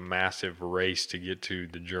 1945, there was a massive race to get to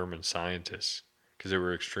the German scientists because they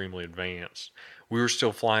were extremely advanced. We were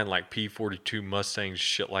still flying like P-42 Mustangs,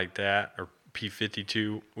 shit like that, or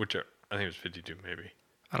P-52, which I think it was 52 maybe.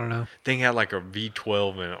 I don't know. Thing had like a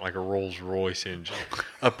V12 in it, like a Rolls Royce engine,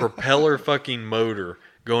 a propeller fucking motor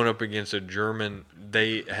going up against a German.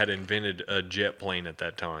 They had invented a jet plane at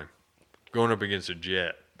that time, going up against a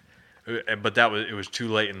jet. But it was too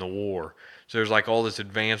late in the war. So there's like all this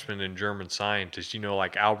advancement in German scientists. You know,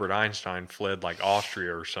 like Albert Einstein fled like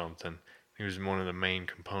Austria or something. He was one of the main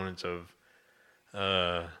components of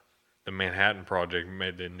the Manhattan Project,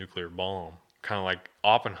 made the nuclear bomb. Kind of like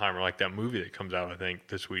Oppenheimer, like that movie that comes out, I think,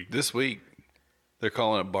 this week. This week, they're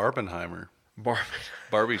calling it Barbenheimer.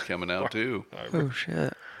 Barbie's coming out too. Oh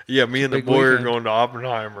shit. Yeah, me and the big boy are weekend. going to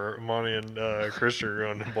Oppenheimer. Monty and Chris are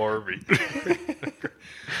going to Barbie.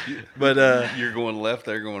 But You're going left,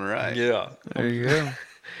 they're going right. yeah, There you go.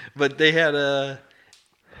 but they had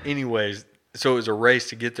anyways. So it was a race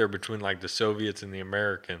to get there between like the Soviets and the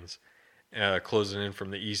Americans, closing in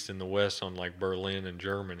from the east and the west on like Berlin and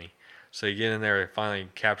Germany. So you get in there, they finally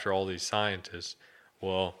capture all these scientists.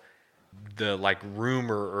 Well, the like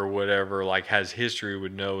rumor or whatever like has history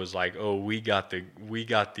would know is like, oh, we got the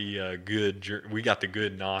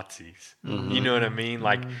good Nazis. You know what I mean?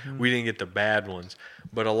 Like we didn't get the bad ones.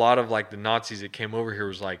 But a lot of like the Nazis that came over here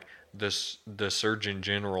was like the Surgeon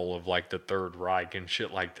General of like the Third Reich and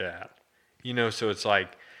shit like that. You know, so it's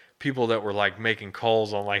like people that were like making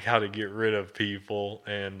calls on like how to get rid of people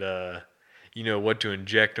and you know, what to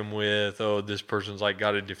inject them with. Oh, this person's like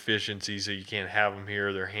got a deficiency, so you can't have them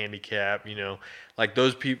here. They're handicapped, you know. Like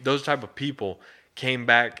those type of people came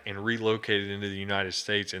back and relocated into the United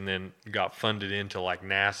States and then got funded into like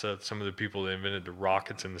NASA, some of the people that invented the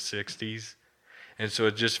rockets in the 60s. And so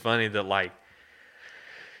it's just funny that like,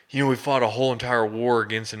 you know, we fought a whole entire war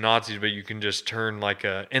against the Nazis, but you can just turn like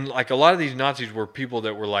and like a lot of these Nazis were people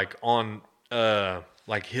that were like on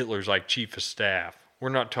like Hitler's like chief of staff. We're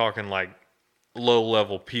not talking like low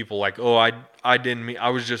level people like, oh, I didn't mean, I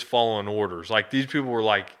was just following orders. Like these people were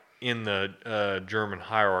like in the German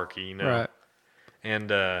hierarchy, you know. Right.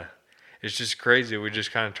 And it's just crazy. We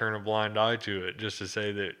just kind of turn a blind eye to it just to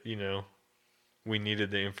say that, you know, we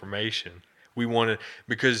needed the information. We wanted,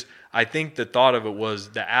 because I think the thought of it was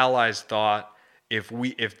the Allies thought if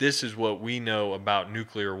this is what we know about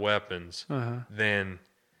nuclear weapons, then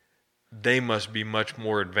they must be much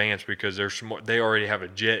more advanced because they're smart. They already have a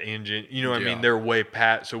jet engine. You know what I mean? They're way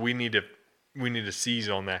past. So we need to seize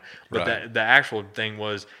on that. But Right. the actual thing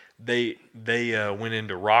was they went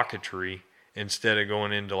into rocketry instead of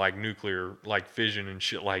going into like nuclear, like fission and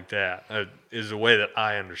shit like that. Is the way that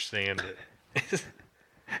I understand it.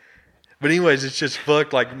 But anyways, it's just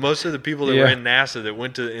fucked. Like most of the people that were in NASA that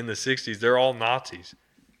went to in the 60s, they're all Nazis.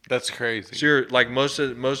 That's crazy. Sure, like most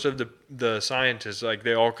of the scientists, like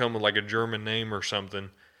they all come with like a German name or something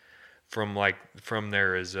from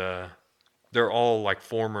there is they're all like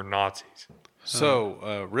former Nazis.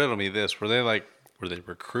 So, riddle me this: were they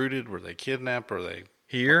recruited? Were they kidnapped? Were they?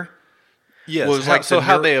 Here, Yes. Well, it was like the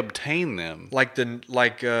how'd they obtain them? like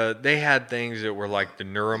they had things that were like the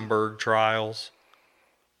Nuremberg trials,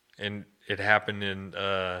 and it happened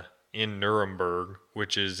in Nuremberg,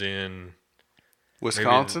 which is in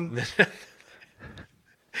Wisconsin.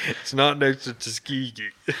 It's not next to Tuskegee.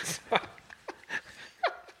 It's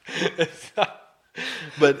not.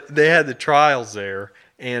 But they had the trials there,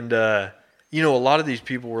 and you know, a lot of these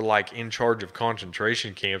people were like in charge of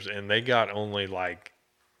concentration camps, and they got only like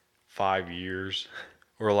 5 years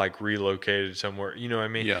or like relocated somewhere. You know what I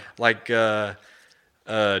mean? Yeah. Like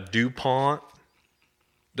DuPont,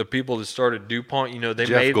 the people that started DuPont, they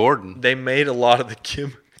Jeff made Gordon. They made a lot of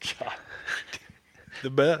the the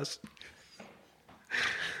best.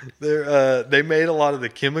 They made a lot of the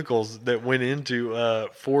chemicals that went into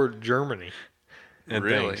Ford Germany and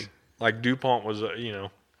Really? things. Like DuPont was,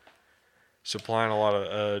 supplying a lot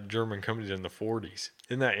of German companies in the 40s.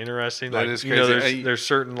 Isn't that interesting? That Like, is crazy. there's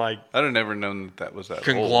certain like I'd have never known that was that old.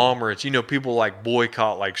 conglomerates. People like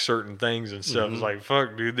boycott like certain things and stuff. It's like,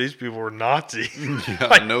 fuck, dude, these people were Nazis.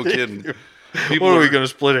 Yeah, no kidding. What are we going to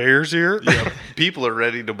split hairs here? Yeah, people are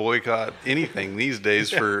ready to boycott anything these days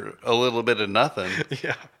for a little bit of nothing.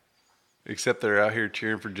 Yeah. Except they're out here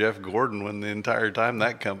cheering for Jeff Gordon when the entire time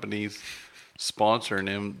that company's sponsoring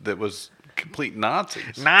him that was complete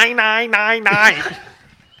Nazis. 9999.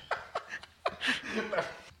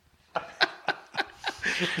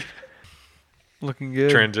 Looking good.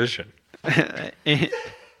 Transition. I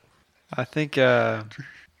think.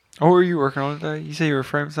 What were you working on today? You said you were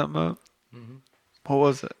framing something up. Mm-hmm. What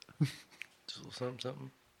was it? Just a little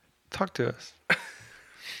something. Talk to us.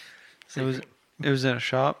 It was in a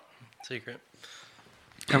shop. Secret.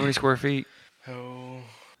 How many square feet? Oh.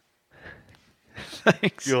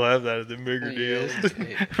 Thanks. You'll have that at the bigger deals.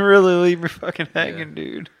 Really leave me fucking hanging,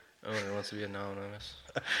 dude. Owner wants to be anonymous.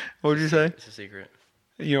 What did you say? It's a secret.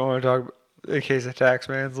 You don't want to talk in case a tax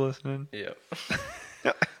man's listening. Yep.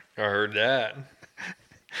 I heard that.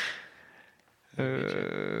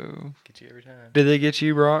 Get you every time. Did they get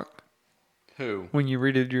you, Brock? Who? When you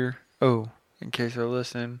redid your... Oh, in case they're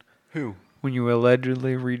listening. Who? When you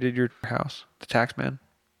allegedly redid your house. The tax man.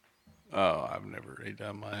 Oh, I've never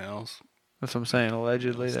redone my house. That's what I'm saying.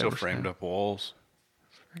 Allegedly. they Still were framed saying. up walls.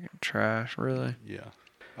 Freaking trash, really. Yeah.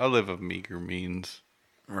 I live of meager means.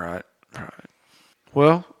 Right.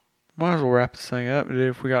 Well, might as well wrap this thing up. Dude,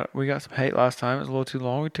 if we got some hate last time. It was a little too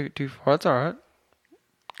long. We took it too far. That's all right.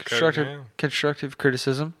 Constructive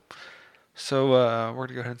criticism. So we're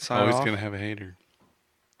gonna go ahead and sign Always off. gonna have a hater.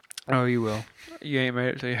 Oh, you will. You ain't made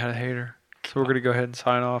it till you had a hater. So we're gonna go ahead and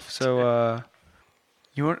sign off. So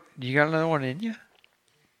you got another one in you?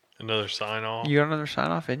 Another sign off. You got another sign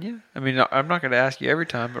off in you? I mean, I'm not gonna ask you every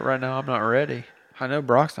time, but right now I'm not ready. I know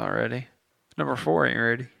Brock's not ready. Number 4 ain't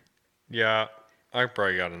ready. Yeah, I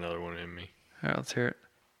probably got another one in me. All right, let's hear it.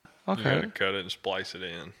 You Okay. gotta cut it and splice it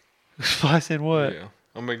in. Splice in what? Yeah.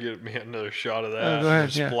 I'm gonna get me another shot of that. Oh, go ahead,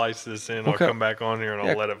 and yeah. splice this in. Okay. I'll come back on here and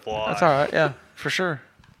Yeah, I'll let it fly. That's all right. Yeah, for sure.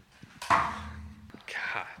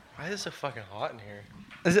 God, why is it so fucking hot in here?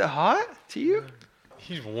 Is it hot to you?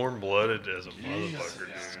 He's warm blooded as a motherfucker, dude.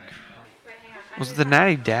 Was it the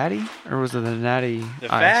Natty Daddy or was it the Natty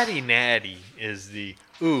The Ice? Fatty Natty is the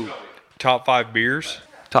top 5 beers.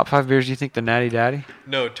 Top 5 beers? Do you think the Natty Daddy?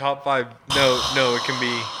 No, top 5. No.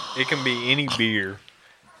 It can be any beer,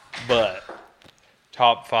 but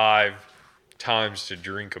top 5 times to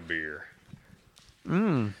drink a beer.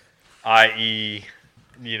 I.e.,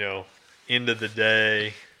 end of the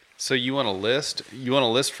day. So you want a list? You want a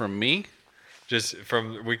list from me? Just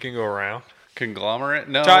we can go around. Conglomerate?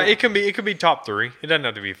 No. It can be top 3. It doesn't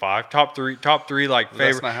have to be 5. Top 3 like That's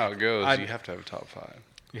favorite. not how it goes. I- You have to have a top 5.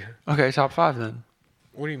 Yeah. Okay, top 5 then.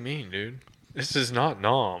 What do you mean, dude? This is not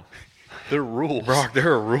Nom. They're rules. Brock,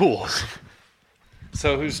 there are rules.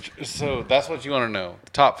 So that's what you want to know.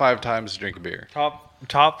 Top 5 times to drink a beer.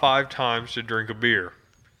 Top 5 times to drink a beer.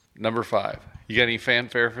 Number 5. You got any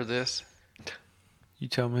fanfare for this? You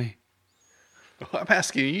tell me. I'm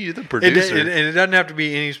asking you, you're the And producer. it doesn't have to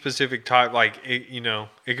be any specific type. Like it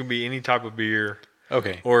can be any type of beer.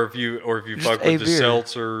 Okay. Or if you Just fuck a with the beer.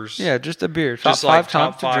 seltzers. Yeah, just a beer. Top Just like 5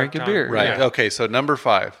 times top to 5 drink a times. beer. Right. Yeah. Okay. So number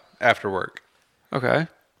 5 after work. Okay,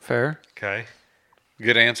 fair. Okay.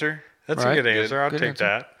 Good answer. That's Right. a good answer. I'll Good take answer.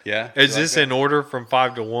 that. Yeah. Is You like this that? in order from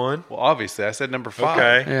 5 to 1? Well, obviously, I said number 5.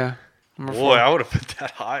 Okay. Yeah. Number Boy, 4. I would have put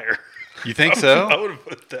that higher. You think I so? would have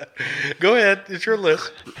put that. Go ahead. It's your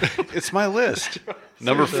list. It's my list.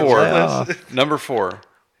 Number Lay 4. off. Number 4.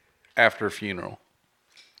 After a funeral.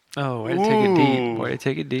 Oh, way to take it deep. Ooh. Way to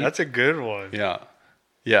take it deep. That's a good one. Yeah.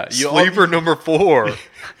 Yeah. Sleeper number 4.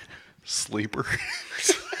 Sleeper.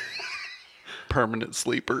 Permanent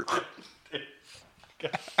sleeper.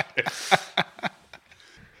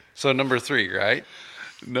 So number 3, right?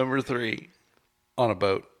 Number 3. On a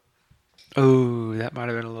boat. Oh, that might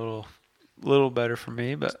have been a little better for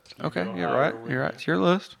me, but okay, you're right. You're right. It's your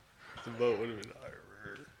list. The vote would have been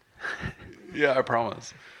higher. Yeah, I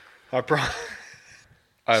promise. I promise.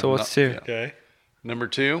 I've So what's 2? Okay. Number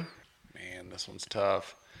 2. Man, this one's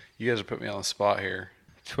tough. You guys are putting me on the spot here.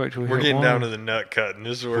 Just wait till we We're hit getting one. down to the nut cutting.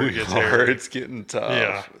 This is where it We gets are. hairy. It's getting tough.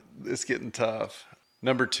 Yeah. It's getting tough.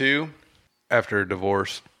 Number 2, after a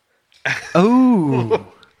divorce. Oh,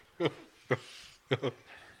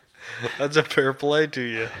 That's a fair play to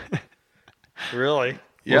you. Really?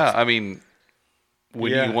 Yeah, I mean,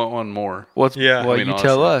 when Yeah. you want one more. what's Yeah. Well, I mean, you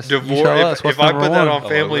tell honestly. us. You tell us. What's If I number put that one? on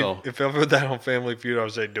Family, will. if I put that on Family Feud, I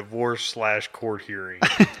would say divorce/court hearing.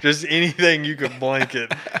 Just anything you could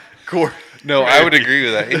blanket court. No, I would agree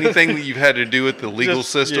with that. Anything that you've had to do with the legal Just-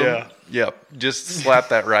 system, yeah. yep, just slap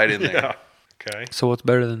that right in there. Yeah. Okay. So what's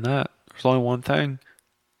better than that? There's only one thing.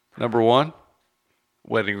 Number 1,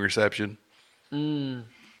 wedding reception.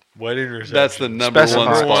 Wedding reception. That's the number Specify.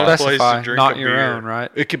 one spot. Place to Specify. drink Not a your beer. own,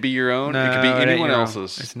 right? It could be your own. it could No, be it ain't anyone your own.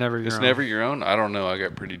 else's. It's never your It's own. never your own. I don't know. I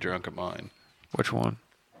got pretty drunk at mine. Which one?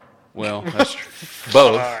 Well, that's true.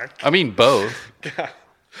 Both. I mean, both.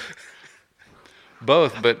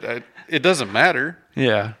 Both, but it doesn't matter.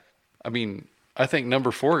 Yeah. I mean, I think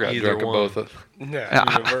number 4 got Either drunk at one. both.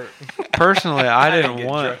 Yeah. Personally, I I didn't didn't get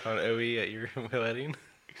want. drunk on OE at your wedding.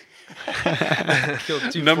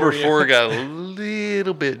 Killed Number 240 4 got a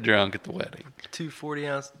little bit drunk at the wedding.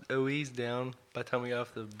 240-ounce OEs down by the time we got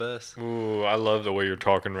off the bus. Ooh, I love the way you're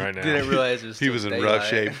talking right now. Didn't realize it was He still was in daylight. rough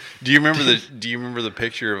shape. Do you remember the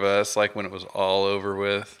picture of us like when it was all over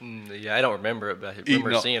with? Yeah, I don't remember it, but I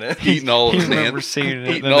remember seeing it. Eating all of I remember Nan- seeing it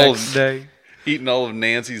eating the all next of, day. eating all of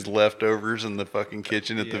Nancy's leftovers in the fucking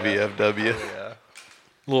kitchen at the Yeah. VFW. Yeah.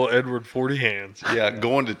 Little Edward 40 hands. Yeah,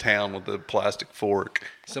 going to town with the plastic fork.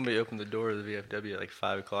 Somebody opened the door of the VFW at like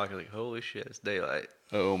 5 o'clock. I was like, holy shit, it's daylight.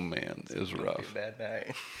 Oh man, it was It's gonna be rough. a bad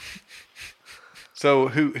night. So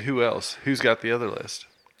who else? Who's got the other list?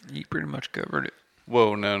 You pretty much covered it.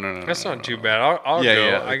 Whoa, no. That's no, not no, too no. bad. I'll Yeah, go.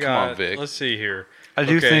 yeah. I Come got. on, Vic. Let's see here. I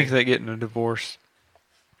do Okay. think that getting a divorce.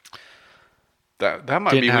 That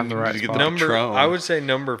might Didn't be have when the you right get the spot. Number, Patron. I would say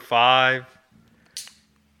number 5.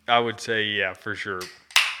 I would say, yeah, for sure.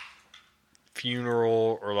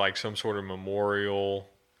 Funeral or like some sort of memorial,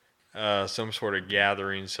 some sort of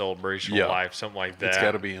gathering, celebration Yeah. of life, something like that. It's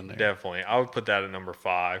gotta be in there. Definitely. I would put that at number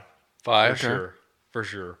 5. 5. For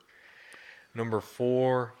sure. Number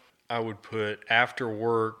 4, I would put after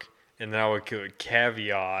work, and then I would put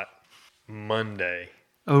caveat Monday.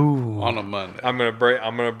 Oh, On a Monday. I'm gonna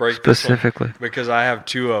break specifically. this one because I have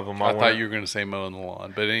 2 of them. I thought you were going to say mowing the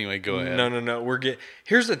lawn, but anyway, go ahead. No.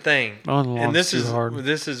 Here's the thing, Mowing the lawn's and this too is hard.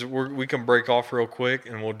 we can break off real quick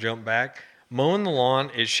and we'll jump back. Mowing the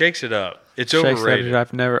lawn, it shakes it up. It's Shakes that overrated.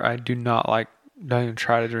 dude, I do not like. Don't even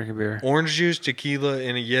try to drink a beer. Orange juice, tequila,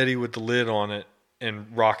 and a Yeti with the lid on it, and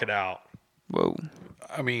rock it out. Whoa.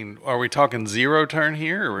 I mean, are we talking 0 turn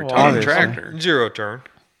here, or are we Well, talking obviously. tractor? 0 turn,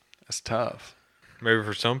 That's tough. maybe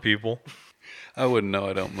for some people. I wouldn't know.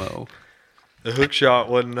 I don't mow. The hook shot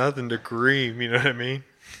wasn't nothing to Kareem. You know what I mean?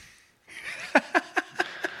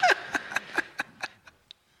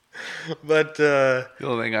 But The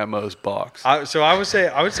only thing I mow is box. I would say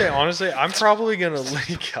honestly, I'm probably gonna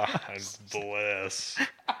leave. God bless.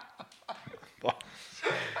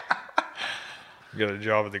 You got a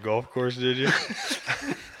job at the golf course, did you?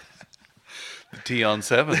 The T on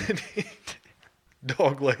 7.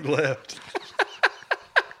 Dog leg left.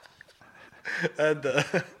 And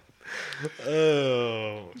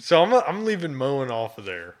so I'm leaving mowing off of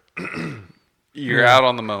there. You're out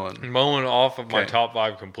on the mowing. Mowing off of my Okay. top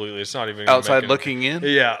 5 completely. It's not even gonna Outside make looking in?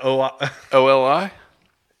 Yeah. OLI?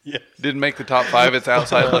 Yes. Didn't make the top 5. It's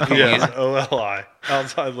outside looking Yes, in. OLI.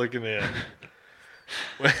 Outside looking in.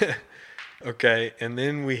 Okay, and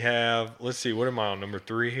then we have, let's see, what am I on, number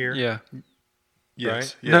 3 here? Yeah. Yes.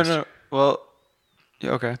 Right? yes. No. Well.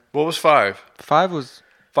 Yeah. Okay. What was 5? 5 was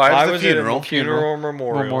 5 I is was the at a funeral. funeral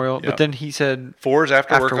memorial. memorial, Yeah. but then he said 4 is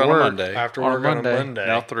after work After on a work. Monday. After On a work on a Monday. Monday.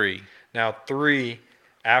 Now 3. Now 3,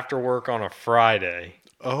 after work on a Friday.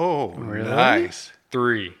 Oh, Really? nice.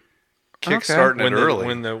 3. Kick Okay. starting it early.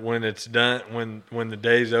 When it's done, when the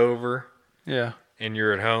day's over yeah. and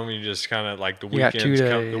you're at home, you just kind of like the You got 2 the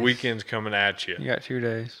days. weekend's coming at you. You got 2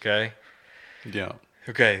 days. Okay. Yeah.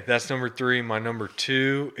 Okay, that's number 3. My number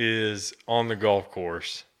 2 is on the golf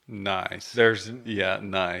course. Nice. Nice.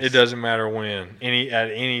 Nice. It doesn't matter when,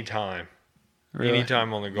 at any time. Really?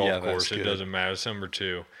 Anytime on the golf Yeah, that's course, it good. doesn't matter. It's number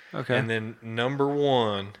 2. Okay. And then number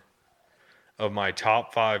 1 of my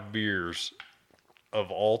top 5 beers of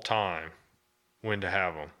all time, when to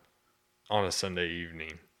have them on a Sunday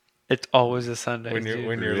evening. It's always a Sundays, when you're dude.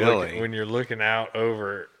 when you're Really? when you're looking out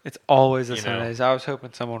over. It's always a You know. Sundays. I was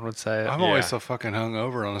hoping someone would say it. I'm Yeah. always so fucking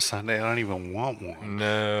hungover on a Sunday. I don't even want one.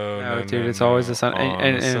 No, dude, it's always a Sun- on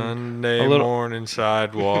and a Sunday a little- morning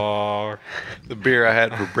sidewalk. The beer I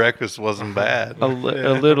had for breakfast wasn't bad. a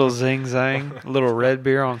little zing zang, a little red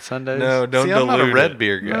beer on Sundays. No, don't See, I'm dilute not a red it.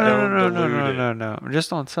 beer guy. no, Don't no, dilute it. no.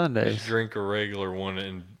 Just on Sundays. Just drink a regular one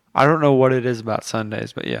and I don't know what it is about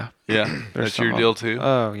Sundays, but yeah. Yeah, There's that's your some- deal too.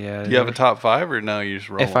 Oh yeah. Do you have a there's- top 5 or no? You just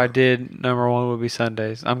roll. If I did, number one would be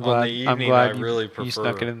Sundays. I'm on glad. the I'm evening glad I you, really you prefer.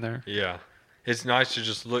 snuck it in there. Yeah, it's nice to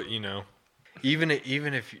just look. Even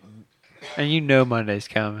if you, And you know Monday's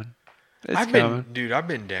coming. It's I've coming.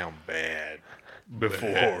 been down bad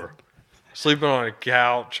before. Sleeping on a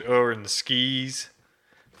couch over in the skis.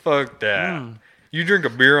 Fuck that. You drink a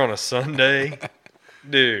beer on a Sunday,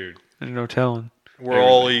 dude. There's no telling. We're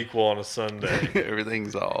all equal on a Sunday.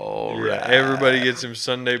 Everything's all Yeah, right. everybody gets some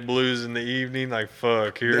Sunday blues in the evening. Like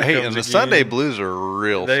fuck, here it Hey, comes and the again. Sunday blues are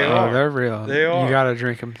real They fun. are. Oh, they're real. They You are. gotta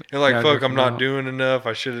drink them. You're like, fuck, I'm not doing enough.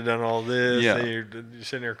 I should have done all this. Yeah. And you're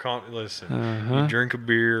sitting there, listen. Uh-huh. You drink a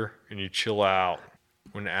beer and you chill out.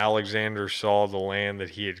 When Alexander saw the land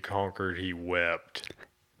that he had conquered, he wept.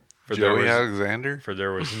 For Joey Alexander? for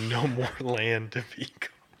there was no more land to be conquered.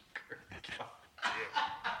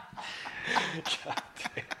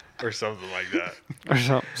 Or something like that. Or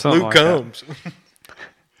something Luke like that. Combs.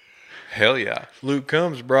 Hell yeah. Luke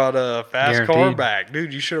Combs brought a fast car Guaranteed. back.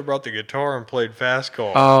 Dude, you should have brought the guitar and played fast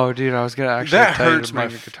car. Oh, dude, I was gonna actually That tell you hurts to bring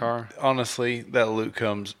my the guitar. Honestly, that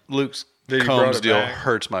Luke's That he brought Combs it deal back?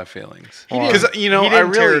 hurts my feelings. He didn't- Because he didn't tear it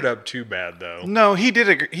really up too bad though. no, he did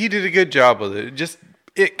a good job with it. Just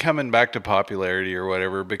it coming back to popularity or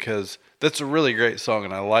whatever, because that's a really great song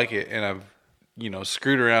and I like it, and I've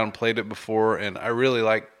screwed around and played it before, and I really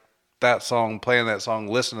like that song. Playing that song,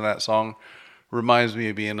 listening to that song reminds me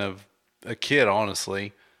of being a kid,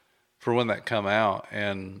 honestly, for when that come out.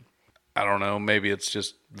 And I don't know, maybe it's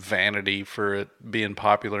just vanity for it being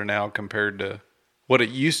popular now compared to what it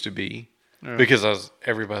used to be. Because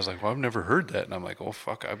everybody's like, well, I've never heard that. And I'm like, oh,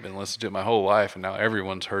 fuck, I've been listening to it my whole life, and now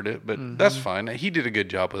everyone's heard it. But that's fine. He did a good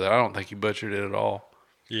job with it. I don't think he butchered it at all.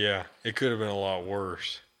 Yeah, it could have been a lot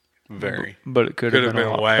worse. Very. But it could Could have have been a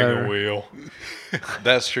a lot wagon better. wheel.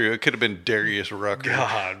 That's true. It could have been Darius Rucker.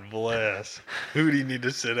 God bless. Hootie need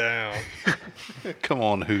to sit down. Come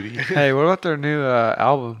on, Hootie. Hey, what about their new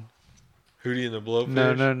album? Hootie and the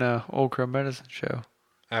Blowfish? No. Old Crow Medicine Show.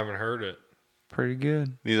 I haven't heard it. Pretty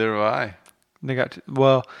good. Neither have I. They got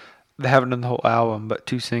they haven't done the whole album, but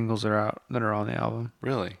 2 singles are out that are on the album.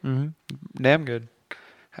 Really? Damn good,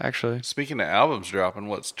 actually. Speaking of albums dropping,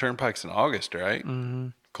 what's Turnpike's in August, right?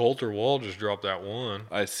 Coulter Wall just dropped that one.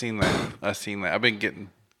 I seen that. I've been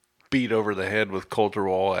getting beat over the head with Coulter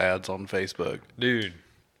Wall ads on Facebook. Dude,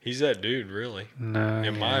 he's that dude, really. No,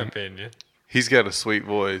 In my opinion. He's got a sweet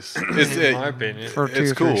voice. In my opinion. for 2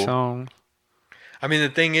 it's or 3 cool. songs. I mean, the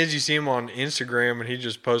thing is, you see him on Instagram and he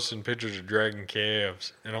just posting pictures of dragging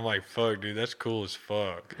calves. And I'm like, fuck, dude, that's cool as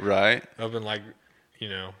fuck. Right? Up in, like,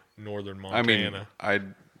 northern Montana. I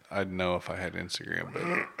mean, I'd know if I had Instagram,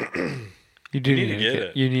 but You do need to get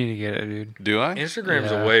it. You need to get it, dude. do I?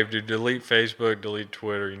 Instagram's Yeah. a wave, dude. Delete Facebook, delete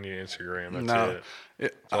Twitter. You need Instagram. That's No.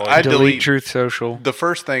 it. I delete Truth Social. The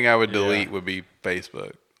first thing I would delete would be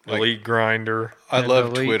Facebook. Like, Delete Grinder. I Yeah,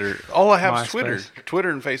 love delete Twitter. All I have is Twitter. MySpace. Twitter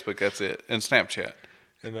and Facebook, that's it. And Snapchat.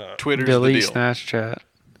 And Twitter's Delete the deal. Snapchat.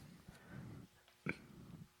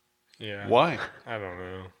 yeah. Why? I don't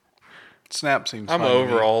know. Snap seems I'm fine to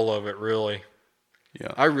over me. all of it, really.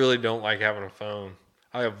 Yeah. I really don't like having a phone.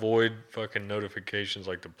 I avoid fucking notifications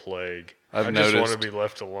like the plague. I've I just want noticed. to be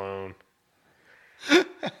left alone.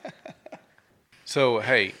 So,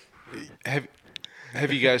 hey,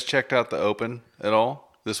 have you guys checked out the Open at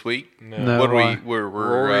all this week? No. What are why? we're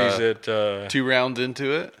Rory's at 2 rounds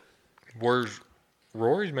into it. where's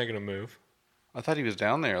Rory's making a move. I thought he was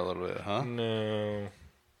down there a little bit, huh? No.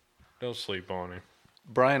 Don't sleep on him.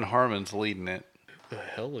 Brian Harmon's leading it. Who the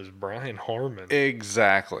hell is Brian Harmon?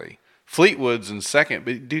 Exactly. Fleetwood's in second,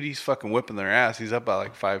 but dude, he's fucking whipping their ass. He's up by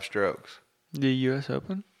like 5 strokes. The U.S.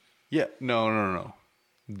 Open? Yeah. No.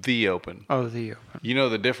 The Open. Oh, the Open. You know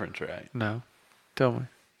the difference, right? No. Tell me.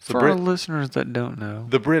 The For Brit- our listeners that don't know.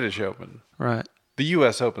 The British Open. Right. The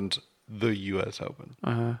U.S. Open's the U.S. Open.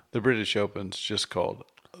 Uh-huh. The British Open's just called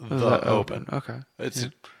the Open. Okay. It's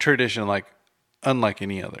a tradition unlike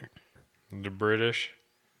any other. The British?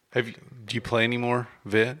 Do you play anymore,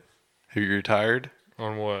 Vid? Have you retired?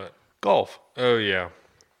 On what? Golf. Oh, yeah.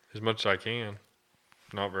 As much as I can.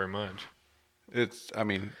 Not very much.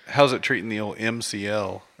 How's it treating the old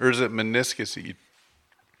MCL? Or is it meniscus that you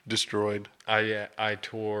destroyed. I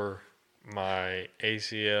tore my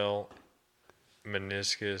ACL,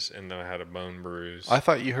 meniscus, and then I had a bone bruise. I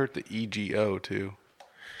thought you hurt the EGO too.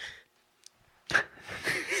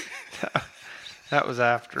 That was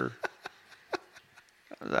after.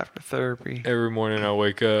 That was after therapy. Every morning I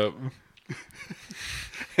wake up.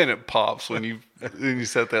 And it pops when you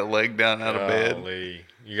set that leg down out of bed. Golly,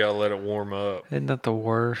 you gotta let it warm up Isn't that the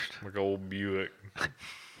worst? like old Buick,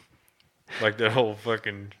 like that old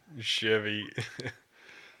fucking Chevy.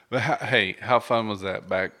 But how fun was that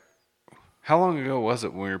back? How long ago was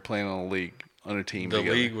it when we were playing on a team The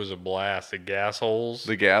together? league was a blast. The gas holes.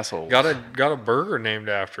 The gas holes. Got a burger named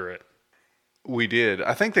after it. We did.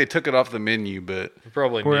 I think they took it off the menu, but We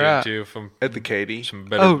probably Where needed at? to from at the Katie, some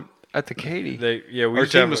better. Oh, at the Katie. we our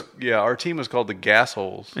used to team have was our team was called the Gas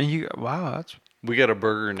Holes. And wow, that's We got a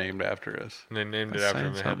burger named after us. and they named it That's after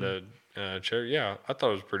him. saying They had the cherry. Yeah, I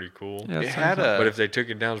thought it was pretty cool. yeah. It that had sounds a. But if they took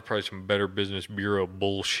it down, it's probably some Better Business Bureau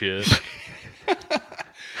bullshit.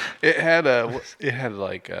 It had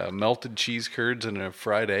like melted cheese curds and a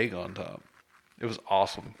fried egg on top. It was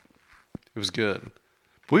awesome. It was good.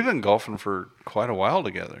 We've been golfing for quite a while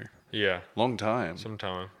together. Yeah, Long time.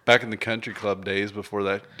 sometime. Back in the country club days before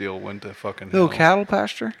that deal went to fucking little hell. cattle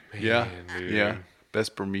pasture. Yeah. Man, dude. Yeah.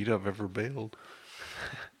 Best Bermuda I've ever bailed.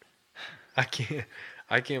 I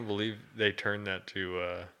can't believe they turned that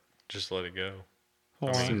to just let it go.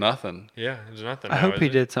 It's nothing. Yeah, there's nothing. I now, hope is he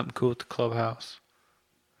it? did something cool at the clubhouse,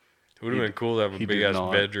 It would have been cool to have a he big did ass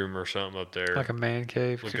not. bedroom or something up there, like a man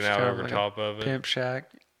cave, looking just out kind of over like top a of it, pimp shack.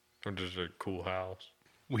 or just a cool house.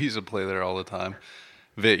 We used to play there all the time.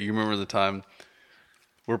 Vit, you remember the time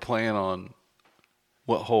we're playing on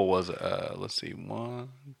what hole was it? Let's see, 1,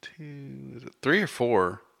 2, is it 3 or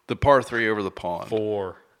 4? The par 3 over the pond.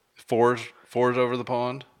 4, Four's over the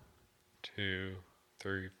pond. 2,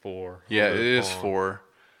 3, 4. Yeah, Over it the is pond. 4.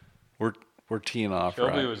 We're teeing off,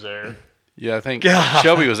 Shelby right? was there. Yeah, I think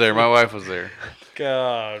Shelby was there. My wife was there.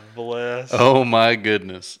 God bless. Oh my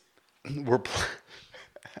goodness,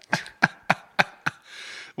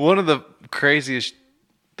 one of the craziest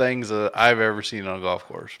things that I've ever seen on a golf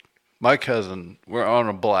course. My cousin, we're on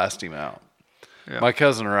a blast him out. Yeah. My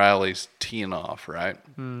cousin Riley's teeing off, right?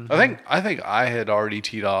 Mm-hmm. I think I had already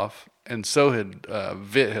teed off, and so had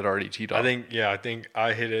Vit had already teed off. I think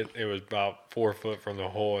I hit it. It was about 4 foot from the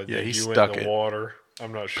hole. I Yeah, think he you stuck went in it. the water.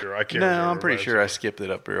 I'm not sure. I can't No, remember. I'm pretty but sure I skipped it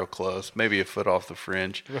up real close, maybe a foot off the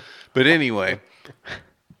fringe. But anyway,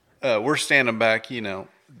 we're standing back,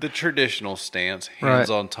 the traditional stance, hands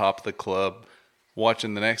Right. on top of the club,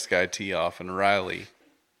 watching the next guy tee off, and Riley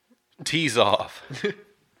tees off.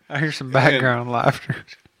 I hear some background laughter.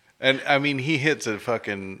 And I mean, he hits a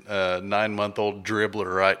fucking 9-month-old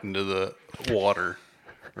dribbler right into the water,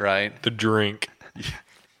 right? the drink.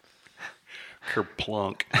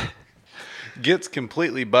 Kerplunk. Gets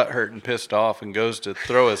completely butthurt and pissed off and goes to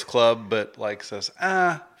throw his club, but says,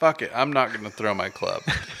 fuck it, I'm not going to throw my club.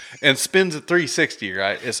 And spins a 360,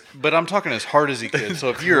 right? But I'm talking as hard as he could. So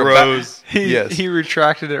if you're Rose. yes. He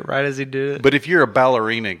retracted it right as he did it. But if you're a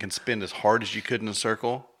ballerina and can spin as hard as you could in a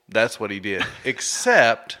circle, that's what he did.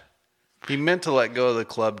 Except he meant to let go of the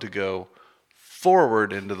club to go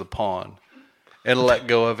forward into the pond and let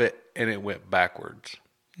go of it, and it went backwards.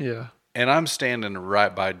 Yeah. And I'm standing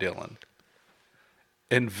right by Dylan.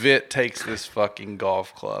 And Vit takes this fucking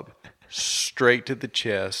golf club straight to the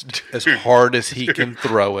chest as hard as he can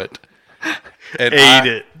throw it. And Ate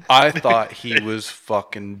it. I thought he was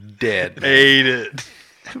fucking dead. man. Ate it.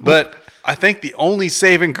 But I think the only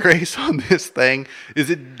saving grace on this thing is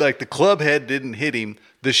the club head didn't hit him.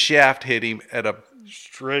 The shaft hit him at a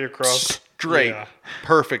Straight across. straight, Yeah.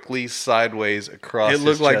 perfectly sideways across It his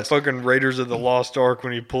looked like chest. fucking Raiders of the Lost Ark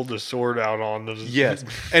when he pulled the sword out on the. Yes.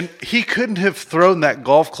 And he couldn't have thrown that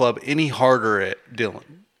golf club any harder at Dylan.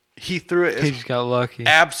 He threw it He as just got lucky.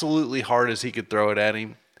 absolutely hard as he could throw it at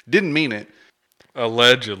him. Didn't mean it.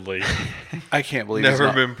 Allegedly. I can't believe it's Never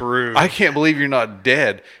not- been proved. I can't believe you're not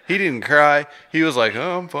dead. He didn't cry. He was like,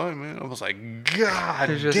 "Oh, I'm fine, man." I was like, "God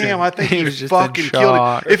He was just damn! in- I think he he was just in fucking killed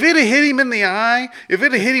shock. it. If it had hit him in the eye, if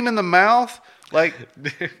it had hit him in the mouth,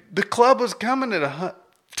 the club was coming at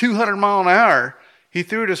 200 mile an hour. He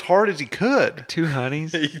threw it as hard as he could. 2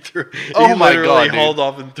 honeys. He threw. Oh he my literally God, dude. hauled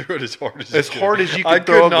off and threw it as hard as As he hard could. as you I could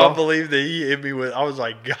throw a could not golf- believe that he hit me with. I was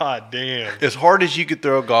like, God damn. As hard as you could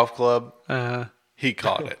throw a golf club, Uh, he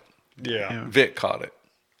caught it. Yeah. Vic caught it.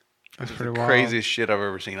 that's The pretty wild. craziest shit I've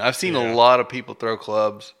ever seen. I've seen Yeah. a lot of people throw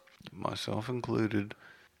clubs, myself included.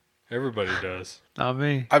 Everybody does. Not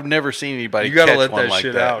me. I've never seen anybody You gotta catch let one that like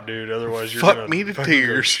shit that. out, dude. Otherwise, you're Fuck gonna me to fucking go-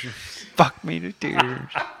 tears. Fuck me to tears.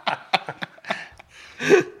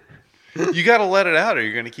 You got to let it out, or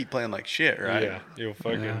you're going to keep playing like shit, right? Yeah, you'll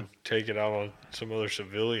fucking take it out on some other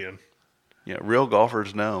civilian. Yeah, real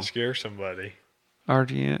golfers know. Scare somebody.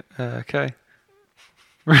 RGK.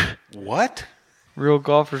 What? Real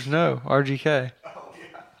golfers know. RGK. Oh,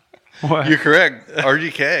 yeah. What? You're correct.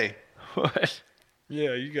 RGK. What?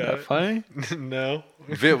 Yeah, you got That it. funny? No.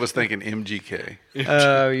 Vit was thinking MGK.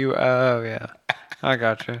 Oh, yeah. I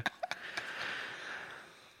gotcha.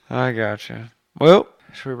 I gotcha. Well,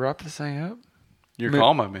 should we wrap this thing up? Your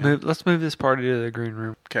call, my man. Let's move this party to the green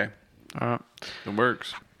room. Okay. All right. It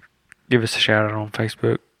works. Give us a shout out on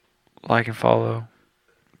Facebook. Like and follow.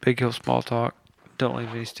 Big Hill Small Talk. Don't leave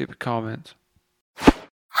any stupid comments.